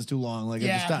 seasons too long. Like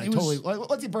Yeah, it just it was- totally. Like,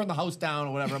 let's burn the house down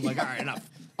or whatever. I'm like, all right, enough.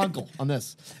 Uncle on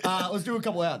this. Let's do a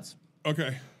couple ads,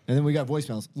 Okay. and then we got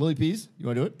voicemails. Lily Peas, you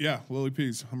want to do it? Yeah, Lily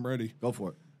Peas. I'm ready. Go for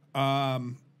it.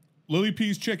 Lily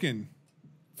Peas Chicken,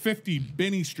 50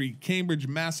 Binney Street, Cambridge,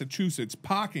 Massachusetts.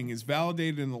 Parking is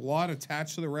validated in the lot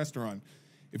attached to the restaurant.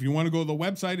 If you want to go to the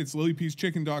website, it's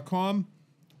lilypeaschicken.com.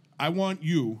 I want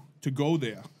you to go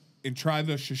there and try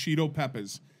the shishito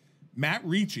peppers. Matt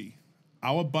Ricci,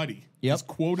 our buddy, Yep. is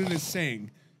quoted as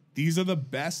saying, "These are the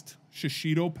best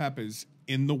shishito peppers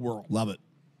in the world." Love it.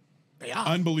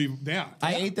 Unbelievable. Yeah.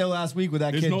 I ate there last week with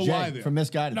that There's kid no lie Jay there. from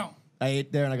Misguided. No. I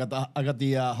ate there and I got the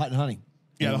hot and honey.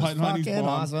 Yeah, And the it hot was and honey's fucking bomb.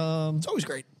 awesome. It's always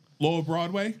great. Lower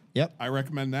Broadway. Yep. I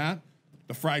recommend that.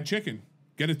 The fried chicken.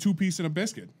 Get a 2-piece and a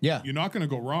biscuit. Yeah. You're not going to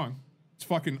go wrong. It's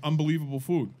fucking unbelievable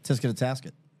food. Just gonna task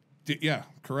it. Yeah,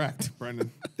 correct,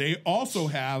 Brendan. They also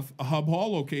have a Hub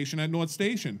Hall location at North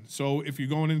Station. So if you're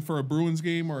going in for a Bruins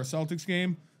game or a Celtics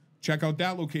game, check out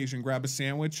that location. Grab a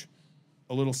sandwich,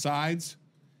 a little sides.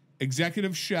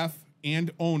 Executive chef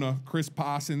and owner Chris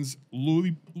Parsons,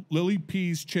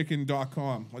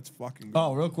 lilypeaschicken.com. Let's fucking go.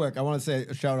 Oh, real quick, I want to say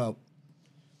a shout out.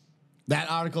 That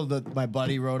article that my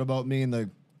buddy wrote about me in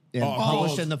published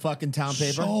gold. in the fucking town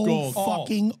paper So Gold.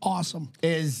 fucking awesome.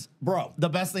 is Bro. the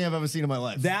best thing I've ever seen in my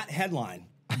life. That headline,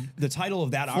 the title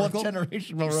of that Fourth article.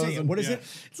 generation Say Melrose. it. What is Yeah. it?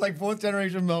 It's like fourth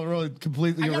generation Melrose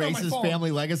completely I got it on my erases phone.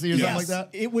 family legacy or something like that.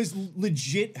 It was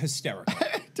legit hysterical.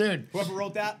 Dude, Whoever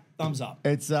wrote that, thumbs up.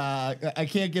 it's I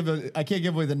can't give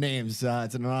away the names.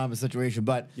 It's an anonymous situation,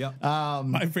 but Yep.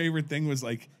 My favorite thing was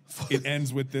like, it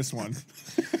ends with this one.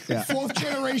 Fourth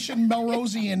generation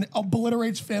Melrosian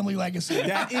obliterates family legacy.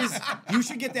 That is, you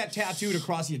should get that tattooed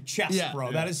across your chest,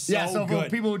 bro. That is so, so good. for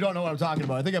people who don't know what I'm talking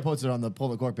about, I think I posted it on the Pull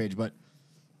the Cork page, but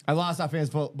I lost our fans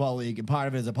football league, and part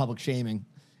of it is a public shaming.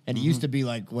 And it used to be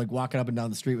like walking up and down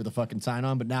the street with a fucking sign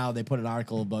on, but now they put an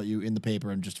article about you in the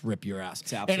paper and just rip your ass.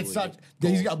 It's and it's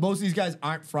absolutely such. Most of these guys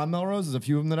aren't from Melrose. There's a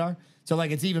few of them that are. So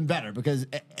like it's even better because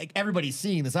everybody's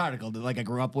seeing this article that like I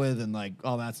grew up with and like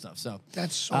all that stuff. So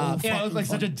That's so yeah, I look like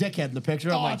fucking such a dickhead in the picture.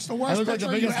 I'm Oh, like, it's the worst I look like the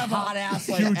picture you biggest ever- hot ass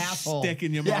like Huge asshole. stick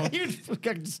in your Yeah, mouth. huge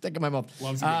fucking stick in my mouth.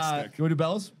 Loves a good stick. You want to do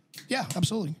Bellas? Yeah,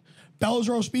 absolutely. Bella's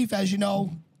roast beef, as you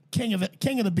know, king of it,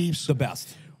 king of the beefs. The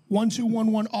best.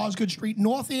 1211 Osgood Street,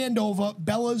 North Andover.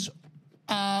 Bella's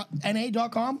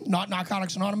NA.com, not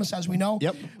Narcotics Anonymous, as we know.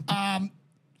 Yep.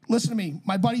 Listen to me.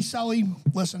 My buddy Sully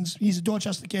listens. He's a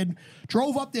Dorchester kid.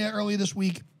 Drove up there earlier this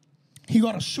week. He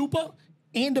got a super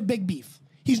and a big beef.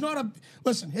 He's not a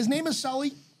listen. His name is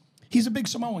Sully. He's a big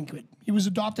Samoan kid. He was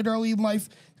adopted early in life.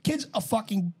 The kid's a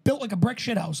fucking built like a brick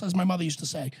shit house, as my mother used to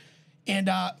say. And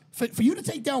for you to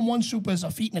take down one super is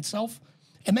a feat in itself,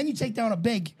 and then you take down a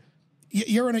big,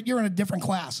 you're in a different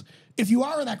class. If you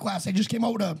are in that class, they just came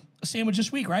out with a sandwich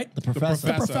this week, right? The Professor.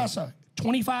 The Professor.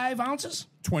 25 ounces.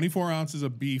 24 ounces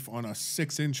of beef on a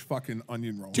 6-inch fucking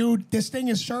onion roll. Dude, this thing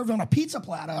is served on a pizza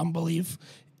platter, I believe.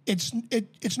 It's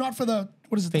not for the,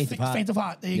 what is it? Faint of heart. Faint of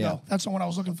heart. There you Yeah. go. That's the one I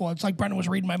was looking for. It's like Brendan was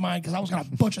reading my mind because I was going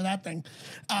to butcher that thing.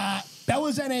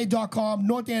 BellasNA.com,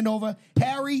 North Andover.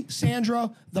 Harry,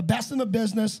 Sandra, the best in the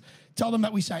business. Tell them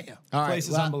that we sent you. All right, Place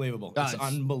is unbelievable. It's it's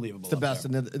unbelievable. It's the up best,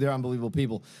 there. and they're unbelievable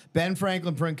people. Ben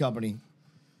Franklin Print Company.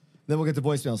 Then we'll get to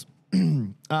voicemails.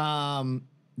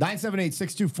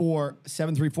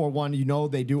 978-624-7341. You know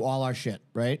they do all our shit,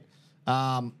 right?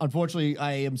 Unfortunately,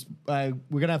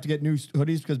 we're gonna have to get new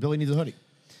hoodies because Billy needs a hoodie.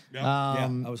 Yeah,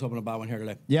 I was hoping to buy one here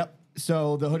today. Yep.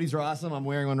 So the hoodies are awesome. I'm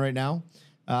wearing one right now.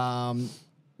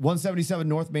 177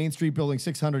 North Main Street, Building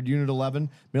 600, Unit 11,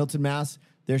 Middleton, Mass.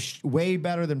 They're way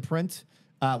better than print.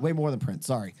 Way more than print.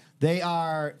 Sorry. They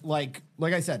are like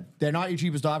I said, they're not your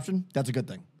cheapest option. That's a good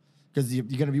thing because you're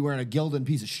going to be wearing a Gildan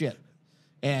piece of shit,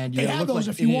 and They you're have gonna those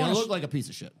look if like, you you're want gonna us- look like a piece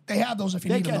of shit. They have those if you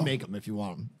They need them. can though. make them if you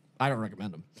want them. I don't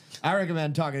recommend them. I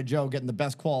recommend talking to Joe, getting the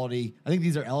best quality. I think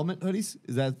these are Element hoodies.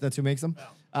 That's who makes them?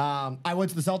 I went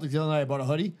to the Celtics the other night. I bought a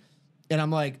hoodie, and I'm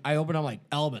like, I'm like,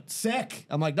 Element, sick.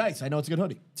 I'm like, nice. I know it's a good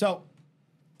hoodie. So,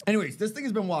 anyways, this thing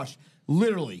has been washed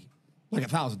literally like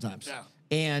 1,000 times,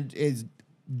 and is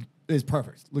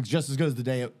perfect. Looks just as good as the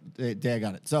day I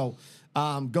got it. So,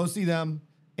 go see them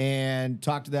and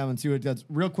talk to them and see what it does.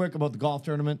 Real quick about the golf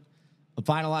tournament. I'm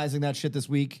finalizing that shit this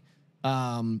week.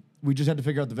 We just had to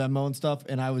figure out the Venmo and stuff,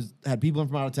 and had people in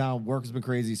from out of town. Work has been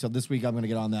crazy, so this week I'm going to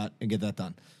get on that and get that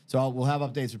done. So we'll have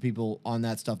updates for people on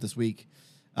that stuff this week,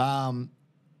 and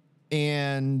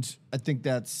I think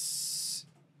that's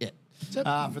it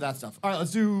for that stuff. All right, let's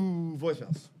do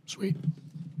voicemails. Sweet.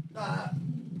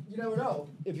 You never know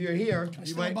if you're here. Can I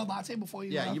steal a Bud Latte before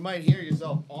you? You might hear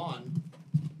yourself on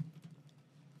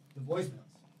the voicemails.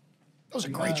 That was a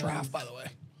great draft, by the way.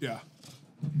 Yeah.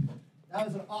 That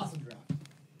was an awesome draft.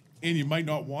 And you might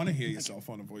not want to hear yourself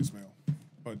on a voicemail,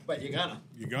 But you gotta.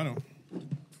 you're gonna.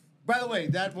 By the way,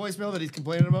 that voicemail that he's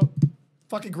complaining about,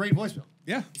 fucking great voicemail.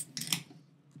 Yeah.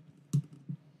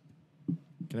 Can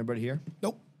everybody hear?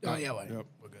 Nope. Oh, yeah, wait. Yep.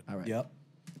 We're good. All right. Yep.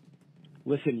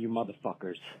 Listen, you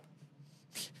motherfuckers.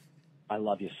 I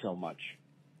love you so much.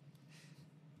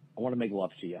 I want to make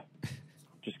love to you.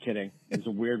 Just kidding. It's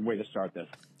a weird way to start this.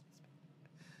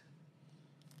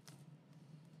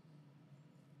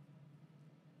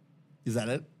 Is that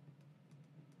it?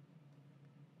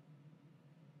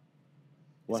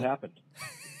 What happened?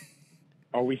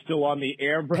 Are we still on the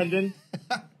air, Brendan?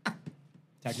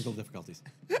 Technical difficulties.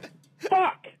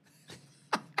 Fuck!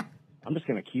 I'm just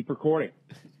going to keep recording.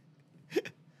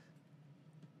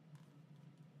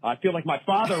 I feel like my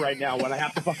father right now when I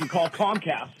have to fucking call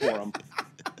Comcast for him.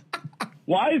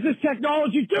 Why is this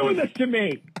technology doing this to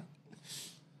me?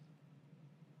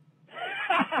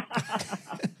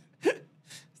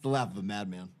 It's the laugh of a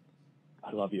madman.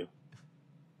 I love you.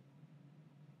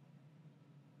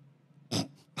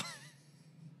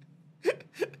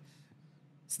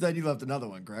 So then you left another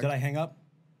one, correct? Did I hang up?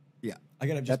 Yeah. I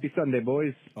gotta just. Happy Sunday,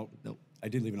 boys. Oh Nope. I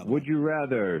did leave another. Would you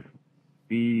rather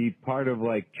be part of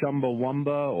like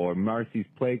Chumbawamba or Marcy's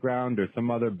Playground or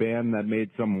some other band that made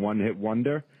some one-hit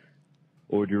wonder?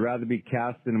 Or would you rather be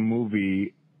cast in a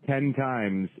movie 10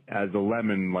 times as a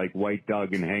lemon like White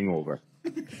Doug in Hangover?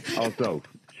 Also,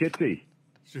 Shitsy.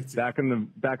 Back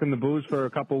in the booze for a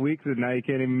couple of weeks and now you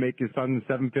can't even make your son's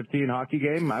 7:15 hockey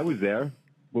game? I was there.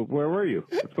 Where were you?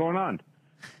 What's going on?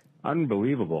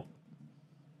 Unbelievable.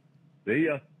 See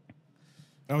ya.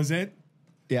 That was it?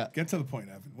 Yeah. Get to the point,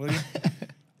 Evan, will you?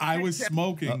 I was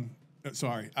smoking.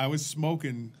 Sorry. I was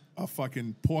smoking a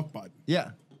fucking pork butt.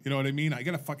 Yeah. You know what I mean? I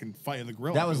got to fucking fire the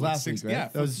grill. That up was at, like, last week, 6 right? Yeah,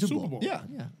 that was for Super Bowl. Yeah,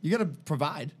 yeah. You got to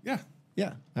provide. Yeah.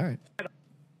 Yeah. All right.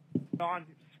 On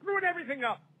screwing everything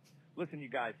up. Listen, you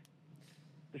guys,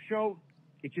 the show,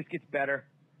 it just gets better.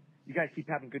 You guys keep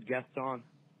having good guests on.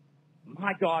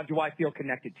 My God, do I feel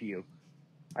connected to you.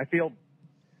 I feel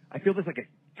there's like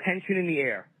a tension in the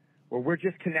air where we're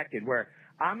just connected, where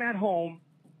I'm at home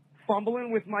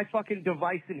fumbling with my fucking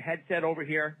device and headset over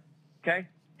here, okay?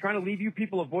 Trying to leave you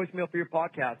people a voicemail for your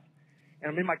podcast.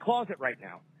 And I'm in my closet right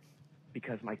now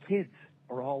because my kids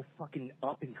are all fucking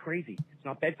up and crazy. It's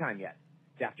not bedtime yet.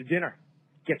 It's after dinner.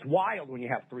 Gets wild when you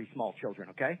have 3 small children,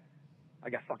 okay? I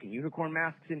got fucking unicorn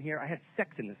masks in here. I had sex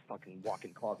in this fucking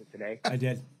walk-in closet today. I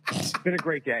did. It's been a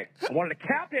great day. I wanted to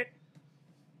cap it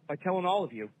by telling all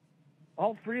of you,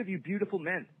 all 3 of you beautiful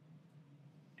men,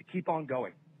 to keep on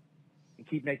going and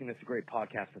keep making this a great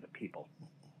podcast for the people.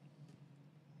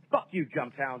 Fuck you,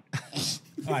 Jumptown.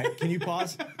 All right, can you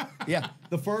pause? Yeah.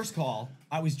 The first call,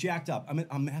 I was jacked up.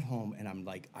 I'm at home, and I'm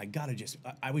like,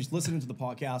 I was listening to the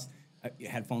podcast,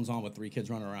 headphones on with 3 kids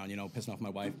running around, you know, pissing off my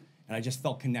wife, and I just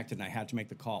felt connected, and I had to make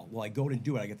the call. Well, I go to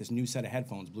do it. I get this new set of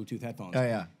headphones, Bluetooth headphones. Oh,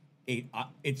 yeah.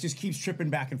 It just keeps tripping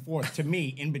back and forth to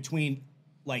me in between,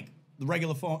 like, the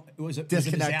regular phone. It was a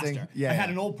Disconnecting. disaster. Yeah, I had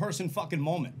yeah. an old person fucking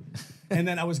moment. And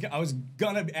then I was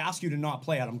gonna ask you to not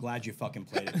play it. I'm glad you fucking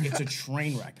played it. It's a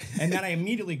train wreck. And then I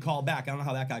immediately called back. I don't know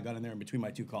how that guy got in there in between my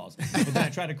 2 calls. But then I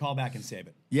tried to call back and save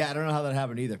it. Yeah, I don't know how that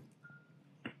happened either.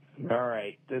 All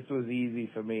right, this was easy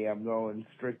for me. I'm going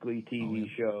strictly TV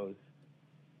shows.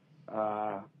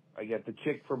 I got the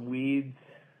chick from Weeds.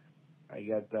 I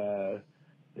got the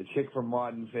chick from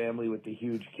Modern Family with the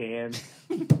huge can.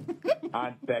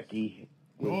 Aunt Becky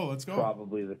was let's go.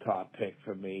 probably the top pick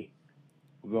for me.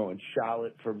 We're going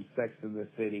Charlotte from Sex and the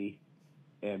City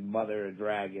and Mother of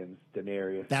Dragons,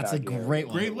 Daenerys. That's a Targaryen. great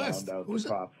one. Great list. Round out Who's the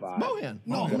it? top 5. Mohan.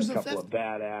 No, You who's got the a couple fifth? of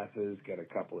badasses, got a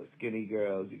couple of skinny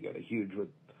girls, you got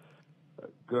a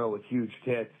girl with huge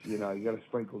tits, you know, you got to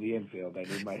sprinkle the infield. I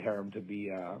need my harem to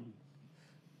be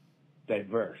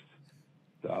diverse.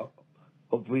 So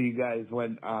hopefully you guys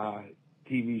went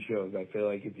TV shows. I feel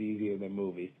like it's easier than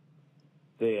movies.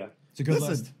 See ya. It's a good Listen,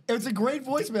 list. it was a great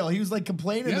voicemail. He was like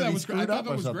complaining Yeah, that that he was great. I screwed thought up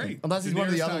that or was something. great. Unless he's one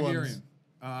of the Daenerys other ones.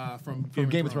 Targaryen, from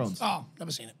Game of Thrones. Oh,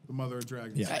 never seen it. The Mother of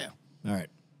Dragons. Yeah. All right.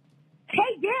 Hey,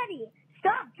 Daddy,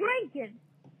 stop drinking.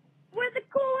 We're the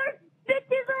coolest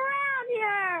bitches around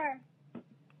here.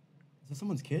 Is that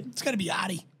someone's kid? It's got to be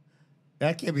Adi.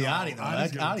 That can't be Adi, though.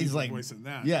 Adi's got a Adi's deeper like, voice than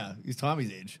that. yeah, he's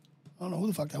Tommy's age. I don't know who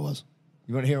the fuck that was.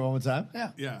 You want to hear it one more time?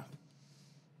 Yeah. Yeah.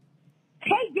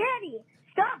 Hey, Daddy,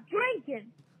 stop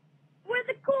drinking. We're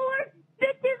the coolest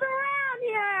bitches around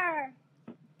here.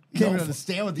 Can't even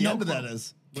understand what the end of that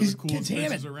is. One of the coolest Kids bitches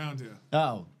Hammond. around here.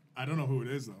 Oh, I don't know who it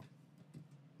is, though.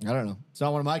 I don't know. It's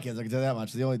not one of my kids. I can tell you that much.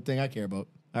 It's the only thing I care about.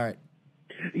 All right.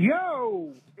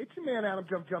 Yo, it's your man Adam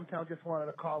Jumptown. Just wanted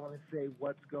to call in and say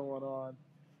what's going on,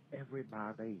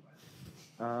 everybody.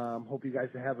 Hope you guys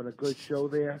are having a good show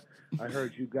there. I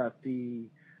heard you got the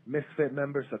Misfit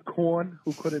members of Korn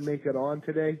who couldn't make it on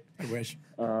today. I wish.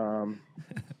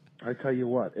 I tell you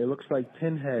what, it looks like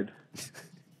Pinhead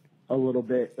a little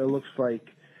bit. It looks like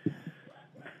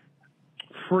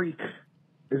Freak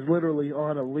is literally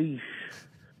on a leash,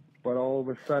 but all of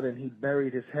a sudden he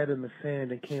buried his head in the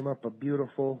sand and came up a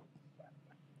beautiful,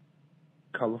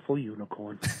 colorful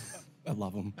unicorn. I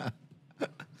love him.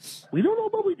 We don't know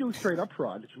what we do straight up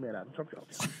fraud. It's your man Adam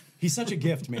Jumptown. He's such a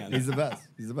gift, man. He's the best.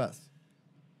 He's the best.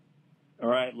 All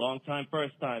right, long time,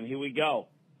 first time. Here we go.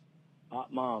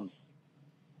 Hot moms.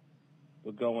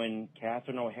 We're going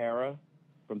Catherine O'Hara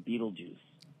from Beetlejuice.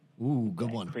 Ooh, good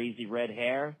That one. crazy red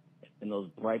hair and those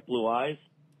bright blue eyes.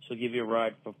 She'll give you a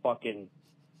ride for fucking,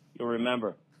 you'll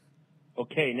remember.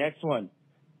 Okay, next one.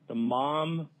 The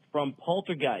mom from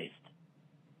Poltergeist.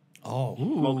 Oh,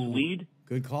 Smokes weed.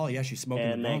 good call. Yeah, she's smoking.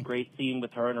 And the that bone. great scene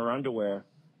with her in her underwear.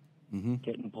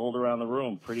 Getting pulled around the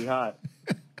room. Pretty hot.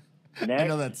 Next, I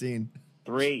know that scene.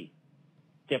 3.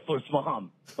 Stifler's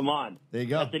mom. Come on. There you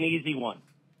go. That's an easy one.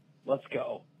 Let's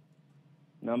go.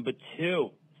 Number 2,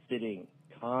 sitting,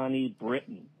 Connie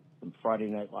Britton from Friday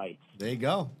Night Lights. There you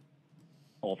go.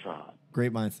 Ultra hot.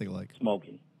 Great minds think alike.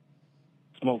 Smoking.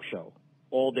 Smoke show.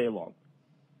 All day long.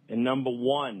 And number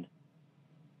 1,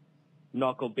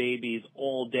 Knuckle Babies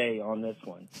all day on this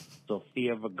one.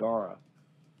 Sofia Vergara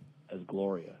as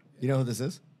Gloria. You know who this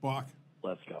is? Bach.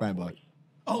 Let's go. Brian Bach. boys.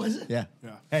 Oh, is it? Yeah.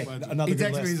 Yeah. Hey, Legend. another He good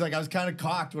texted me. list. He's like, I was kind of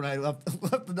cocked when I left the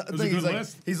was a thing. good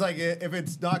list. He's like, if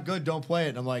it's not good, don't play it.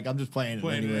 And I'm like, I'm just playing it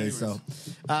Playing it anyway. anyways. So,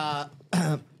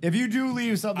 if you do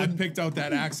leave I something, picked out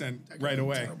that accent right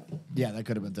away. yeah, that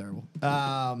could have been terrible.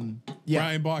 Yeah,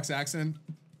 Brian Bach's accent.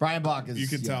 Brian Bach is. You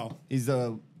can tell. He's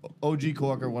the OG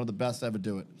corker, one of the best to ever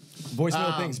do it.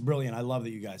 Voicemail thing's brilliant. I love that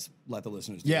you guys let the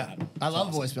listeners do Yeah, that. I love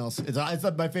awesome. voicemails.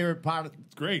 It's my favorite part.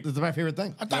 It's great. It's my favorite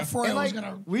thing. I thought Froyo And, was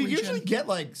gonna. we reach usually in. get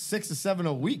like 6 to 7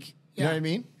 a week. You know Yeah. what I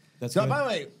mean? That's so. good. By the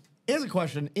way, here's a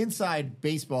question: inside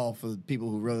baseball for the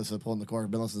people who really are pulling the corner,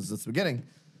 been listening since the beginning.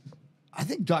 I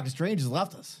think Doctor Strange has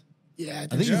left us. Yeah, I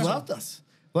think he's left us.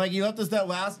 Like he left us that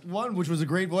last one, which was a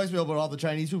great voicemail about all the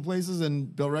Chinese food places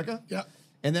and Bill Ricker. Yeah.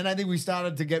 And then I think we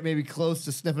started to get maybe close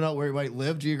to sniffing out where he might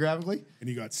live geographically. And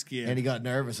he got scared. And he got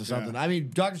nervous or something. Yeah. I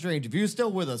mean, Doctor Strange, if you're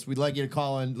still with us, we'd like you to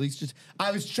call in. At least just. I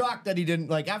was shocked that he didn't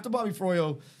like after Bobby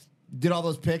Froyo did all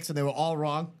those picks and they were all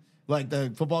wrong. Like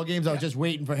the football games, I was just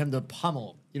waiting for him to pummel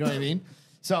them. You know what I mean?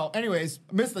 So, anyways,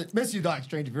 miss you, Doctor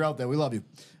Strange. If you're out there, we love you.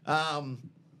 All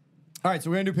right,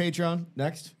 so we're gonna do Patreon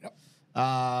next. Yep.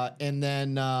 And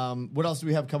then what else do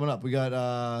we have coming up? We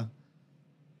got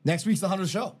next week's the 100th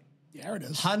show. Yeah, it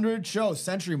is. 100 show,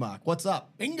 century mark. What's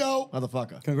up, Bingo.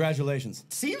 motherfucker? Congratulations.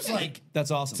 Seems like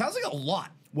That's awesome. sounds like a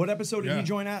lot. What episode did Yeah. you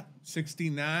join at?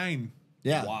 69.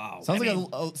 Yeah. Wow. Sounds I like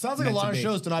mean, sounds like a meant lot to of be.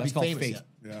 shows to not That's be called famous fate. yet.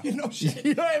 Yeah. You know shit.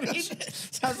 You know what I mean?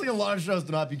 Sounds like a lot of shows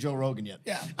to not be Joe Rogan yet.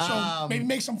 Yeah. So maybe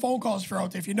make some phone calls if you're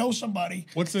out there. If you know somebody.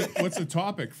 What's the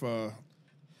topic for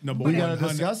number We 100? gotta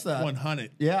discuss that. 100.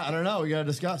 Yeah, I don't know. We gotta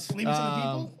discuss. Leave it to the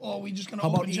people, or are we just gonna How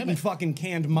about open eating Jimmy? fucking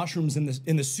canned mushrooms in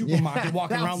the supermarket,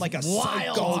 walking that around like a was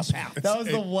wild. psychopath? That was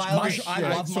the wildest shit. I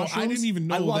love So I mushrooms. didn't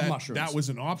even I know love that mushrooms. that was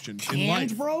an option in Canned,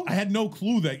 life. bro? I had no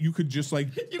clue that you could just like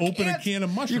open a can't. can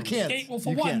of mushrooms. You can't. Well, for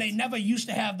You one, can't. they never used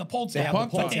to have the pull They tab, have the but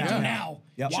pull they tab, do yeah. now.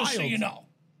 Yep. Just so Wild. you know.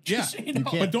 Yeah, Just so you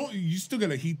know. but don't you still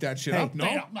gotta heat that shit up? No,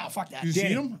 They don't. No, fuck that. You see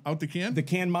Danny, them out the can? The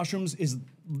canned mushrooms is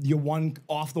your one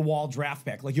off the wall draft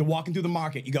pick. Like you're walking through the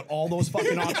market, you got all those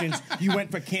fucking options. You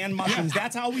went for canned mushrooms.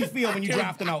 That's how we feel when you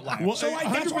draft an outlier. Well, So that's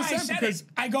why I 100% said because it.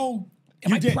 I go, am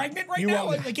You I did. pregnant right You now?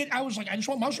 owned it. Like I was like, I just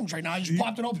want mushrooms right now. I just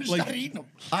popped it open and like- started eating them.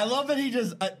 I love that he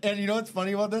just and you know what's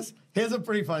funny about this? Here's a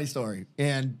pretty funny story.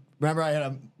 And remember, I had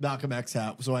a Malcolm X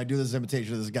hat, so I do this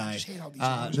imitation of this guy. Just hate how these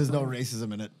words There's no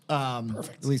racism in it.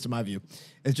 Perfect. At least in my view.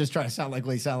 It's just trying to sound like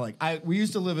what he sounded like. We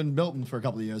used to live in Milton for a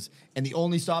couple of years, and the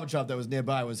only Stop and Shop that was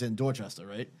nearby was in Dorchester,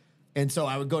 right? And so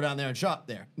I would go down there and shop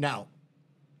there. Now,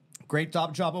 great Stop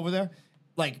and Shop over there.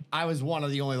 Like, I was one of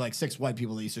the only, like, 6 white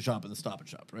people that used to shop in the Stop and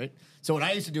Shop, right? So what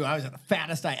I used to do, I was the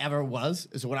fattest I ever was.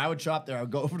 So when I would shop there, I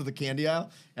would go over to the candy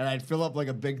aisle, and I'd fill up, like,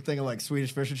 a big thing of, like,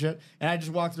 Swedish fish and shit, and I'd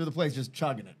just walk through the place just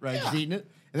chugging it, right? Just eating it.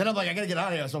 And then I'm like, I gotta get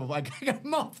out of here. So I'm like, I got a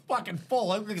mouth fucking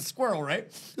full. I look like a squirrel, right?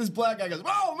 This black guy goes,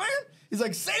 "Oh, man." He's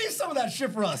like, "Save some of that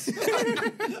shit for us."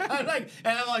 I'm like,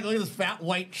 and I'm like, look at this fat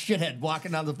white shithead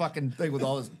walking down the fucking thing with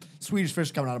all this Swedish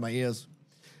fish coming out of my ears.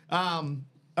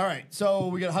 All right, so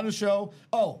we got a 100 show.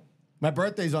 Oh, my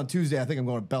birthday's on Tuesday. I think I'm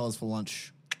going to Bella's for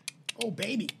lunch. Oh,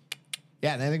 baby.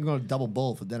 Yeah, and I think I'm going to Double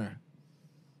Bull for dinner.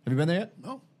 Have you been there yet?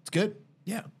 No. It's good.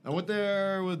 Yeah. I went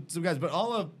there with some guys, but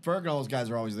all of Ferg and all those guys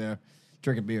are always there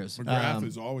drinking beers. McGrath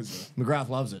is always there. McGrath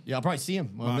loves it. Yeah, I'll probably see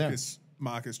him when I'm there.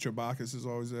 Marcus Chewbacca is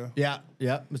always there. Yeah,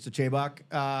 Mr. Chabak.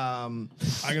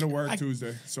 I gotta work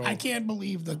Tuesday, so I can't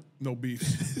believe the no beef.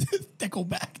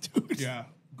 Pickleback, dude. Yeah.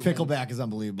 Pickleback is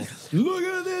unbelievable. Look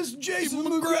at this, Jason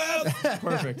McGrath.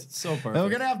 Perfect. So perfect. And we're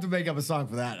gonna have to make up a song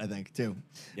for that, I think, too.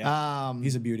 Yeah.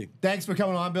 He's a beauty. Thanks for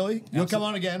coming on, Billy. You'll come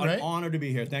on again, right? An honor to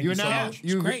be here. Thank you so now much.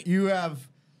 you have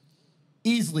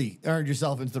easily earned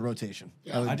yourself into the rotation.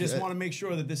 I just want to make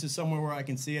sure that this is somewhere where I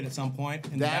can see it at some point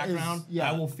in the That is- background. yeah.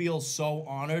 I will feel so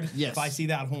honored Yes. if I see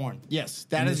that horn. Yes,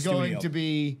 that in the is going studio. to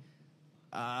be.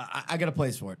 I got a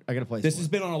place for it. I got a place. This for has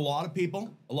it. been on a lot of people,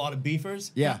 a lot of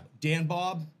beefers. Yeah. Dan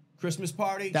Bob, Christmas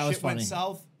party. That was shit went funny.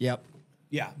 south. Yep.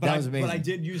 Yeah, That was amazing. But I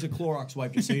did use a Clorox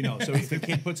wipe, just so you know. So if the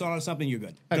kid puts on something, you're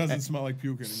good. Doesn't smell like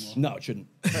puke anymore. No, it shouldn't.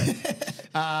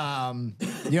 You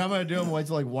know what I'm gonna do? I'm gonna wait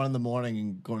till like 1 a.m.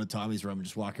 and go into Tommy's room and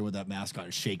just walk in with that mask on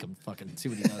and shake him, fucking see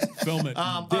what he does. Film it.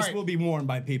 This will be worn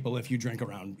by people if you drink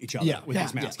around each other with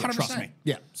these masks. Yeah, Trust 100%. me.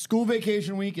 Yeah. School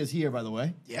vacation week is here, by the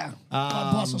way. Yeah.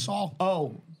 God bless us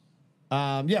all.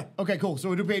 Yeah. Okay, cool. So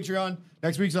we'll do Patreon.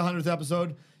 Next week's the 100th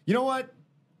episode. You know what?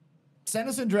 Send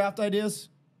us in draft ideas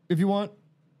if you want.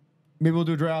 Maybe we'll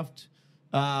do a draft.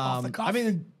 Off the cuff? I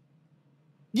mean,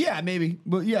 yeah, maybe.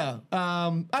 But yeah. I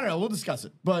don't know. We'll discuss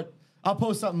it. But I'll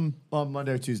post something on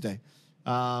Monday or Tuesday.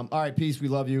 All right, peace. We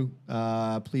love you.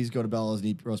 Please go to Bella's and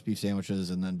eat roast beef sandwiches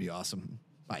and then be awesome.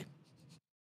 Bye.